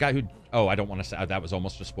guy who. Oh, I don't want to say that was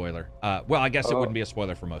almost a spoiler. Well, I guess it wouldn't be a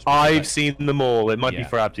spoiler for most people. I've but seen them all. It might be Yeah.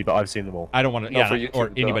 for Abdi, but I've seen them all. I don't want to. No, Yeah, for YouTube, or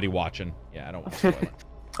though. anybody watching. Yeah, I don't want to spoil it.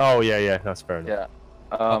 Oh yeah, that's fair enough.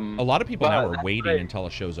 Yeah. A lot of people now but are waiting that's until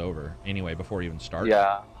a show's over anyway before it even starts.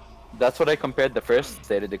 Yeah, that's what I compared the first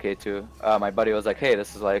State of Decay to. My buddy was like, "Hey,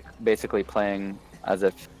 this is like basically playing as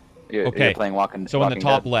if you're playing Walking." So in the Walking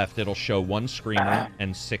top Dead. left, it'll show 1 screamer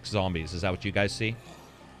and 6 zombies. Is that what you guys see?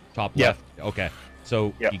 Top Yep. left. Okay.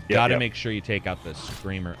 So Yep, you yep, got to yep. make sure you take out the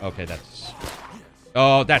screamer. Okay, that's.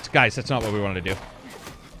 Oh, guys. That's not what we want to do.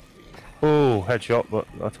 Oh, headshot, but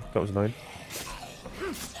that was annoying.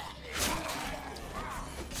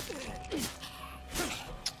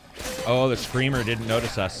 Oh, the screamer didn't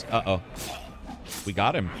notice us. Uh-oh. We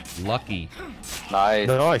got him. Lucky. Nice.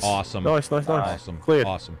 Nice. Awesome. Nice. Awesome. Cleared.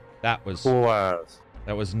 Awesome. That was Wow.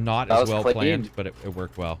 not That as was well clean. planned, but it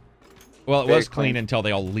worked well. Well, it Very was clean clean. until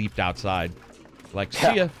they all leaped outside. Like,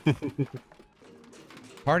 see ya.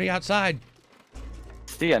 Party outside.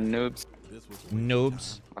 See ya, noobs.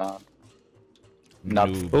 Noobs.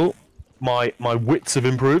 Nuts. Noob. Oh, my wits have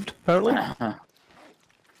improved apparently.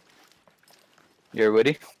 You're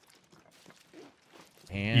witty.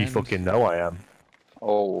 And You fucking know I am.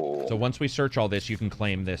 Oh. so once we search all this, you can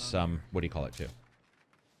claim this. What do you call it too?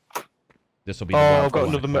 This will be. The Oh, one I've got we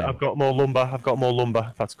wanna another. claim. I've got more lumber. I've got more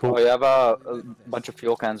lumber. That's cool. Oh, you have a bunch of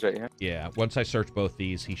fuel cans right here. Yeah. Once I search both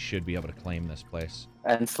these, he should be able to claim this place.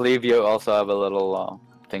 And sleeve, you also have a little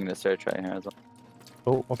thing to search right here as well.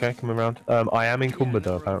 Oh, okay, coming around. I am encumbered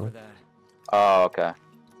though apparently. Oh, okay.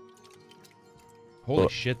 Holy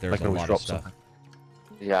But shit! I There's can a always lot of drop stuff. something.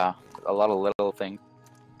 Yeah, a lot of little things.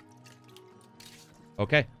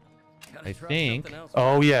 Okay. I think.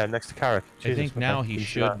 Oh yeah, next to Karak. I Jesus, think okay, now he didn't see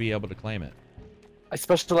should that. be able to claim it. I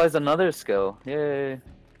specialized another skill. Yay.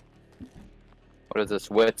 What is this?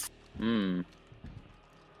 Wits.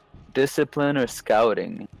 Discipline or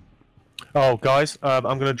scouting? Oh, guys, I'm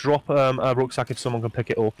gonna drop a rucksack if someone can pick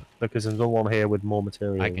it up because there's no one here with more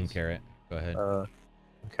materials. I can carry it. Go ahead.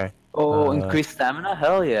 Okay. Oh, increased stamina?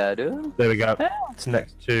 Hell yeah, dude. There we go. Yeah. It's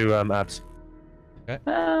next to abs.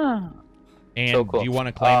 Ah. And so cool. do you want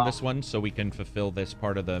to claim this one so we can fulfill this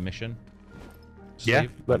part of the mission? Yeah.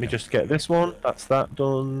 Sleeve? Let me Okay. just get this one. That's that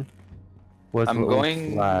done. Where's the I'm little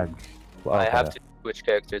going- flag? I have Okay. to switch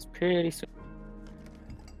characters pretty soon.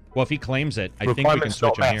 Well, if he claims it, I think we can Requirements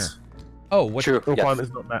switch not him met. here. Oh, what? True. Yes.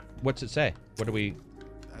 Requirements not met. What's it say? What do we?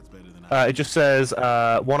 It just says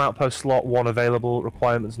 1 outpost slot, 1 available.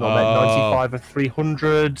 Requirements not met. Oh. 95 of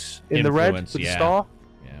 300 in the red Influence, with the yeah. star.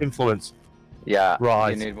 Yeah. Influence. Yeah.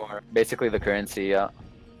 Right. You need more. Basically, the currency. Yeah.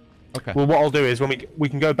 Okay. Well, what I'll do is when we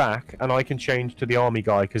can go back and I can change to the army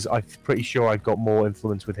guy because I'm pretty sure I've got more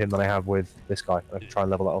influence with him than I have with this guy. I can try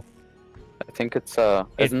and level that up. I think it's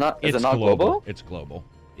is it not global? It's global.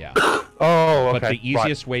 Yeah. Oh, okay. But the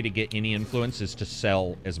easiest way to get any influence is to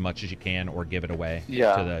sell as much as you can or give it away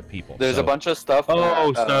Yeah. to the people. There's So- a bunch of stuff.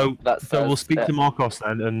 Oh, that so we'll says speak that to Marcos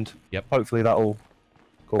then, and Yep. hopefully that'll.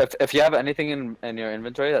 Cool. if you have anything in your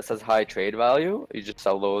inventory that says high trade value, you just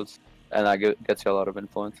sell those, and that gets you a lot of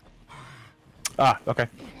influence. Ah, okay.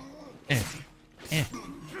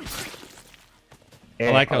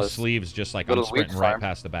 I like how Oh, it's Sleeves just like I'm little wheat sprinting right farm.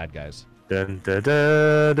 past the bad guys. Dun, da,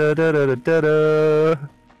 da, da, da, da, da, da.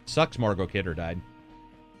 Sucks Margot Kidder died.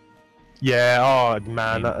 Yeah, oh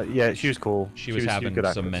man, I mean, yeah, she was cool. She was having good some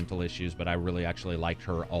actress. mental issues, but I really actually liked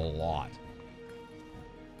her a lot.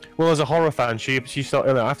 Well, as a horror fan, she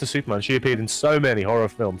started after Superman. She appeared in so many horror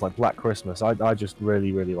films like Black Christmas. I just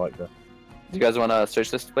really liked her. Do you guys want to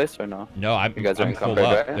search this place or no? No, I'm You guys are full encumbered,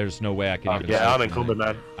 up. right? There's no way I can even. Yeah, search I'm anything. encumbered,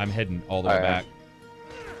 man. I'm heading all the way Alright. back.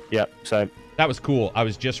 Yep, same. That was cool. I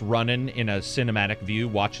was just running in a cinematic view,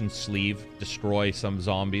 watching Sleeve destroy some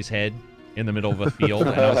zombie's head in the middle of a field,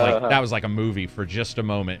 and I was like, that was like a movie for just a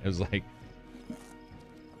moment. It was like,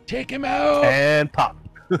 take him out. And pop.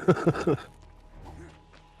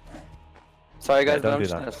 Sorry guys, Yeah, but don't I'm do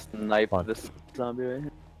just that. gonna snipe Fine. this zombie right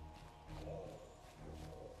here.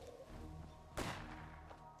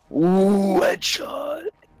 Ooh, headshot!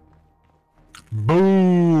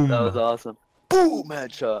 Boom. That was awesome. Boom,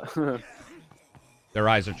 headshot. Their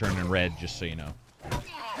eyes are turning red, just so you know.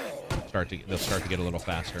 They'll start to get a little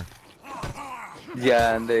faster.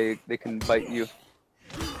 Yeah, and they can bite you.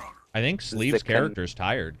 I think Sleeve's Sick and- character's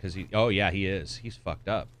tired because he. Oh yeah, he is. He's fucked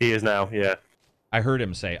up. He is now. Yeah. I heard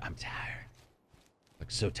him say, "I'm tired.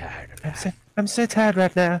 Like so tired of life. I'm so tired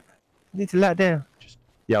right now. I need to lie down. Just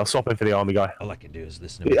Yeah, I'll swap in for the army guy. all I can do is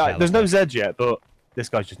listen to." There's no Zeds yet, but this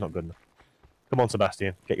guy's just not good enough. Come on,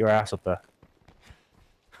 Sebastian, get your ass up there.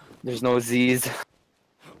 There's no Z's.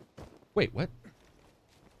 Wait, what?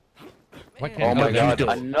 Why Oh can't my I god, do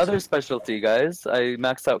that? another specialty, guys. I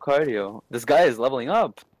maxed out cardio. This guy is leveling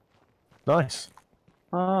up. Nice.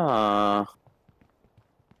 Ah.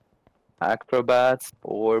 Acrobats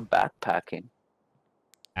or backpacking.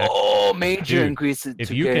 Oh, major Dude, increases If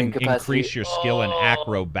to you carrying can capacity. increase your skill in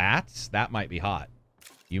acrobats, that might be hot.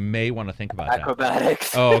 You may want to think about that.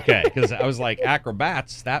 Acrobatics. Oh, okay. Because I was like,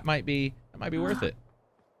 acrobats, that might be worth it.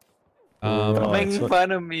 Making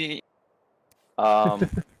fun of me.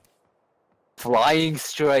 Flying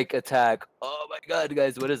strike attack. Oh my god,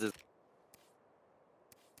 guys, what is this?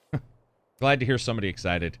 Glad to hear somebody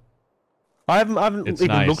excited. I haven't It's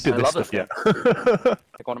even nice. looked at I this love stuff yet.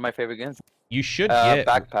 Like one of my favorite games. You should get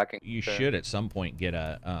backpacking. You Sure. should at some point get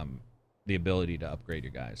a the ability to upgrade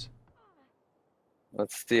your guys.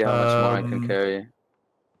 Let's see how much more I can carry.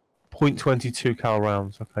 0.22 cal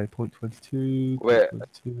rounds. Okay, 0.22. Wait.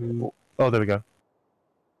 0.22. Oh, there we go.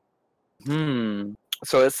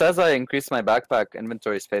 So it says I increased my backpack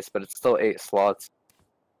inventory space, but it's still 8 slots.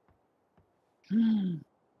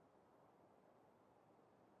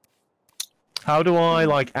 How do I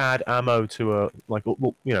like add ammo to a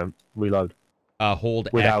reload? Hold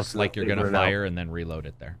Without X like you're gonna figuring it out. fire and then reload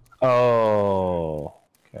it there. Oh,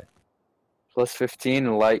 okay. Plus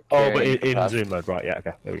 15 light. Oh, but carrying in capacity. zoom mode, right? Yeah,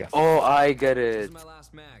 okay, there we go. Oh, I get This it. is my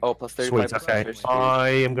last mag. Oh, plus 35%. Sweet. Okay, for speed. I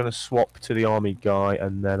am gonna swap to the army guy,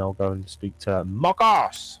 and then I'll go and speak to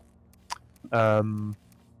Marcos. So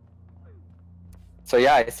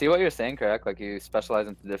yeah, I see what you're saying, correct? Like you specialize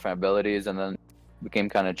into different abilities, and then the game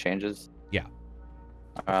kind of changes. Yeah.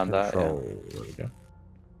 Around that. Yeah. Control. There we go.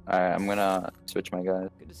 Alright, I'm gonna switch my guys.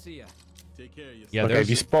 Good to see ya. Take care of yourself. Yeah, Okay, there's if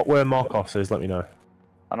you spot where Marcos is, let me know.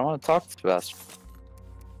 I don't want to talk too fast.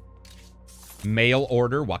 mail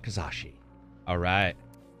order Wakazashi. All right.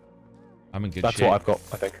 I'm in good That's shape. what I've got,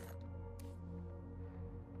 I think.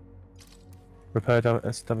 Repair damage,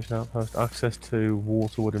 establish an outpost. Access to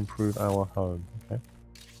water would improve our home. Okay.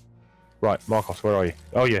 Right, Marcos, where are you?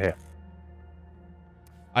 Oh, you're here.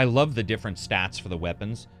 I love the different stats for the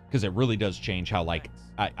weapons because it really does change how I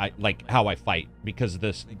how I fight, because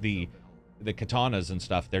the katanas and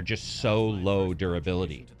stuff, they're just so low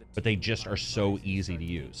durability, but they just are so easy to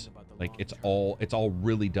use. Like it's all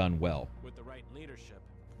really done well. With the right leadership,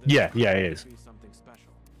 Yeah, it is. be something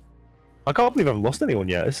special. I can't believe I haven't lost anyone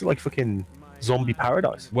yet. This is like fucking zombie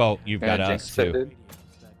paradise. Well, you've got Yeah, us jinx it, too. dude.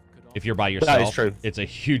 If you're by yourself, true. it's a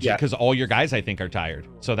huge, Yeah. because all your guys, I think, are tired.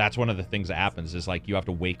 So that's one of the things that happens is like you have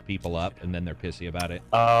to wake people up and then they're pissy about it.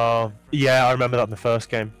 Yeah, I remember that in the first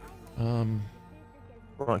game.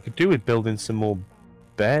 Right, I could do with building some more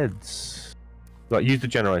beds. Right, use the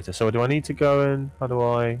generator. So do I need to go in? How do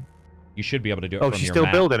I? You should be able to do it Oh, from she's your still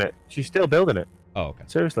map. building it. She's still building it. Oh, okay.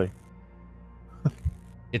 Seriously.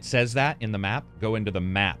 It says that in the map. Go into the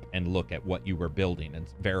map and look at what you were building and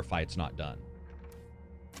verify it's not done.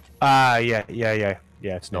 Yeah.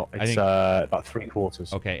 It's not. I It's think- about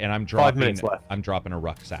 3/4. Okay, and I'm 5 dropping. minutes left. I'm dropping a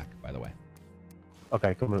rucksack, by the way.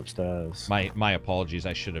 Okay, coming upstairs. My apologies.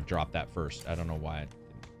 I should have dropped that first. I don't know why I didn't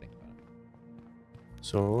think about it.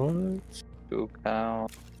 It's alright. 2 cal,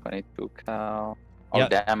 22 cal. Oh Yeah.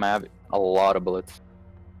 damn, I have a lot of bullets.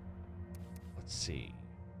 Let's see.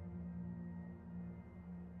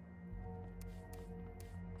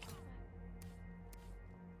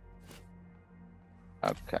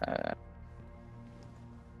 Okay.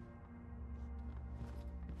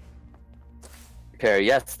 Repair.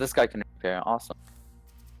 Yes, this guy can repair. Awesome.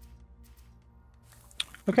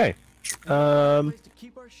 Okay. Place to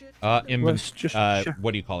keep our shit? Let's just sure.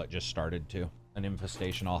 What do you call it? Just started to an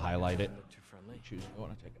infestation. I'll highlight it. Look too friendly. Choose. I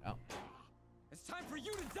want to take it out. It's time for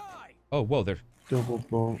you to die. Oh, whoa! There. Double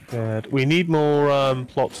bunk bed. We need more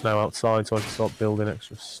plots now outside so I can start building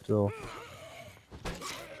extra stuff.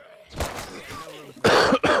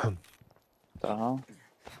 The hell?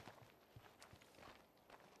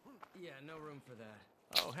 Yeah, no room for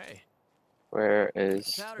that. Oh, hey. Where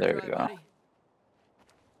is? Powder There we dry, go. buddy.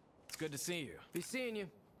 It's good to see you. Be seeing you.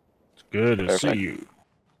 It's good to Perfect. see you.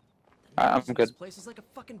 I'm This good. place is like a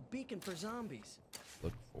fucking beacon for zombies.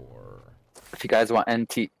 Look for. If you guys want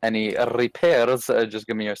any repairs, just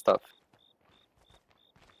give me your stuff.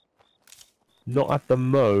 Not at the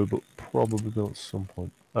mo, but probably will at some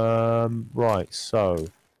point. Right, so.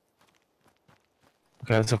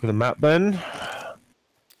 Okay, let's look at the map then.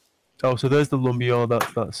 Oh, so there's the lumberyard.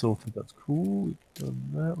 That's sorted. That's cool. We've done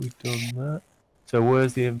that. We've done that. So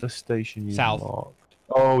where's the infestation you South. marked?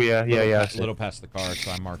 Oh yeah. I A see. little past the car,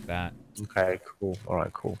 so I marked that. Okay, cool. All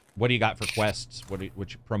right, cool. What do you got for quests?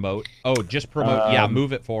 Which promote? Oh, just promote. Yeah,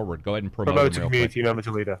 move it forward. Go ahead and promote Promote them a real community quick. member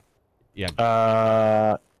to leader.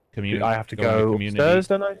 Yeah. Community. I have to go into go community. upstairs,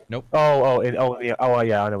 don't I? Nope. Yeah. Oh,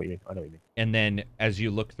 yeah. I know what you mean. I know what you mean. And then as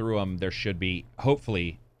you look through them, there should be,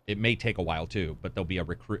 hopefully, it may take a while too, but there'll be a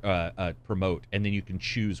recruit, promote, and then you can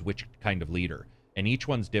choose which kind of leader. And each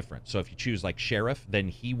one's different. So if you choose like sheriff, then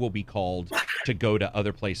he will be called to go to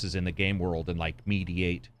other places in the game world and like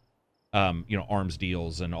mediate, arms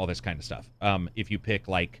deals and all this kind of stuff. If you pick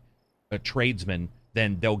like a tradesman,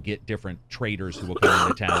 then they'll get different traders who will come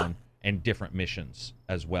into town and different missions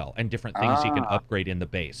as well, and different things you can upgrade in the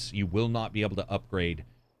base. You will not be able to upgrade.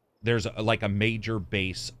 There's like a major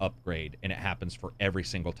base upgrade, and it happens for every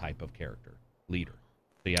single type of character leader.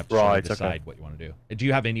 So you have to sort of decide what you want to do. Do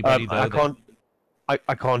you have anybody though?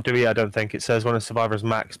 I can't do it. I don't think it says when a survivor's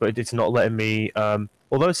max, but it's not letting me.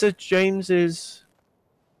 Although it says James is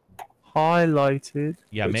highlighted.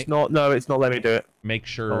 Yeah, it's not. No, it's not letting me do it. Make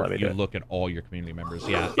sure you look at all your community members.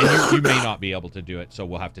 Yeah, and you may not be able to do it, so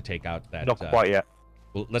we'll have to take out that. Not quite yet.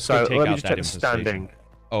 Well, let's go take out that standing.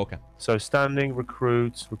 Oh, okay. So standing,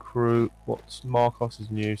 recruit. What's Marcos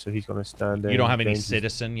is new, so he's going to standing. You don't have any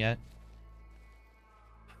citizen yet?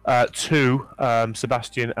 2,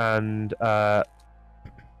 Sebastian and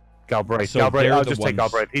Galbraith. So Galbraith, I'll just take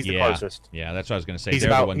Galbraith. He's the closest. Yeah, that's what I was going to say. He's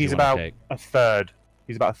about a third.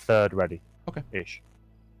 He's about a third ready. Okay. Ish.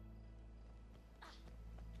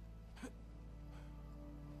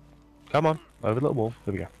 Come on, over the little wall.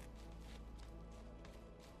 Here we go.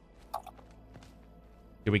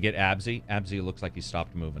 Did we get Absy? Absy looks like he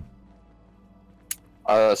stopped moving.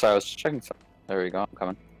 Sorry, I was checking. There we go. I'm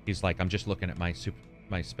coming. He's like, I'm just looking at my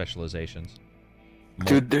specializations.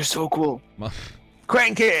 Dude, they're so cool.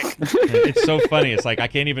 Crank it! It's so funny. It's like I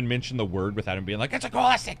can't even mention the word without him being like, "It's a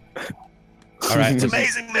classic." All right, it's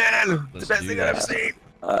amazing, man. It's the best thing I've ever seen.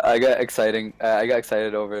 I got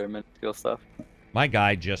excited over minuscule stuff. My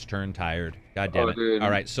guy just turned tired. God damn it! Dude. All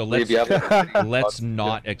right, so let's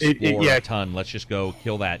not explore a ton. Let's just go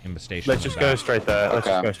kill that infestation. Let's just go straight there. Let's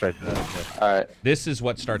just go straight there. All right. This is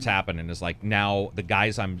what starts happening. Is like now the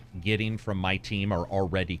guys I'm getting from my team are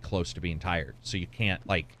already close to being tired. So you can't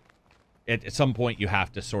like. At some point, you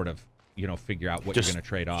have to sort of, figure out what you're going to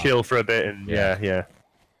trade off. Chill for a bit and yeah.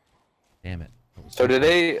 Damn it. So do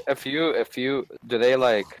they, do they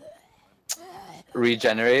like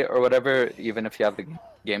regenerate or whatever, even if you have the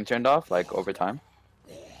game turned off, like over time?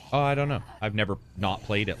 Oh, I don't know. I've never not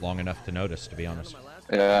played it long enough to notice, to be honest.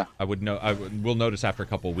 Yeah. I will notice after a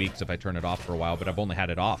couple of weeks if I turn it off for a while, but I've only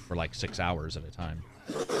had it off for like 6 hours at a time.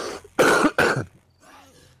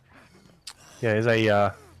 Yeah, there's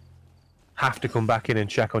a have to come back in and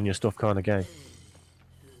check on your stuff kind of game.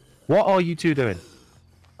 What are you two doing?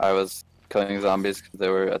 I was killing zombies because they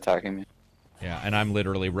were attacking me. Yeah, and I'm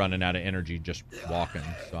literally running out of energy just walking,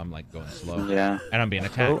 so I'm like going slow. Yeah. And I'm being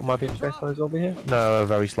attacked. Oh, am I being chased by over here? No, a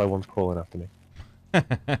very slow one's crawling after me.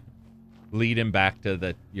 Lead him back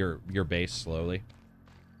to your base slowly.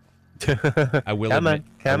 I will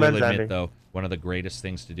admit though, one of the greatest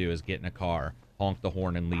things to do is get in a car, honk the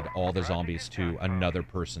horn, and lead all the zombies to another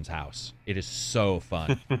person's house. It is so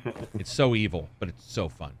fun. It's so evil, but it's so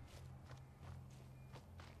fun.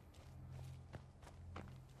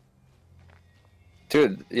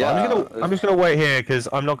 Dude, yeah. I'm just gonna wait here because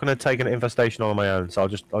I'm not gonna take an infestation on my own. So I'll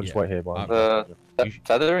just wait here. The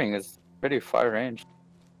tethering is pretty far range.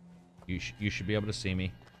 You should be able to see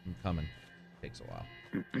me. I'm coming. Takes a while.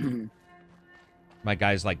 My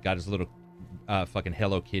guy's like got his little fucking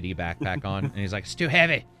Hello Kitty backpack on, and he's like, "It's too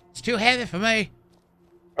heavy. It's too heavy for me."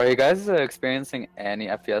 Are you guys experiencing any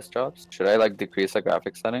FPS drops? Should I like decrease the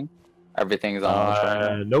graphics setting? Everything's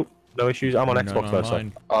on. Nope, no issues. I'm on Xbox though.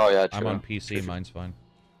 So. Oh yeah, true. I'm on PC. Mine's fine.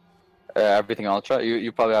 Everything ultra.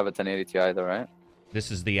 You probably have a 1080 Ti though, right?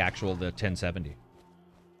 This is the 1070.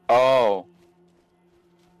 Oh.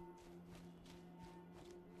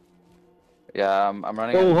 Yeah, I'm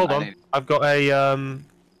running. Oh, hold on. I've got a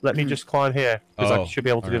let me just climb here because I should be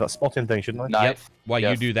able to do that spotting thing, shouldn't I? Nice. Yep. While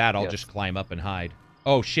you do that, I'll just climb up and hide.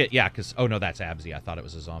 Oh shit, yeah, because no, that's Absy. I thought it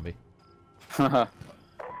was a zombie. Sod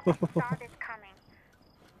is coming.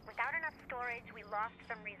 Without enough storage, we lost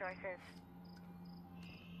some resources.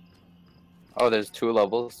 Oh, there's 2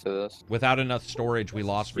 levels to this. Without enough storage, we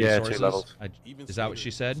lost resources. Yeah, 2 levels. Is that what she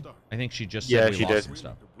said? I think she just said we lost some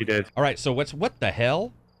stuff. She did. All right, so what the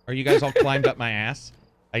hell? Are you guys all climbed up my ass?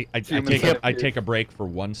 I take a break for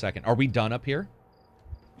 1 second. Are we done up here?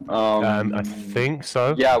 I think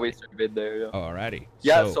so. Yeah, we surveyed there. Yeah. Alrighty.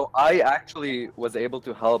 Yeah, so I actually was able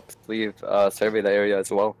to help Sleeve survey the area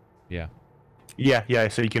as well. Yeah. Yeah.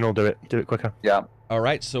 So you can all do it. Do it quicker. Yeah. All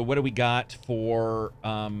right. So what do we got for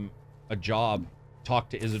a job? Talk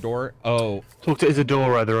to Isadora. Oh. Talk to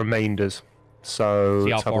Isadora. The remainders. So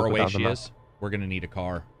see how far away she is. We're gonna need a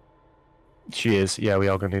car. She is. Yeah, we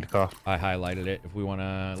are going to need a car. I highlighted it. If we want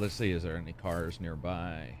to, let's see, is there any cars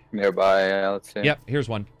nearby? Nearby, yeah, let's see. Yep, here's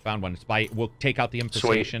one. Found one. It's by. We'll take out the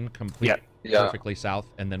infestation, complete, Yeah. perfectly south,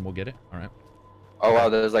 and then we'll get it. All right. Oh wow,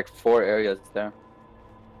 there's like 4 areas there.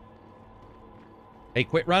 Hey,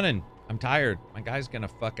 quit running. I'm tired. My guy's gonna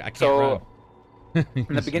fuck. I can't So, run. in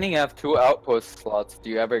the beginning, you have 2 outpost slots. Do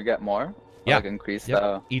you ever get more? Yeah. Like increase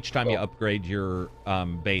Each time you upgrade your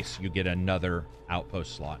base, you get another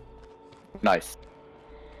outpost slot. Nice.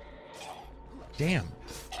 Damn.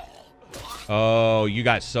 Oh, you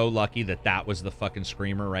got so lucky that was the fucking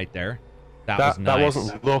screamer right there. That was nice. That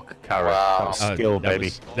wasn't luck, Karak. Wow. That was skill,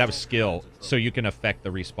 baby. That was skill. So you can affect the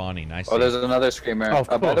respawning. I see. Oh, there's another screamer.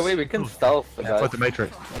 Oh, By the way, we can stealth the guys. Like the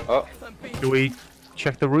Matrix. Oh. Do we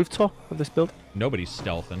check the rooftop of this building? Nobody's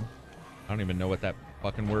stealthing. I don't even know what that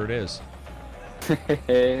fucking word is.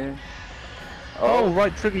 Oh,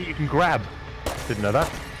 right, trigger you can grab. Didn't know that.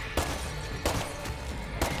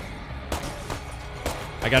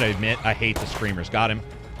 I gotta admit, I hate the screamers. Got him.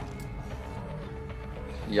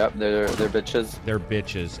 Yep, they're bitches. They're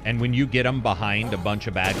bitches. And when you get them behind a bunch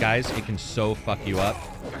of bad guys, it can so fuck you up.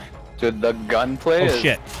 Dude, the gunplay Oh, is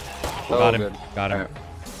shit. so Got him. good. Got him. Alright.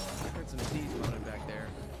 I heard some D's running back there.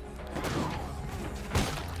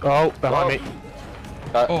 Oh, behind me.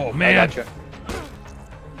 Oh, man. I got you.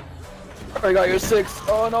 I got your 6.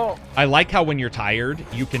 Oh, no. I like how when you're tired,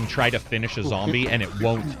 you can try to finish a zombie and it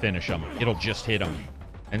won't finish them. It'll just hit them.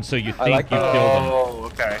 And so you think you killed them. Oh,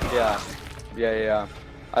 okay. Yeah.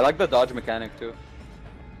 I like the dodge mechanic, too.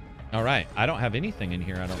 All right. I don't have anything in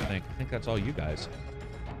here, I don't think. I think that's all you guys.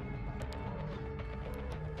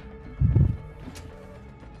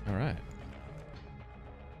 All right.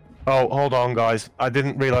 Oh, hold on, guys. I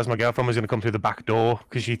didn't realize my girlfriend was going to come through the back door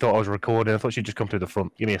because she thought I was recording. I thought she'd just come through the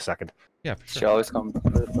front. Give me a second. Yeah, for She sure. always comes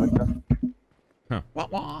like that. Huh. Wah,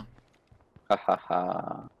 wah. Ha ha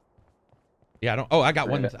ha. Yeah, I don't. Oh, I got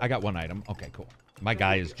one. I got one item. Okay, cool. My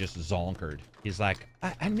guy is just zonkered. He's like,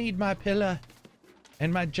 I need my pillow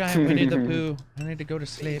and my giant Winnie the Pooh. I need to go to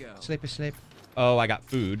sleep. Sleepy sleep. Oh, I got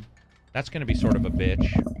food. That's gonna be sort of a bitch.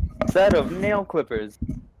 Set of nail clippers.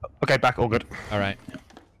 Okay, back. All good. All right.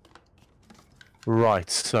 Right,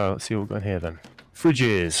 so let's see what we've got here then.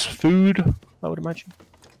 Fridges. Food, I would imagine.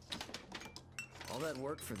 All that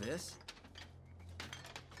work for this?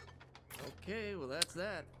 Okay, well that's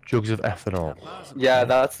that. Jugs of ethanol. Yeah,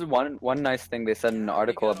 that's the one nice thing they said in the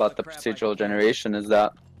article about the procedural generation is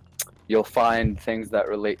that you'll find things that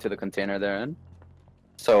relate to the container they're in.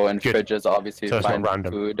 So in Good. fridges, obviously, So you it's not find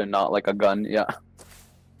random. food and not like a gun. Yeah.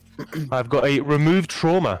 I've got a remove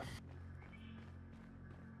trauma.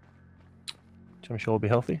 Which I'm sure will be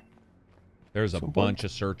healthy. There's a Some bunch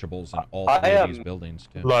of searchables in all I, 3 of these buildings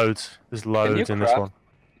too. Loads. There's loads in this craft- one.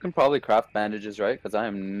 You can probably craft bandages, right? Because I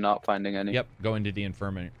am not finding any. Yep. Go into the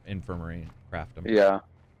infirmary, craft them. Yeah.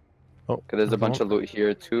 Oh, Because there's a bunch of loot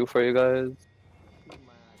here too for you guys.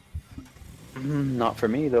 Not for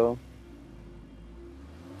me though.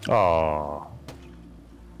 Oh.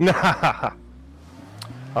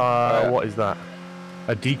 What is that?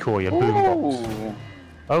 A decoy, a boombox. Ooh,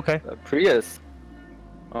 Okay. a Prius.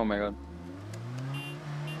 Oh my god.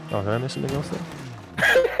 Oh, did I miss something else there?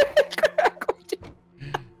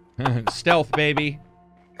 Stealth, baby.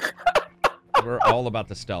 We're all about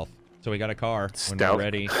the stealth. So we got a car when Stealth. we're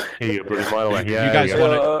ready. Here you go, Bruce, by the way. Yeah, you guys there you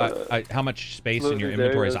go. want to? How much space in your These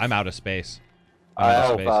inventory is? areas. I'm out of space. I I'm out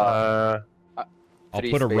of have, space. I'll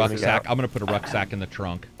 3 put a spaces. rucksack. I'm gonna put a rucksack in the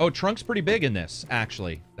trunk. Oh, trunk's pretty big in this,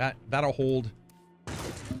 actually. That'll hold.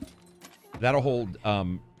 That'll hold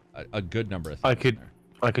a good number of things.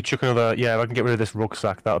 I could chuck another. Yeah, if I can get rid of this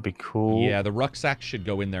rucksack, that would be cool. Yeah, the rucksack should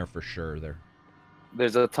go in there for sure. There.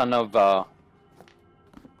 There's a ton of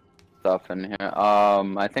stuff in here.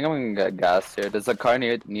 I think I'm gonna get gas here. Does the car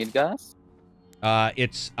need gas?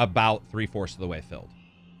 It's about 3/4 of the way filled.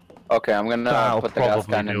 Okay, I'm gonna That'll put the gas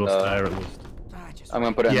probably can in do us there the. at least. I'm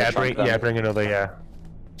gonna put it in the trunk. then. Bring another. Yeah.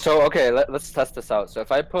 So okay, let's test this out. So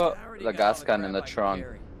if I put the gas can in the trunk,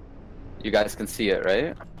 you guys can see it,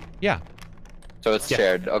 right? Yeah. So it's Yeah.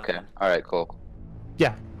 shared. Okay. All right. Cool.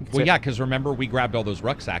 Yeah. Well, yeah, because remember we grabbed all those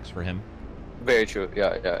rucksacks for him. Very true.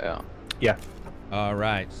 Yeah. Yeah. All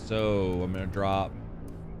right, so I'm gonna drop.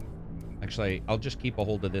 Actually, I'll just keep a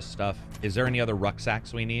hold of this stuff. Is there any other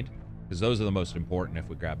rucksacks we need? Because those are the most important. If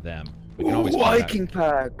we grab them, we can always. Viking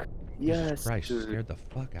pack. Jesus Yes. Christ, dude. scared the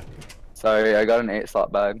fuck out of me. Sorry, I got an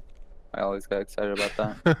 8-slot bag. I always get excited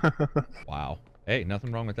about that. Wow. Hey,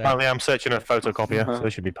 nothing wrong with that. Apparently, I'm searching a photocopier, so there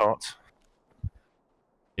should be parts.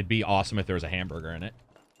 It'd be awesome if there was a hamburger in it.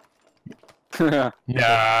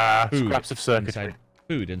 Yeah. Food Scraps of circuitry. Inside,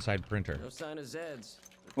 food inside printer. No sign of Zeds.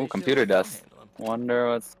 Ooh, computer desk. Wonder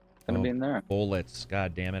what's gonna be in there. Bullets.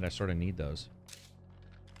 God damn it! I sort of need those.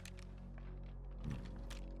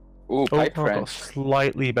 Ooh, Oh, pipe I've got a wrench.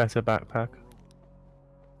 slightly better backpack.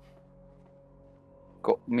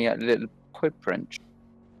 Got me a little pipe wrench.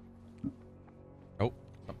 Oh,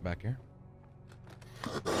 something back here.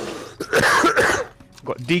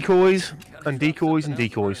 Got decoys and decoys and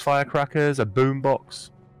decoys. Firecrackers, a boombox.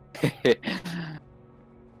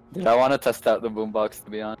 Dude, I want to test out the boombox, to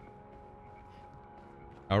be honest.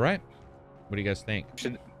 All right. What do you guys think?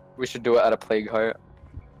 We should do it at a plague heart.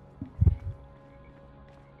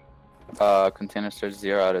 Container search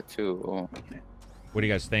 0 out of 2. Ooh. What do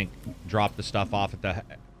you guys think? Drop the stuff off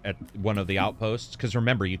at one of the outposts, because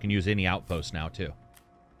remember, you can use any outpost now too.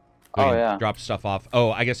 We can yeah. Drop stuff off.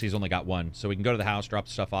 Oh, I guess he's only got one, so we can go to the house, drop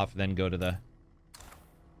stuff off, then go to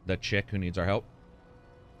the chick who needs our help.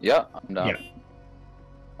 Yeah, I'm down. Yeah.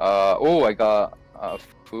 Oh, I got a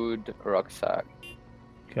food rucksack.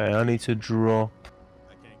 Okay, I need to drop.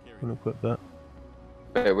 I'm gonna equip that.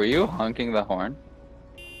 Wait, were you honking the horn?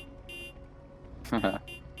 It Why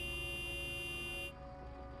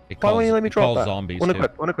calls, won't you let me it drop calls that? zombies One too.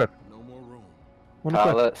 equip, one equip. No more room. One equip.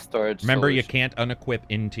 Pallet storage. Remember, you solution. can't unequip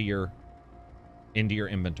into your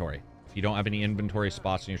inventory. If you don't have any inventory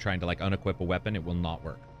spots and you're trying to like unequip a weapon, it will not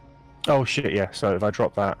work. Oh shit, yeah. So if I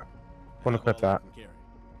drop that, one equip that.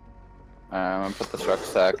 I'm gonna put this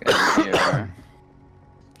rucksack in here.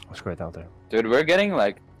 That's great, that'll do. Dude, we're getting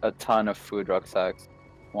like a ton of food rucksacks.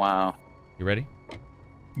 Wow. You ready?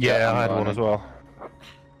 Yeah, I'm I had on one it. as well.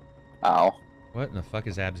 Ow. What in the fuck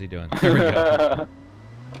is Absy doing? There we go.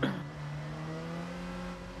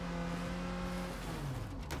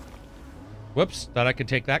 Whoops, thought I could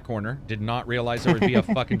take that corner. Did not realize there would be a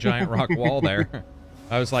fucking giant rock wall there.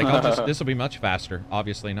 I was like, this will be much faster.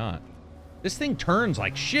 Obviously not. This thing turns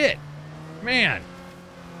like shit. Man.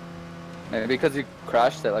 Maybe because you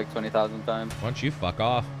crashed it like 20,000 times. Why don't you fuck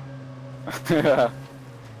off?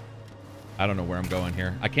 I don't know where I'm going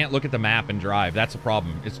here. I can't look at the map and drive. That's a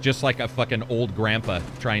problem. It's just like a fucking old grandpa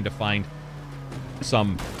trying to find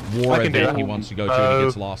some war event he wants to go to and he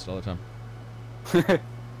gets lost all the time.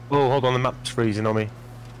 Oh, hold on, the map's freezing on me.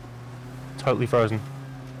 Totally frozen.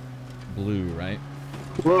 Blue, right?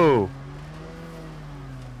 Whoa.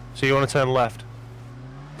 So you want to turn left?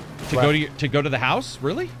 To go to the house?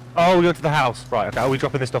 Really? Oh, we're going to the house. Right, okay. Are we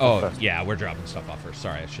dropping this stuff off first? Yeah, we're dropping stuff off first.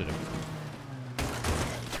 Sorry, I should have.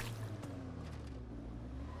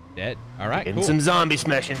 Dead. All right, Getting cool. some zombie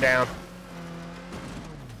smashing down.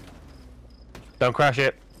 Don't crash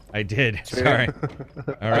it. I did. Sorry. All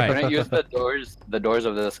I couldn't right. use the doors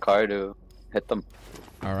of this car to hit them.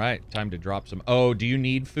 All right. Time to drop some. Oh, do you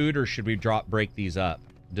need food or should we break these up?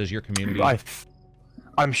 Does your community?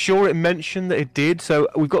 I'm sure it mentioned that it did. So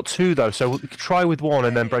we've got two though. So we could try with one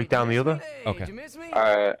and then break down the other. Okay. All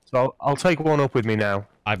right. So I'll take one up with me now.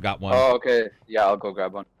 I've got one. Oh, okay. Yeah, I'll go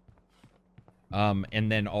grab one.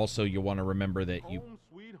 And then also you want to remember that you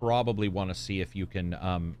probably want to see if you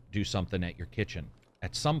can do something at your kitchen.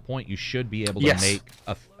 At some point, you should be able to make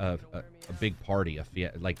a big party,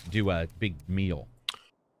 like do a big meal.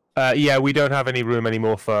 Yeah, we don't have any room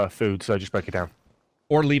anymore for food, so just break it down.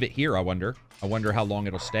 Or leave it here, I wonder. I wonder how long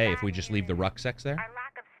it'll stay if we just leave the rucksacks there. Our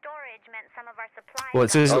lack of storage meant some of our supplies. Well,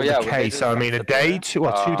 it says Decay, did so I mean a day,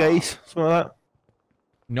 2 days, something like that.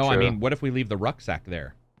 No, True. I mean, what if we leave the rucksack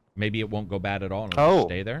there? Maybe it won't go bad at all and it'll just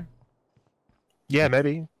stay there? Yeah,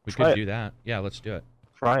 maybe. We could do that. Yeah, let's do it.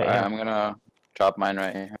 Try it. Alright, I'm gonna drop mine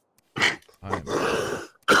right here.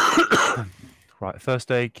 Right,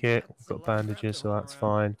 first aid kit. We've got bandages, so that's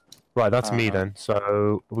fine. Right, that's me then.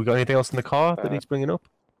 So, have we got anything else in the car that needs bringing up?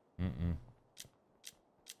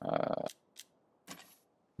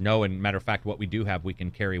 No, and matter of fact, what we do have, we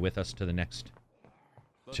can carry with us to the next,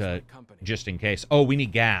 just in case. Oh, we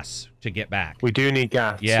need gas to get back. We do need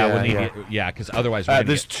gas. Yeah, we'll need because otherwise we're gonna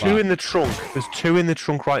there's get two in the trunk. There's two in the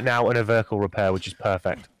trunk right now and a vehicle repair, which is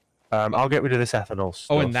perfect. I'll get rid of this ethanol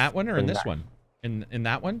stuff. Oh, in that one or in this one? In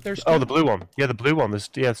that one, there's two? Oh, the blue one. Yeah, the blue one. There's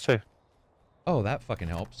two. Oh, that fucking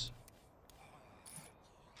helps.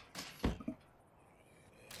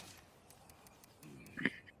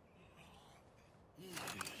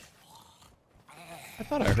 I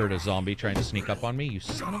thought I heard a zombie trying to sneak up on me, you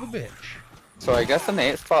son of a bitch. So I guess an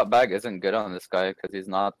 8-spot bag isn't good on this guy because he's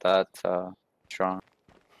not that strong.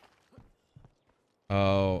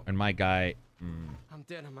 Oh, and my guy. I'm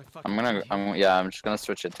dead on my fucking I'm just gonna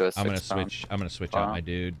switch it to a 6 I'm gonna switch out my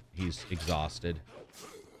dude. He's exhausted.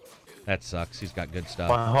 That sucks. He's got good stuff.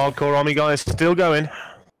 My hardcore army guy is still going.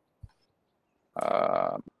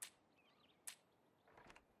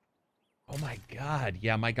 Oh my god.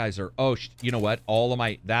 Yeah, my guys are... Oh, you know what? All of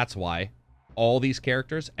my... That's why. All these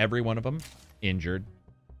characters, every one of them, injured.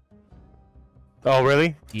 Oh,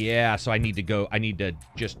 really? Yeah, so I need to go... I need to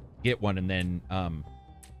just get one and then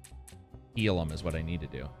heal them is what I need to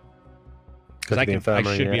do. Because I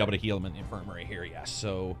should be able to heal them in the infirmary here, yes.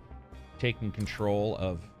 So, taking control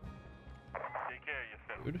of...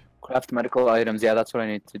 Food. Craft medical items. Yeah, that's what I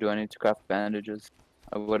need to do. I need to craft bandages.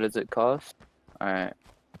 What does it cost? Alright.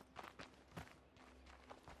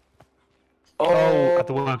 Oh, at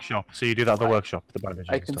the workshop. So you do that at the workshop, the bandages.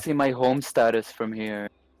 I can see my home status from here.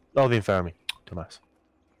 Oh, the infirmary. Dumbass.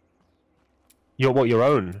 Your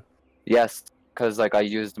own? Yes, because like I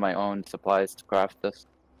used my own supplies to craft this.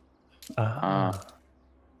 Oh,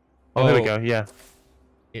 there we go. Yeah.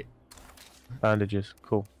 Bandages.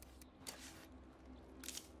 Cool.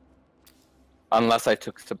 Unless I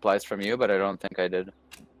took supplies from you, but I don't think I did,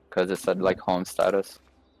 because it said like home status.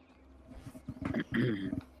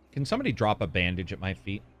 Can somebody drop a bandage at my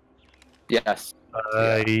feet? Yes.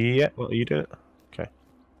 Yeah. Well, you did it. Okay.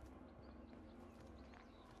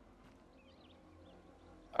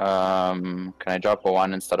 Can I drop a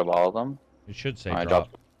one instead of all of them? It should say I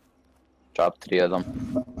drop. Drop 3 of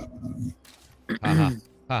them. Haha.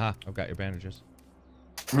 Haha. I've got your bandages.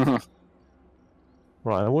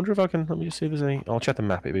 Right, I wonder if I can... Let me just see if there's any... I'll check the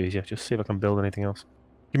map, it'd be easier. Just see if I can build anything else.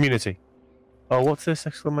 Community. Oh, what's this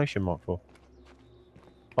exclamation mark for?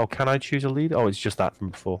 Oh, can I choose a leader? Oh, it's just that from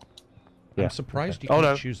before. Yeah. I'm surprised you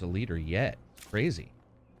can't choose a leader yet. Crazy.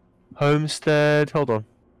 Homestead... Hold on.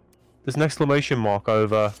 There's an exclamation mark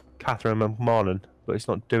over Catherine McMahon, but it's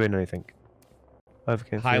not doing anything.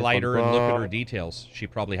 Highlighter and look at her details. She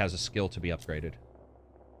probably has a skill to be upgraded.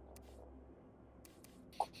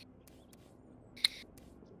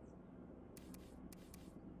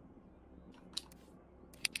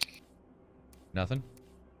 Nothing?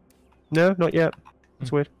 No, not yet. That's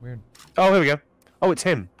weird. Weird. Oh, here we go. Oh, it's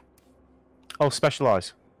him. Oh,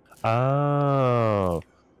 specialize. Oh.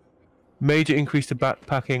 Major increase to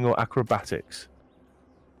backpacking or acrobatics.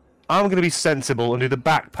 I'm going to be sensible and do the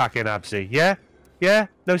backpacking, Absy. Yeah? Yeah?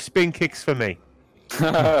 No spin kicks for me.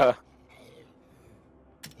 Right,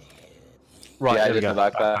 yeah, there we go.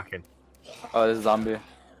 Backpacking. Oh, this is zombie.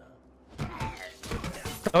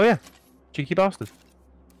 Oh, yeah. Cheeky bastard.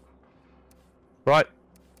 Right.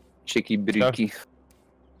 Cheeky brookie.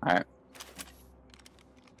 Alright.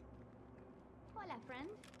 Hola, friend.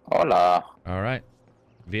 Hola. All right.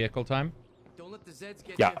 Vehicle time? Don't let the Zeds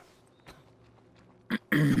get Yeah.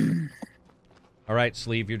 you. All right,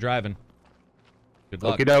 Sleeve, you're driving. Good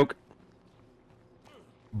luck. Okie doke.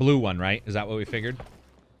 Blue one, right? Is that what we figured?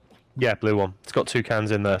 Yeah, blue one. It's got 2 cans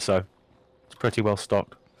in there, so it's pretty well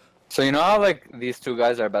stocked. So you know how like these 2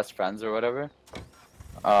 guys are best friends or whatever?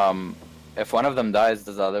 If one of them dies,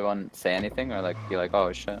 does the other one say anything or like be like,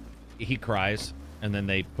 oh shit? He cries, and then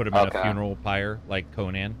they put him in a funeral pyre like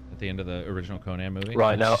Conan at the end of the original Conan movie.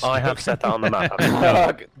 Right, now I have set that on the map.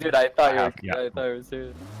 Dude, I thought you were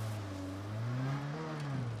serious.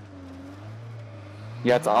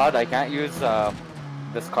 Yeah, it's odd. I can't use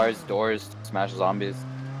this car's doors to smash zombies.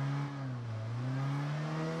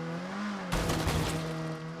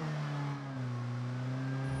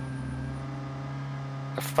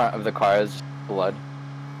 The front of the car is just blood.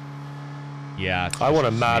 Yeah. I want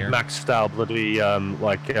a Mad Max style bloody I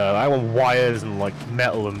want wires and like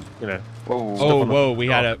metal and Whoa. Oh, whoa! We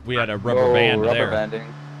had a rubber band rubber there.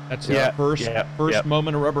 banding. That's the first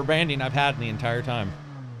moment of rubber banding I've had in the entire time.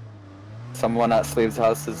 Someone at Sleeve's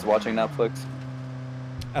house is watching Netflix.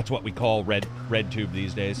 That's what we call red tube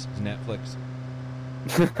these days. Is Netflix.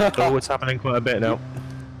 Oh, it's happening quite a bit now.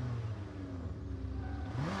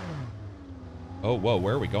 Oh, whoa!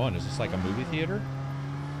 Where are we going? Is this like a movie theater?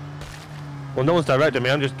 Well, no one's directing me.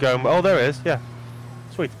 I'm just going. Oh, there it is. Yeah,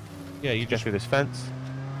 sweet. Yeah, you Get just through this fence.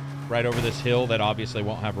 right over this hill that obviously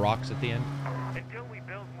won't have rocks at the end. Until we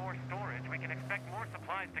build more storage, we can expect more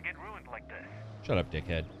supplies to get ruined like this. Shut up,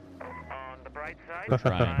 dickhead. On the bright side,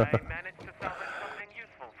 Trying. I managed to salvage something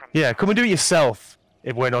useful from Yeah, come and do it yourself.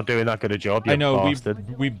 If we're not doing that good a job, you I know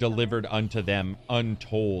bastard. we've delivered unto them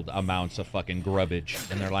untold amounts of fucking grubbage,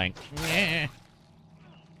 and they're like, "Meh."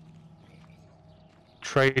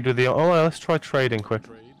 Trade with the. Oh, let's try trading quick.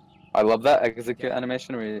 I love that execute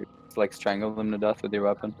animation where you like strangle them to death with your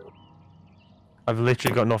weapon. I've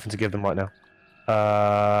literally got nothing to give them right now.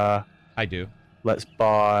 I do. Let's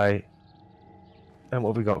buy. And what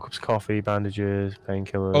have we got? Cups of coffee, bandages,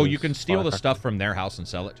 painkillers. Oh, you can steal the stuff from their house and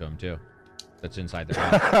sell it to them too. That's inside their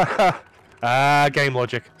house. Game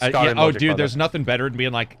logic. Yeah, oh, dude, there's nothing better than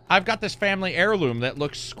being like, I've got this family heirloom that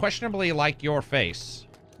looks questionably like your face.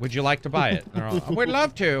 Would you like to buy it? They're all, we'd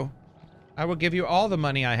love to. I will give you all the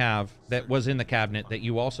money I have that was in the cabinet that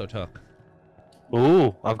you also took.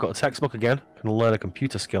 Ooh, I've got a textbook again. Can learn a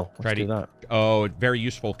computer skill. Let's do that. Oh, very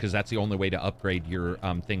useful because that's the only way to upgrade your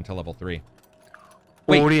thing to level 3.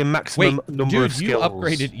 Wait, already a maximum number of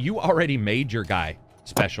skills. You already made your guy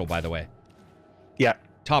special, by the way. Yeah.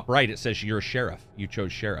 Top right, it says you're a sheriff. You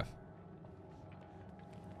chose sheriff.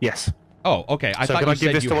 Yes. Oh, okay. I thought you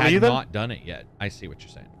said you had not done it yet. I see what you're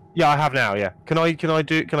saying. Yeah, I have now. Yeah. Can I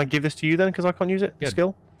give this to you then? Because I can't use it.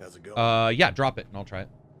 Skill. How's it going? Yeah. Drop it, and I'll try it.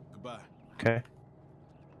 Goodbye. Okay.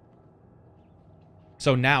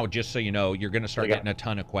 So now, just so you know, you're gonna start getting a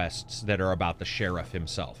ton of quests that are about the sheriff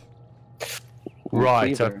himself.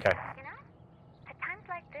 Right. Okay. You know, at times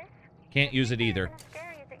like this, Can't use it either.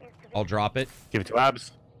 I'll drop it. Give it to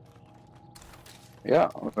Abs. Yeah.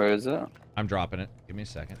 Where is it? I'm dropping it. Give me a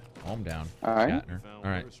second. Calm down. All right. Shatner. All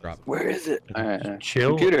right. Drop it. Where is it? All right.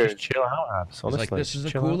 Chill. Computer. Just chill out, Abs. Honestly. It's like, this is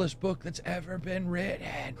the coolest book that's ever been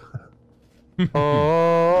written.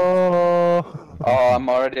 Oh. Oh, I'm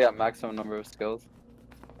already at maximum number of skills.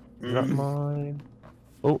 Is that mine?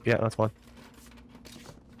 Oh, yeah, that's mine.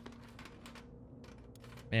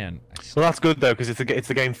 Man. Well, that's good though, because it's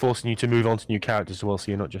the game forcing you to move on to new characters as well,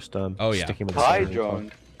 so you're not just sticking with the same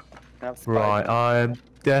drone. Right, I'm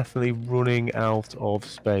definitely running out of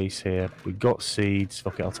space here. We got seeds.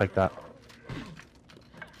 Fuck it, I'll take that.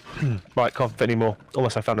 Right, can't fit anymore.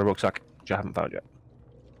 Unless I found a rucksack, which I haven't found yet.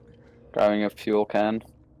 Grabbing a fuel can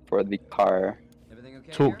for the car. Everything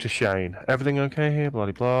okay Talk here? to Shane. Everything okay here?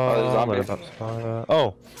 Bloody blah. Oh,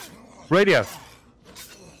 Oh, radio.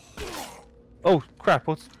 Oh crap!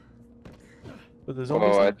 What's? But there's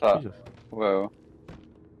Oh, I thought. Whoa.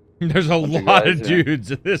 There's a lot of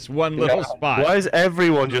dudes in this one little spot. Why is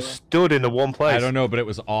everyone just stood in the one place? I don't know, but it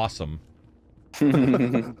was awesome.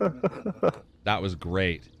 That was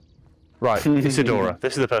great. Right, Isadora.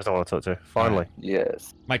 This is the person I want to talk to. Finally.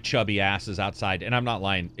 Yes. My chubby ass is outside, and I'm not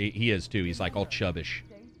lying. He is too. He's like all chubbish.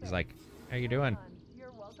 He's like, "How you doing?"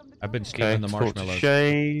 I've been stealing the Talk to marshmallows.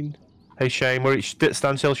 Shane. Hey Shane, where?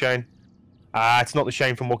 Stand still, Shane. Ah, it's not the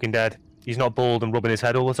Shane from Walking Dead. He's not bald and rubbing his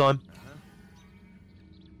head all the time.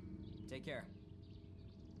 Take care.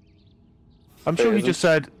 I'm sure he just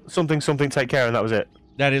said something, take care, and that was it.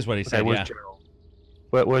 That is what he said. Where's Yeah. Gerald?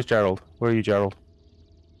 Where's Gerald? Where are you, Gerald?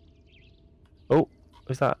 Oh,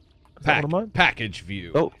 is that one of mine? Package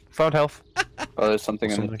view. Oh, found health. Oh, there's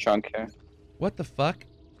something in the trunk here. What the fuck?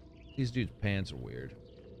 These dudes' pants are weird.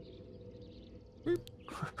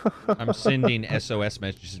 I'm sending SOS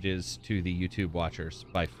messages to the YouTube watchers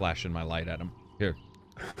by flashing my light at them. Here.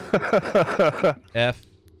 F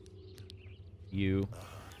U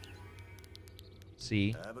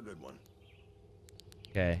C. Have a good one.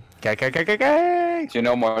 Okay. Okay. Do you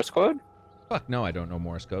know Morse code? Fuck no, I don't know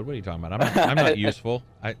Morse code. What are you talking about? I'm not useful.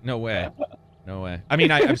 No way. No way. I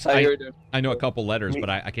mean, I know a couple letters,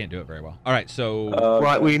 but I can't do it very well. All right, so...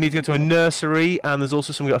 Right, we need to go to a nursery, and there's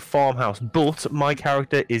also something at a farmhouse, but my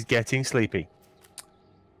character is getting sleepy.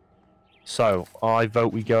 So, I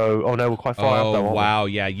vote we go... Oh, no, we're quite far out, though, aren't we? Wow,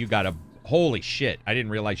 yeah, you got a... Holy shit, I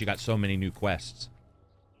didn't realize you got so many new quests.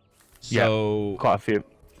 So... Yeah, quite a few.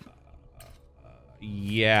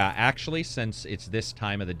 Yeah, actually, since it's this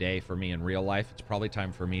time of the day for me in real life, it's probably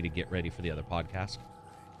time for me to get ready for the other podcast.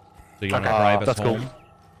 So you want to drive us home? Cool.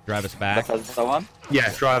 Drive us back? That's the one?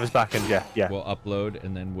 Yeah, drive us back and yeah. We'll upload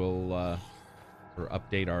and then we'll or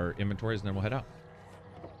update our inventories and then we'll head out.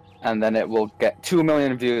 And then it will get 2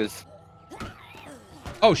 million views.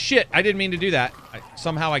 Oh shit, I didn't mean to do that.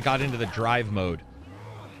 Somehow I got into the drive mode.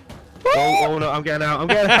 Oh no, I'm getting out.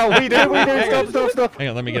 What are you doing? Stop. Hang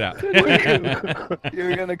on, let me get out.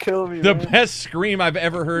 You're gonna kill me. The best scream I've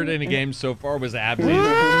ever heard in a game so far was Absy's.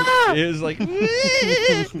 It was like,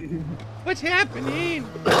 what's happening?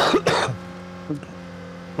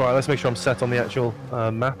 Right, let's make sure I'm set on the actual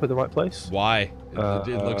map at the right place. Why? It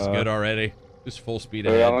looks good already. Just full speed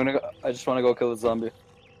ahead. I just want to go kill the zombie.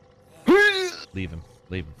 Leave him.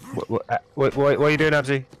 What are you doing,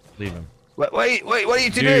 Absy? Leave him. Wait, what are you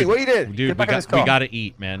doing? What are you doing? Dude, we gotta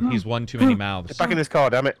eat, man. He's one too many mouths. Get back in this car,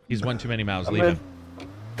 damn it. He's one too many mouths. Leave him.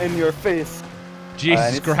 In your face.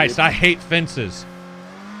 Jesus Christ, I hate fences.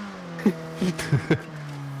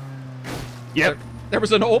 Yep. There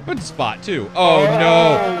was an open spot, too. Oh,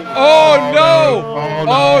 no. Oh,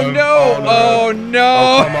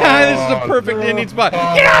 no. This is the perfect ending spot.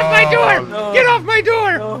 Get off my door. Get off my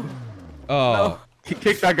door. Oh.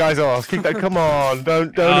 Kick that guy's ass. Kick that. Come on.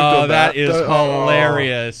 Don't. Oh, that is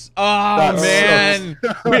hilarious. Oh, man.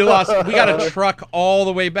 We lost. We got to truck all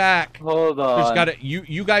the way back. Hold on.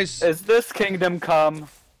 You guys. Is this Kingdom Come?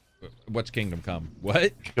 What's Kingdom Come?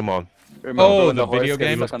 What? Come on. Oh, the video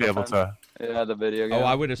game? Must be able to. Yeah, the video game. Oh,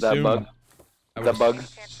 I would That assume. bug. I would The bug.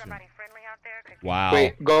 Somebody friendly out there? 'Cause Wow.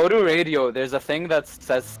 Wait, go to radio. There's a thing that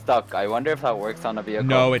says stuck. I wonder if that works on a vehicle.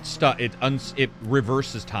 No, it's stuck. It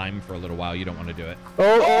reverses time for a little while. You don't want to do it.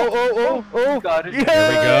 Oh! Got it.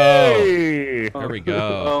 There Yay! There we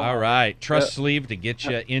go. All right. Trust sleeve to get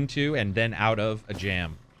you into and then out of a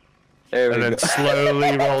jam. There we And then go.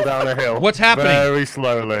 slowly roll down a hill. What's happening? Very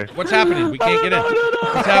slowly. What's happening? We can't get in.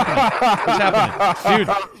 What's happening? What's happening?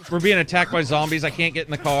 Dude, we're being attacked by zombies. I can't get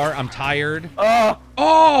in the car. I'm tired. Oh!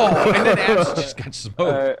 Oh! And then Abs just got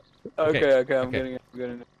smoked. Okay, I'm getting it.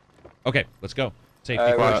 Okay, let's go. Safety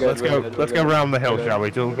Alright, first. Right, good, let's we're go. good, Let's we're go good. round the hill, We're good. shall we?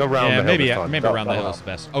 We'll go round Yeah, the hill. maybe this time. maybe That- around the that'll hill is help.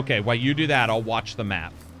 best. Okay, while you do that, I'll watch the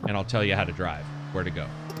map and I'll tell you how to drive, where to go.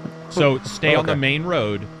 So stay on the Okay. main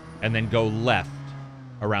road and then go left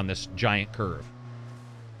around this giant curve.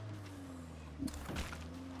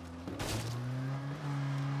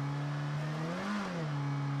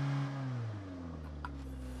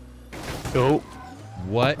 Oh,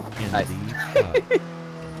 What in Nice. the fuck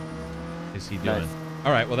is he doing? Nice.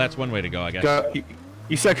 All right, well that's one way to go, I guess. go.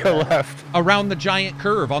 You said go left. Around the giant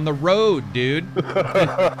curve on the road, dude.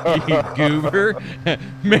 You goober.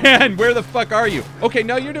 Man, where the fuck are you? Okay,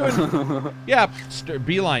 no, you're doing... Yeah,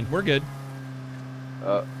 beeline. We're good.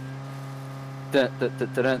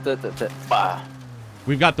 Bah.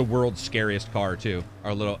 We've got the world's scariest car, too.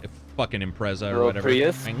 Our little fucking Impreza or Little whatever.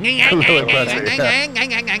 Prius? It's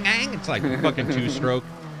like a fucking two-stroke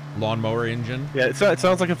lawnmower engine. Yeah, it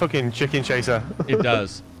sounds like a fucking chicken chaser. It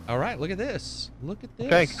does. All right, look at this. Look at this.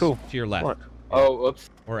 Okay, cool. To your left. Right. Oh, whoops.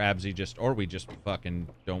 Or Absy just... Or we just fucking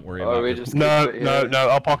don't worry Or about we it. just No, keep it no, here. no.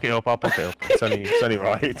 I'll pocket up. I'll pocket up. It's only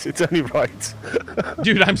right. It's only right.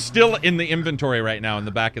 Dude, I'm still in the inventory right now in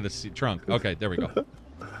the back of the trunk. Okay, there we go.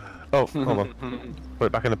 Oh, hold on. Put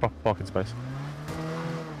it back in the proper parking space.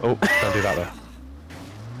 Oh, don't do that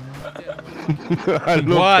though. I love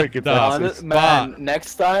What taking the- passes. Honest- Man,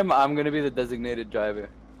 next time I'm gonna be the designated driver.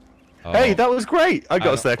 Hey, Oh. that was great. I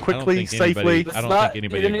got us there I don't quickly, think anybody- safely. I don't Not- think you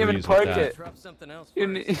anybody didn't even agrees park with that. it. Drop something else.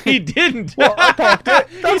 He didn't. Well, I parked it.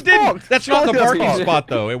 He That's didn't. parked. That's not the Surely that's parking parked. spot,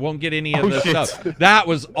 though. It won't get any of Oh, the shit. stuff. That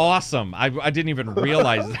was awesome. I didn't even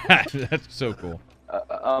realize that. That's so cool.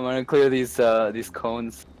 I'm gonna clear these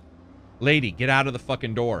cones. Lady, get out of the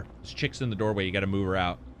fucking door. This chick's in the doorway. You got to move her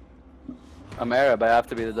out. I'm Arab. I have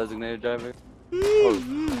to be the designated driver.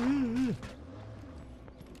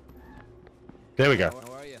 There we go.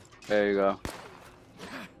 How are you? There you go.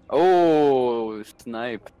 Oh,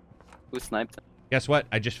 snipe. Who sniped him? Guess what?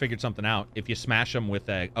 I just figured something out. If you smash them with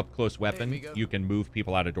a up-close weapon, Vigo. you can move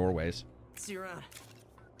people out of doorways. See you around.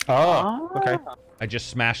 Oh, okay. I just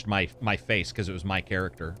smashed my face because it was my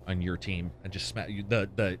character on your team. I just smashed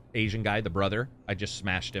the Asian guy, the brother. I just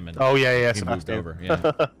smashed him and Oh yeah, yeah. he moved Sebastian. over. Yeah,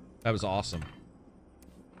 that was awesome.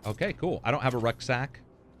 Okay, cool. I don't have a rucksack,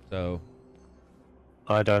 so.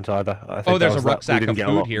 I don't either. I think Oh, there's that a was that. We rucksack didn't of get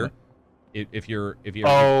a lot food from here. it. If you're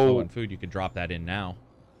Oh. low on food, you could drop that in now.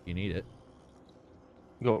 If you need it.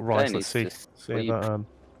 We got rice. Guy Let's see. needs to See if sleep. that.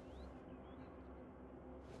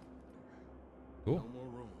 Cool.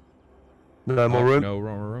 No more room. No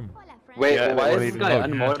room. Wait, Yeah, why what is do this you guy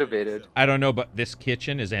do? unmotivated? I don't know, but this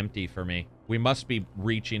kitchen is empty for me. We must be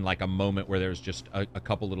reaching like a moment where there's just a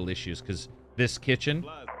couple little issues because this kitchen,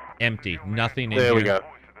 empty, nothing in There here. we go. Voice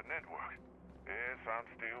of the network. Yes, I'm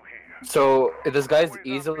still here. So this guy's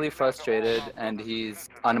easily frustrated and he's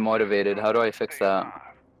unmotivated. How do I fix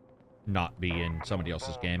that? Not be in somebody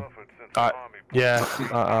else's game. Yeah,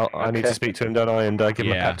 I need to Okay. speak to him, don't I? And give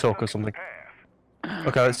him a Yeah. pep talk or something.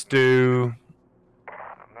 Okay, let's do.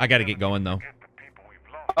 I got to get going though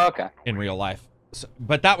Okay. in real life. So,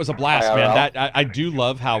 but that was a blast, IRL. man. That I do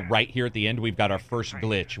love how right here at the end we've got our first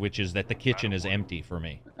glitch, which is that the kitchen is empty for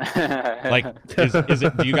me. Like, is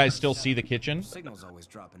it? Do you guys still see the kitchen? Signal's always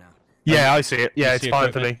dropping out. Yeah, I see it. Yeah, You it's see fine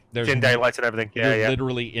for equipment? me. There's It's in daylight and everything. Yeah, You're yeah.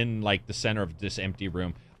 literally in like the center of this empty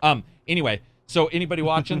room. Anyway, so anybody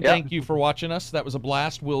watching, Yeah. thank you for watching us. That was a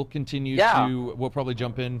blast. We'll continue Yeah. to. We'll probably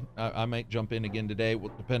jump in. I might jump in again today. Will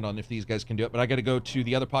depend on if these guys can do it. But I got to go to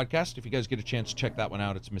the other podcast. If you guys get a chance, check that one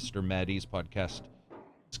out. It's Mr. Maddie's podcast.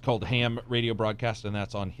 It's called Ham Radio Broadcast, and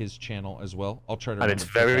that's on his channel as well. I'll try to. And remember it's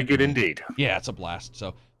to put very that good in. indeed. Yeah, it's a blast.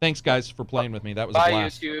 So thanks, guys, for playing with me. That was a Bye,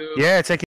 blast. YouTube. Yeah, take